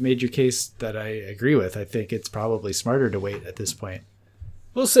you've made your case that I agree with. I think it's probably smarter to wait at this point.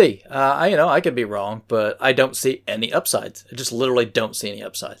 We'll see. I could be wrong, but I don't see any upsides. I just literally don't see any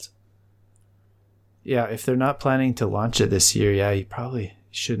upsides. Yeah, if they're not planning to launch it this year, yeah, you probably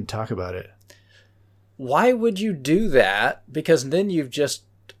shouldn't talk about it. Why would you do that? Because then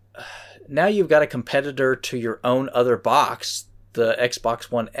now you've got a competitor to your own other box, the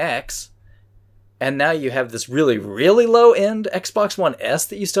Xbox One X, and now you have this really, really low-end Xbox One S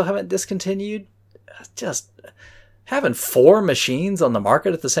that you still haven't discontinued. Just having 4 machines on the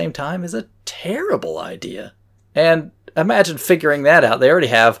market at the same time is a terrible idea. And imagine figuring that out. They already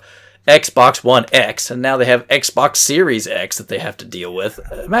have Xbox One X, and now they have Xbox Series X that they have to deal with.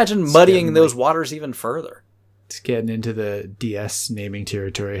 Imagine muddying those waters even further. It's getting into the DS naming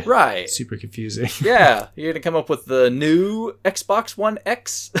territory. Right. Super confusing. Yeah. You're going to come up with the new Xbox One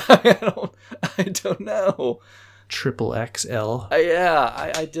X? I don't know. Triple XL.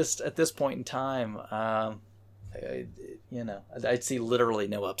 I just, at this point in time, I'd see literally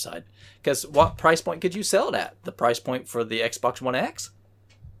no upside. Because what price point could you sell it at? The price point for the Xbox One X?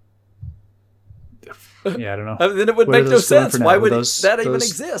 Yeah, I don't know. Then it would make no sense. Why would that even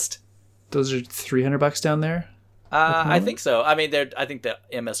exist? Those are $300 down there? I think so. I mean, I think the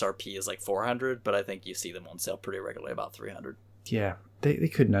MSRP is like $400, but I think you see them on sale pretty regularly about $300. Yeah, they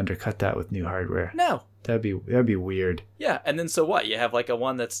couldn't undercut that with new hardware. No. That'd be weird. Yeah, and then so what? You have like a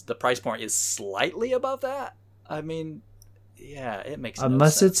one that's the price point is slightly above that? I mean, yeah, it makes no sense.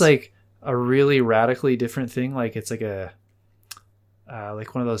 Unless it's like a really radically different thing, like it's like a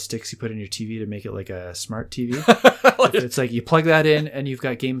like one of those sticks you put in your TV to make it like a smart TV. It's like you plug that in and you've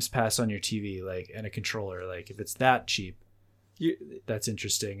got Games Pass on your TV, like, and a controller. Like if it's that cheap, that's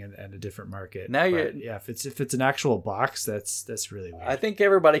interesting and a different market. Now if it's an actual box, that's really weird. I think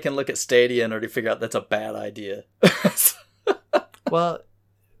everybody can look at Stadia and already figure out that's a bad idea. Well,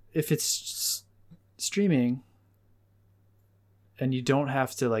 if it's streaming and you don't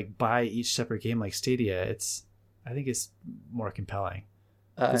have to like buy each separate game like Stadia, I think it's more compelling.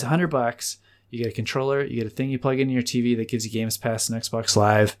 It's $100. You get a controller, you get a thing you plug into your TV that gives you Games Pass and Xbox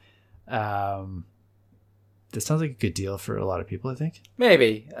Live. That sounds like a good deal for a lot of people, I think.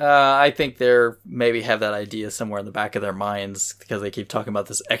 Maybe. I think they're maybe have that idea somewhere in the back of their minds because they keep talking about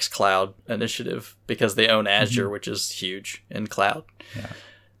this xCloud initiative because they own Azure, which is huge in cloud. Yeah.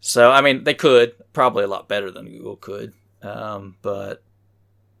 So, I mean, they could. Probably a lot better than Google could. But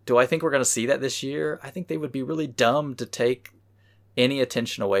do I think we're going to see that this year? I think they would be really dumb to take any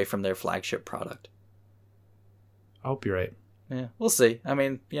attention away from their flagship product. I hope you're right. Yeah, we'll see. I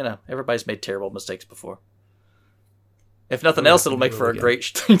mean, everybody's made terrible mistakes before. If nothing else, it'll make for a great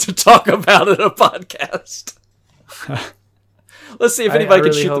thing to talk about in a podcast. Let's see if anybody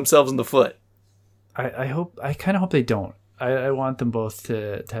can shoot themselves in the foot. I kind of hope they don't. I want them both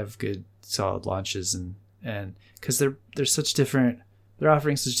to have good, solid launches and because they're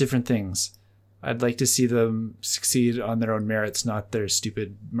offering such different things. I'd like to see them succeed on their own merits, not their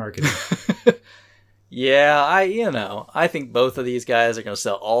stupid marketing. Yeah, I think both of these guys are going to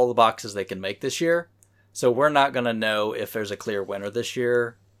sell all the boxes they can make this year. So we're not going to know if there's a clear winner this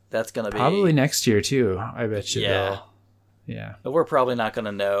year. That's going to be probably next year too. I bet you. Yeah. But we're probably not going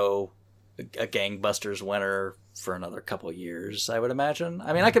to know a gangbusters winner for another couple of years, I would imagine.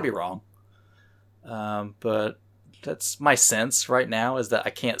 I mean, I could be wrong. But that's my sense right now is that I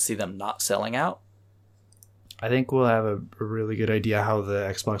can't see them not selling out. I think we'll have a really good idea how the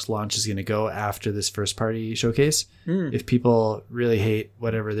Xbox launch is going to go after this first party showcase. If people really hate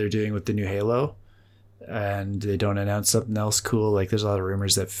whatever they're doing with the new Halo and they don't announce something else cool, like there's a lot of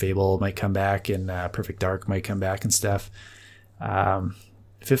rumors that Fable might come back and Perfect Dark might come back and stuff.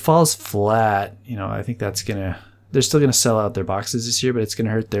 If it falls flat, I think they're still going to sell out their boxes this year, but it's going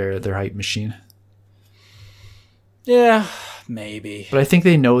to hurt their hype machine. Yeah, maybe. But I think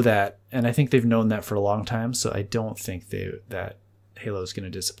they know that, and I think they've known that for a long time, so I don't think that Halo is going to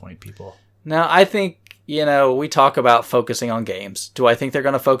disappoint people. Now, I think, we talk about focusing on games. Do I think they're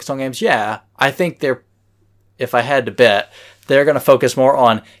going to focus on games? Yeah. I think if I had to bet, they're going to focus more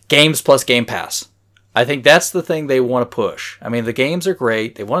on games plus Game Pass. I think that's the thing they want to push. I mean, the games are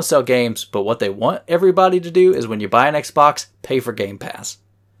great. They want to sell games, but what they want everybody to do is when you buy an Xbox, pay for Game Pass.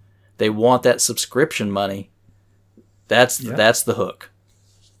 They want that subscription money. That's the hook.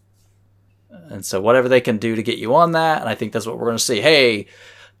 And so whatever they can do to get you on that, and I think that's what we're going to see. Hey,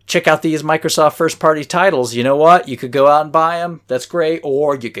 check out these Microsoft first-party titles. You know what? You could go out and buy them. That's great.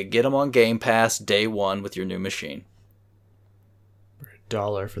 Or you could get them on Game Pass day one with your new machine. For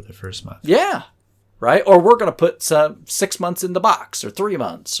 $1 for the first month. Yeah. Right? Or we're going to put 6 months in the box or 3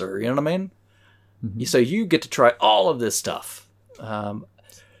 months or, you know what I mean? Mm-hmm. So you get to try all of this stuff.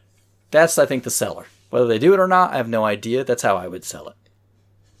 That's, I think, the seller. Whether they do it or not, I have no idea. That's how I would sell it.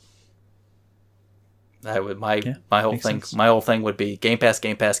 That would Yeah, my whole makes thing. sense. My whole thing would be Game Pass,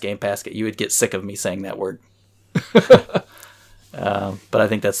 Game Pass, Game Pass. You would get sick of me saying that word. But I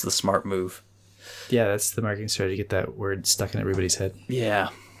think that's the smart move. Yeah, that's the marketing strategy. Get that word stuck in everybody's head. Yeah.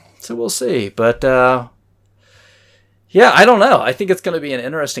 So we'll see. But yeah, I don't know. I think it's going to be an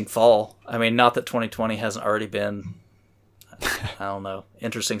interesting fall. I mean, not that 2020 hasn't already been. I don't know.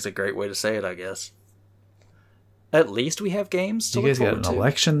 Interesting's a great way to say it, I guess. At least we have games to You look guys got forward an to.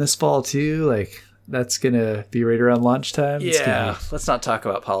 election this fall too. Like that's gonna be right around launch time. It's gonna Yeah, let's not talk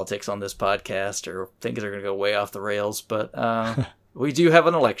about politics on this podcast, or things are going to go way off the rails. But we do have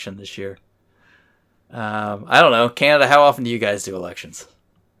an election this year. I don't know, Canada. How often do you guys do elections?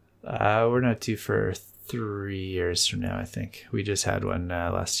 we're not due for 3 years from now. I think we just had one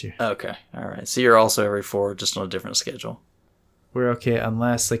last year. Okay, all right. So you're also every 4, just on a different schedule. We're okay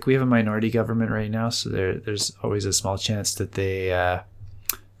unless like we have a minority government right now, so there's always a small chance that they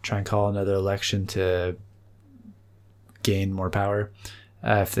try and call another election to gain more power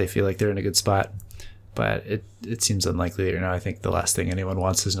if they feel like they're in a good spot. But it seems unlikely right now. I think the last thing anyone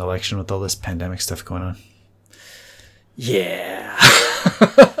wants is an election with all this pandemic stuff going on. Yeah.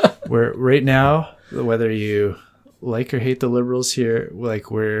 Where right now, whether you like or hate the Liberals here, like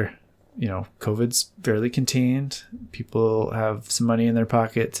we're, COVID's fairly contained. People have some money in their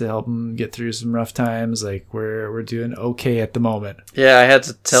pocket to help them get through some rough times. Like we're doing okay at the moment. Yeah, I had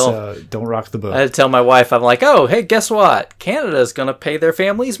to tell. So don't rock the boat. I had to tell my wife. I'm like, oh, hey, guess what? Canada's going to pay their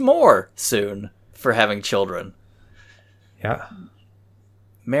families more soon for having children. Yeah.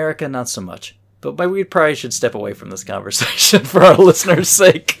 America, not so much. But we probably should step away from this conversation for our listeners'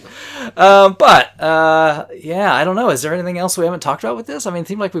 sake. Yeah, I don't know. Is there anything else we haven't talked about with this? I mean, it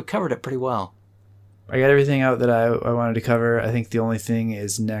seemed like we've covered it pretty well. I got everything out that I wanted to cover. I think the only thing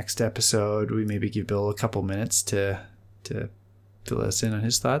is next episode, we maybe give Bill a couple minutes to fill us in on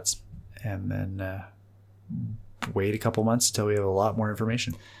his thoughts, and then wait a couple months until we have a lot more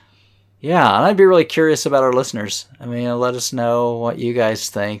information. Yeah, and I'd be really curious about our listeners. I mean, let us know what you guys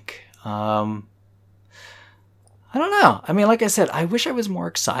think. I don't know. I mean, like I said, I wish I was more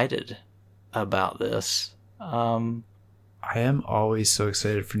excited about this. I am always so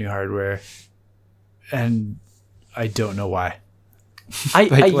excited for new hardware, and I don't know why. I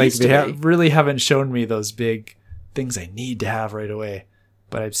they really haven't shown me those big things I need to have right away,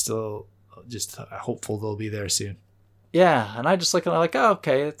 but I'm still just hopeful they'll be there soon. Yeah, and I just look at it like, oh,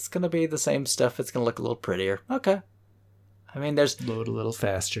 okay, it's going to be the same stuff. It's going to look a little prettier. Okay. I mean, there's Load a little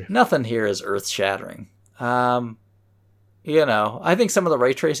faster. nothing here is earth-shattering. I think some of the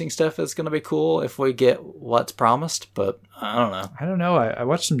ray tracing stuff is going to be cool if we get what's promised, but I don't know. I don't know. I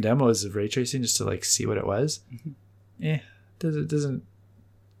watched some demos of ray tracing just to like see what it was. It doesn't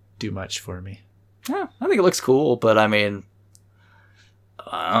do much for me. Yeah, I think it looks cool, but I mean,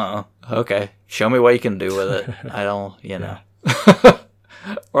 I don't know. Okay, show me what you can do with it. I don't,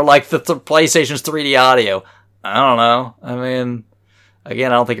 Or like the PlayStation's 3D audio. I don't know. I mean,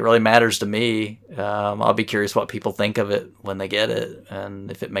 again, I don't think it really matters to me. I'll be curious what people think of it when they get it,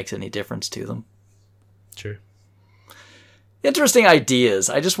 and if it makes any difference to them. Sure. Interesting ideas.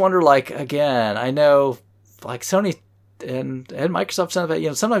 I just wonder, like, again, I know, like, Sony and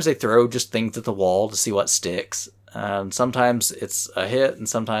Microsoft, sometimes they throw just things at the wall to see what sticks. And sometimes it's a hit, and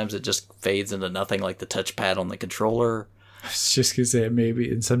sometimes it just fades into nothing, like the touchpad on the controller. I was just going to say maybe,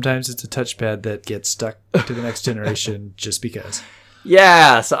 and sometimes it's a touchpad that gets stuck to the next generation just because.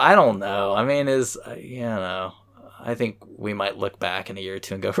 Yeah, so I don't know. I mean, I think we might look back in a year or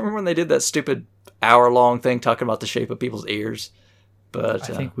two and go, remember when they did that stupid hour-long thing talking about the shape of people's ears? But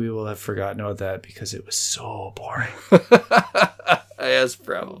I think we will have forgotten about that because it was so boring. That's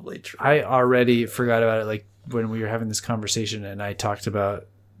probably true. I already forgot about it. Like when we were having this conversation and I talked about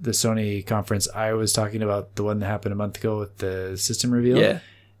the Sony conference, I was talking about the one that happened a month ago with the system reveal. Yeah.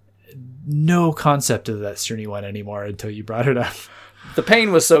 No concept of that Cerny one anymore until you brought it up. The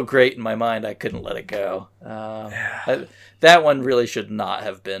pain was so great in my mind, I couldn't let it go. That one really should not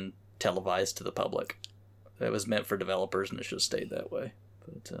have been televised to the public. It was meant for developers, and it should have stayed that way.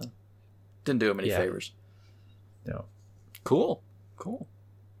 But didn't do him any favors. No. Cool.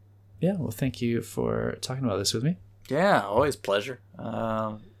 Yeah, well, thank you for talking about this with me. Yeah, always pleasure.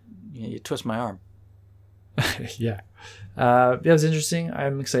 You twist my arm. Yeah. It was interesting.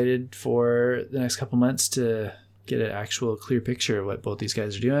 I'm excited for the next couple months to get an actual clear picture of what both these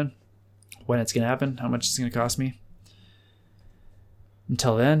guys are doing, when it's going to happen, how much it's going to cost me.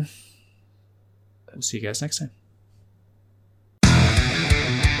 Until then, we'll see you guys next time.